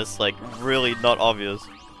metals in this like really not obvious?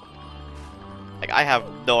 Like I have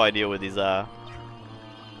no idea where these are.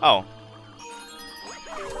 Oh.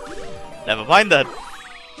 Never mind then.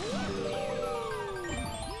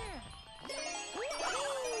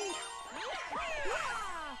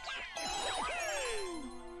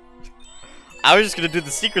 I was just gonna do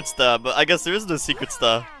the secret star, but I guess there is no secret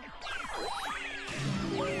star.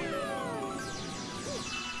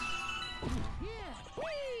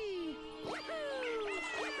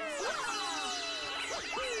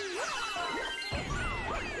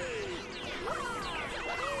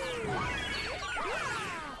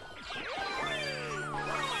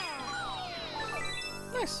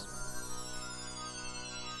 Nice.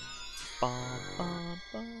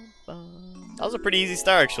 That was a pretty easy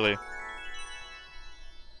star, actually.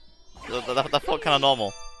 That felt kind of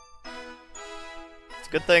normal. It's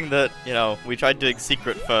a good thing that, you know, we tried doing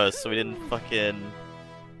secret first, so we didn't fucking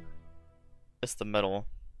miss the middle.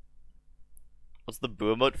 What's the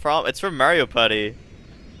boo emote from? It's from Mario Party.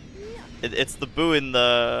 It's the boo in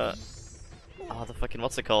the... Oh, the fucking...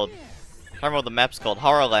 What's it called? I can't remember what the map's called.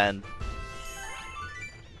 Horrorland.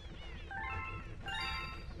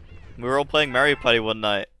 We were all playing Mario Party one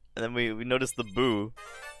night, and then we noticed the boo.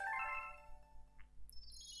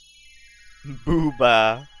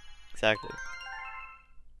 Booba. Exactly.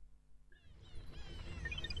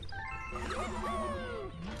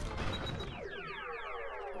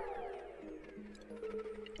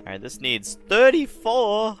 Alright, this needs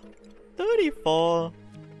 34! 34!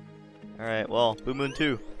 Alright, well, Blue Moon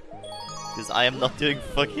 2. Because I am not doing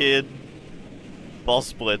fucking boss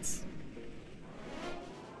splits.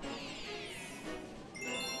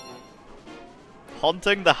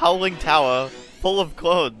 Haunting the Howling Tower, full of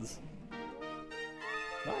clones.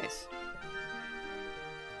 Nice.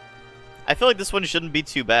 I feel like this one shouldn't be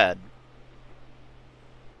too bad.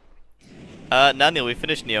 Now Neil, we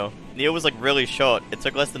finished Neo. Neo was like really short. It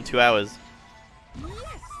took less than 2 hours.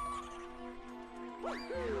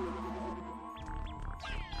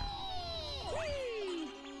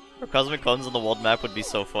 Or Cosmic Clones on the world map would be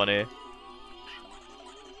so funny.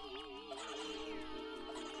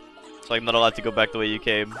 So I'm not allowed to go back the way you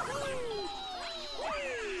came.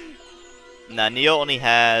 Nah, Neo only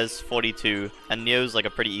has 42, and Neo's like a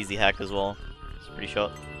pretty easy hack as well. It's pretty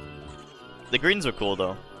short. The greens are cool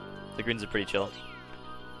though. The greens are pretty chill.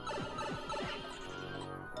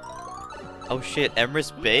 Oh shit,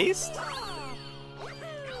 Emrys based?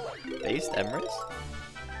 Based Emrys?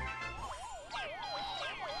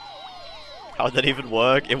 How'd that even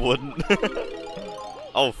work? It wouldn't.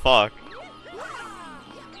 Oh fuck.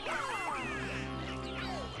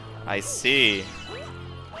 I see.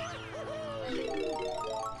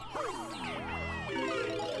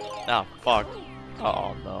 Ah, fuck.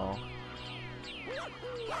 Oh no.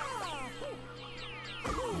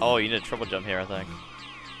 Oh, you need a triple jump here, I think.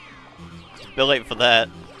 Bit late for that.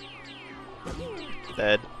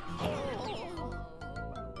 Dead.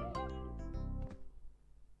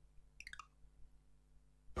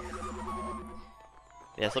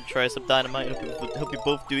 Yeah, sup Troy, sup Dynamite. Hope you're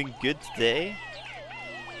both doing good today.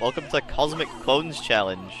 Welcome to Cosmic Clones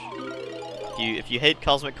Challenge. If you hate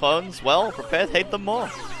Cosmic Clones, well, prepare to hate them more.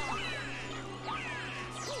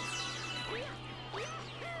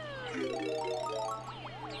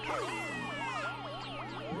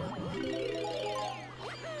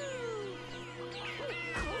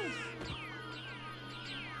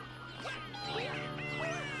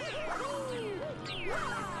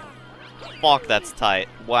 Fuck, that's tight.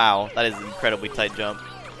 Wow, that is an incredibly tight jump.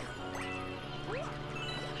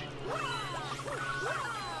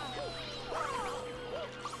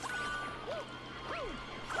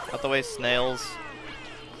 Out the way, snails.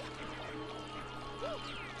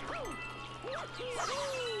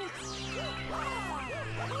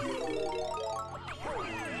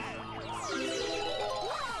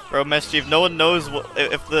 Bro, Mischief, no one knows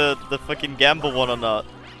if the fucking gamble won or not.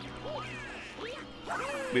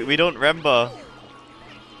 We don't remember.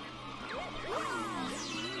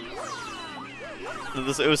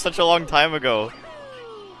 It was such a long time ago.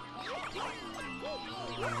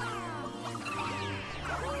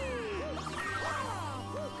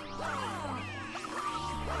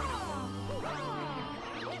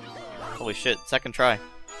 Holy shit, second try.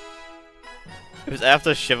 It was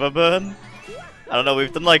after Shiverburn? I don't know,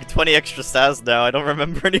 we've done like 20 extra stars now, I don't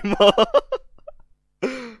remember anymore.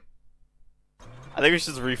 I think we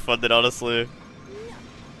should just refund it, honestly.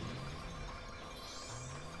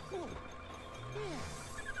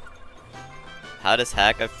 Hardest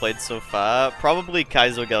hack I've played so far? Probably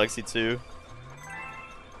Kaizo Galaxy 2.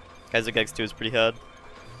 Kaizo Galaxy 2 is pretty hard.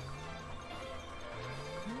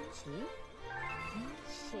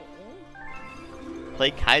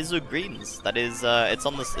 Play Kaizo Greens. That is, it's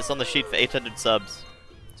on the sheet for 800 subs.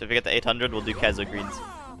 So if we get to 800, we'll do Kaizo Greens.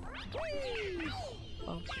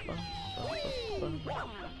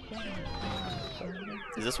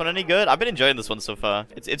 Is this one any good? I've been enjoying this one so far.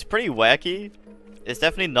 It's pretty wacky. It's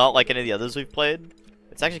definitely not like any of the others we've played.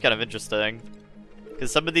 It's actually kind of interesting.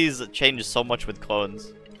 Because some of these change so much with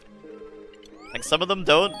clones. Like, some of them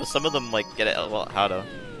don't, but some of them, like, get it a lot harder.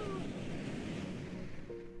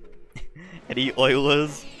 Any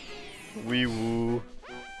Oilers? Wee woo.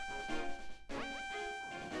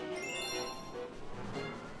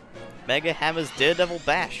 Mega Hammer's Daredevil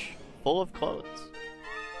Bash. Full of clones.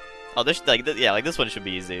 Oh, this, like, yeah, like, this one should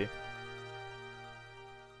be easy.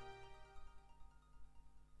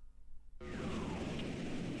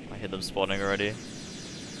 I hear them spawning already.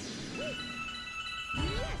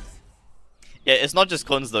 Yeah, it's not just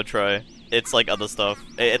clones though, Troy. It's like other stuff.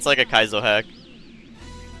 It's like a Kaizo hack.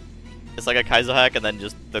 It's like a Kaizo hack and then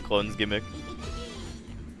just the clones gimmick.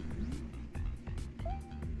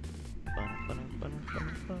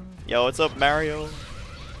 Yo, what's up, Mario?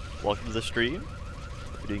 Welcome to the stream.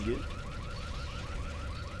 Hope you're doing good.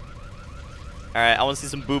 Alright, I want to see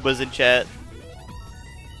some boobas in chat.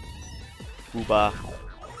 Booba.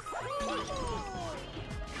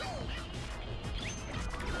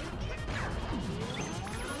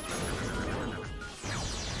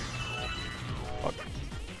 Fuck.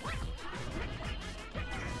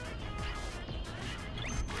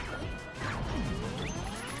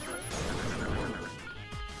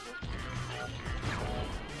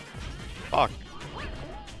 Fuck.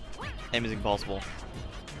 Aim is impossible.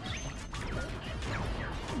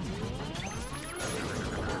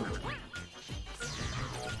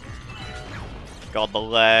 God, the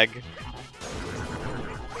lag.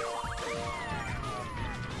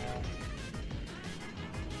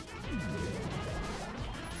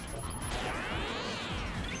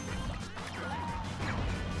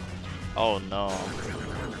 Oh no.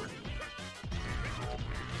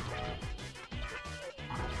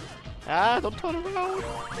 Ah, don't turn around.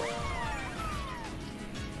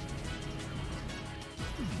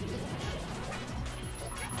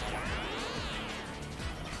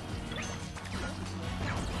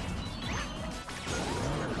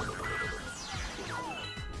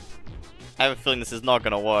 I have a feeling this is not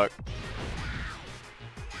gonna work.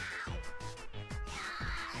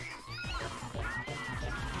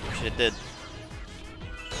 Shit, it did.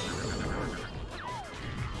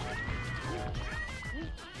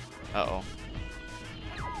 Uh-oh.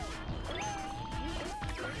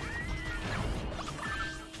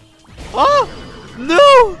 Oh!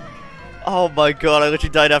 No! Oh my god, I literally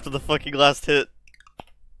died after the fucking last hit.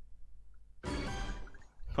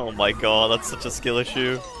 Oh my god, that's such a skill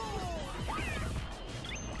issue.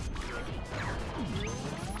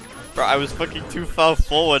 Bro, I was fucking too far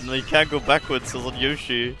forward and you can't go backwards on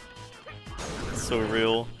Yoshi. It's so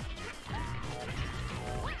real.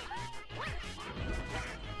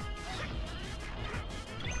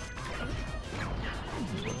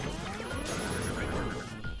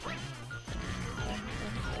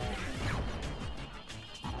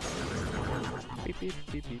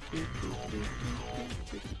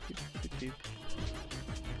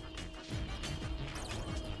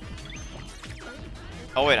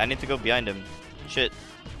 Oh wait, I need to go behind him. Shit.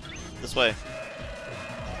 This way.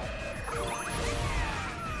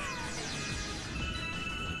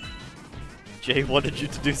 Jay wanted you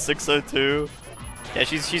to do 602. Yeah,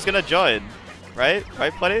 she's gonna join, right?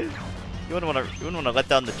 Right, buddy? You wouldn't wanna let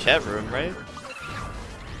down the chat room, right?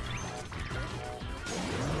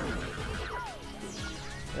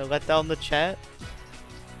 Let down the chat.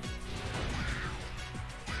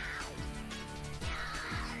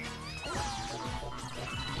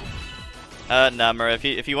 Nah, Mara,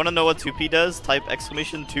 if you want to know what 2P does, type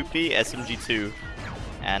exclamation 2P SMG2.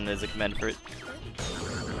 And there's a command for it.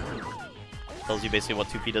 Tells you basically what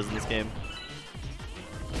 2P does in this game.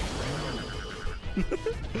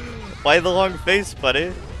 Why the long face,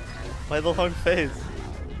 buddy? Why the long face?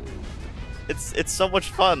 It's so much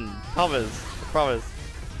fun. Promise. I promise.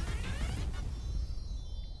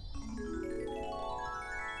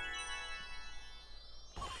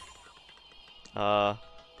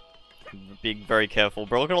 Being very careful.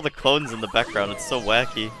 Bro, look at all the clones in the background. It's so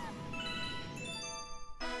wacky.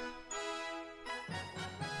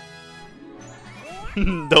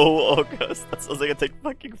 No, August. That sounds like it'd take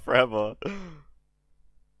fucking forever.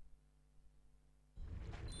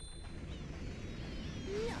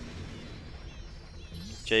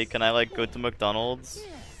 Jay, can I like go to McDonald's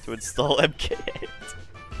to install MK8?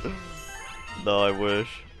 No, I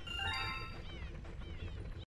wish.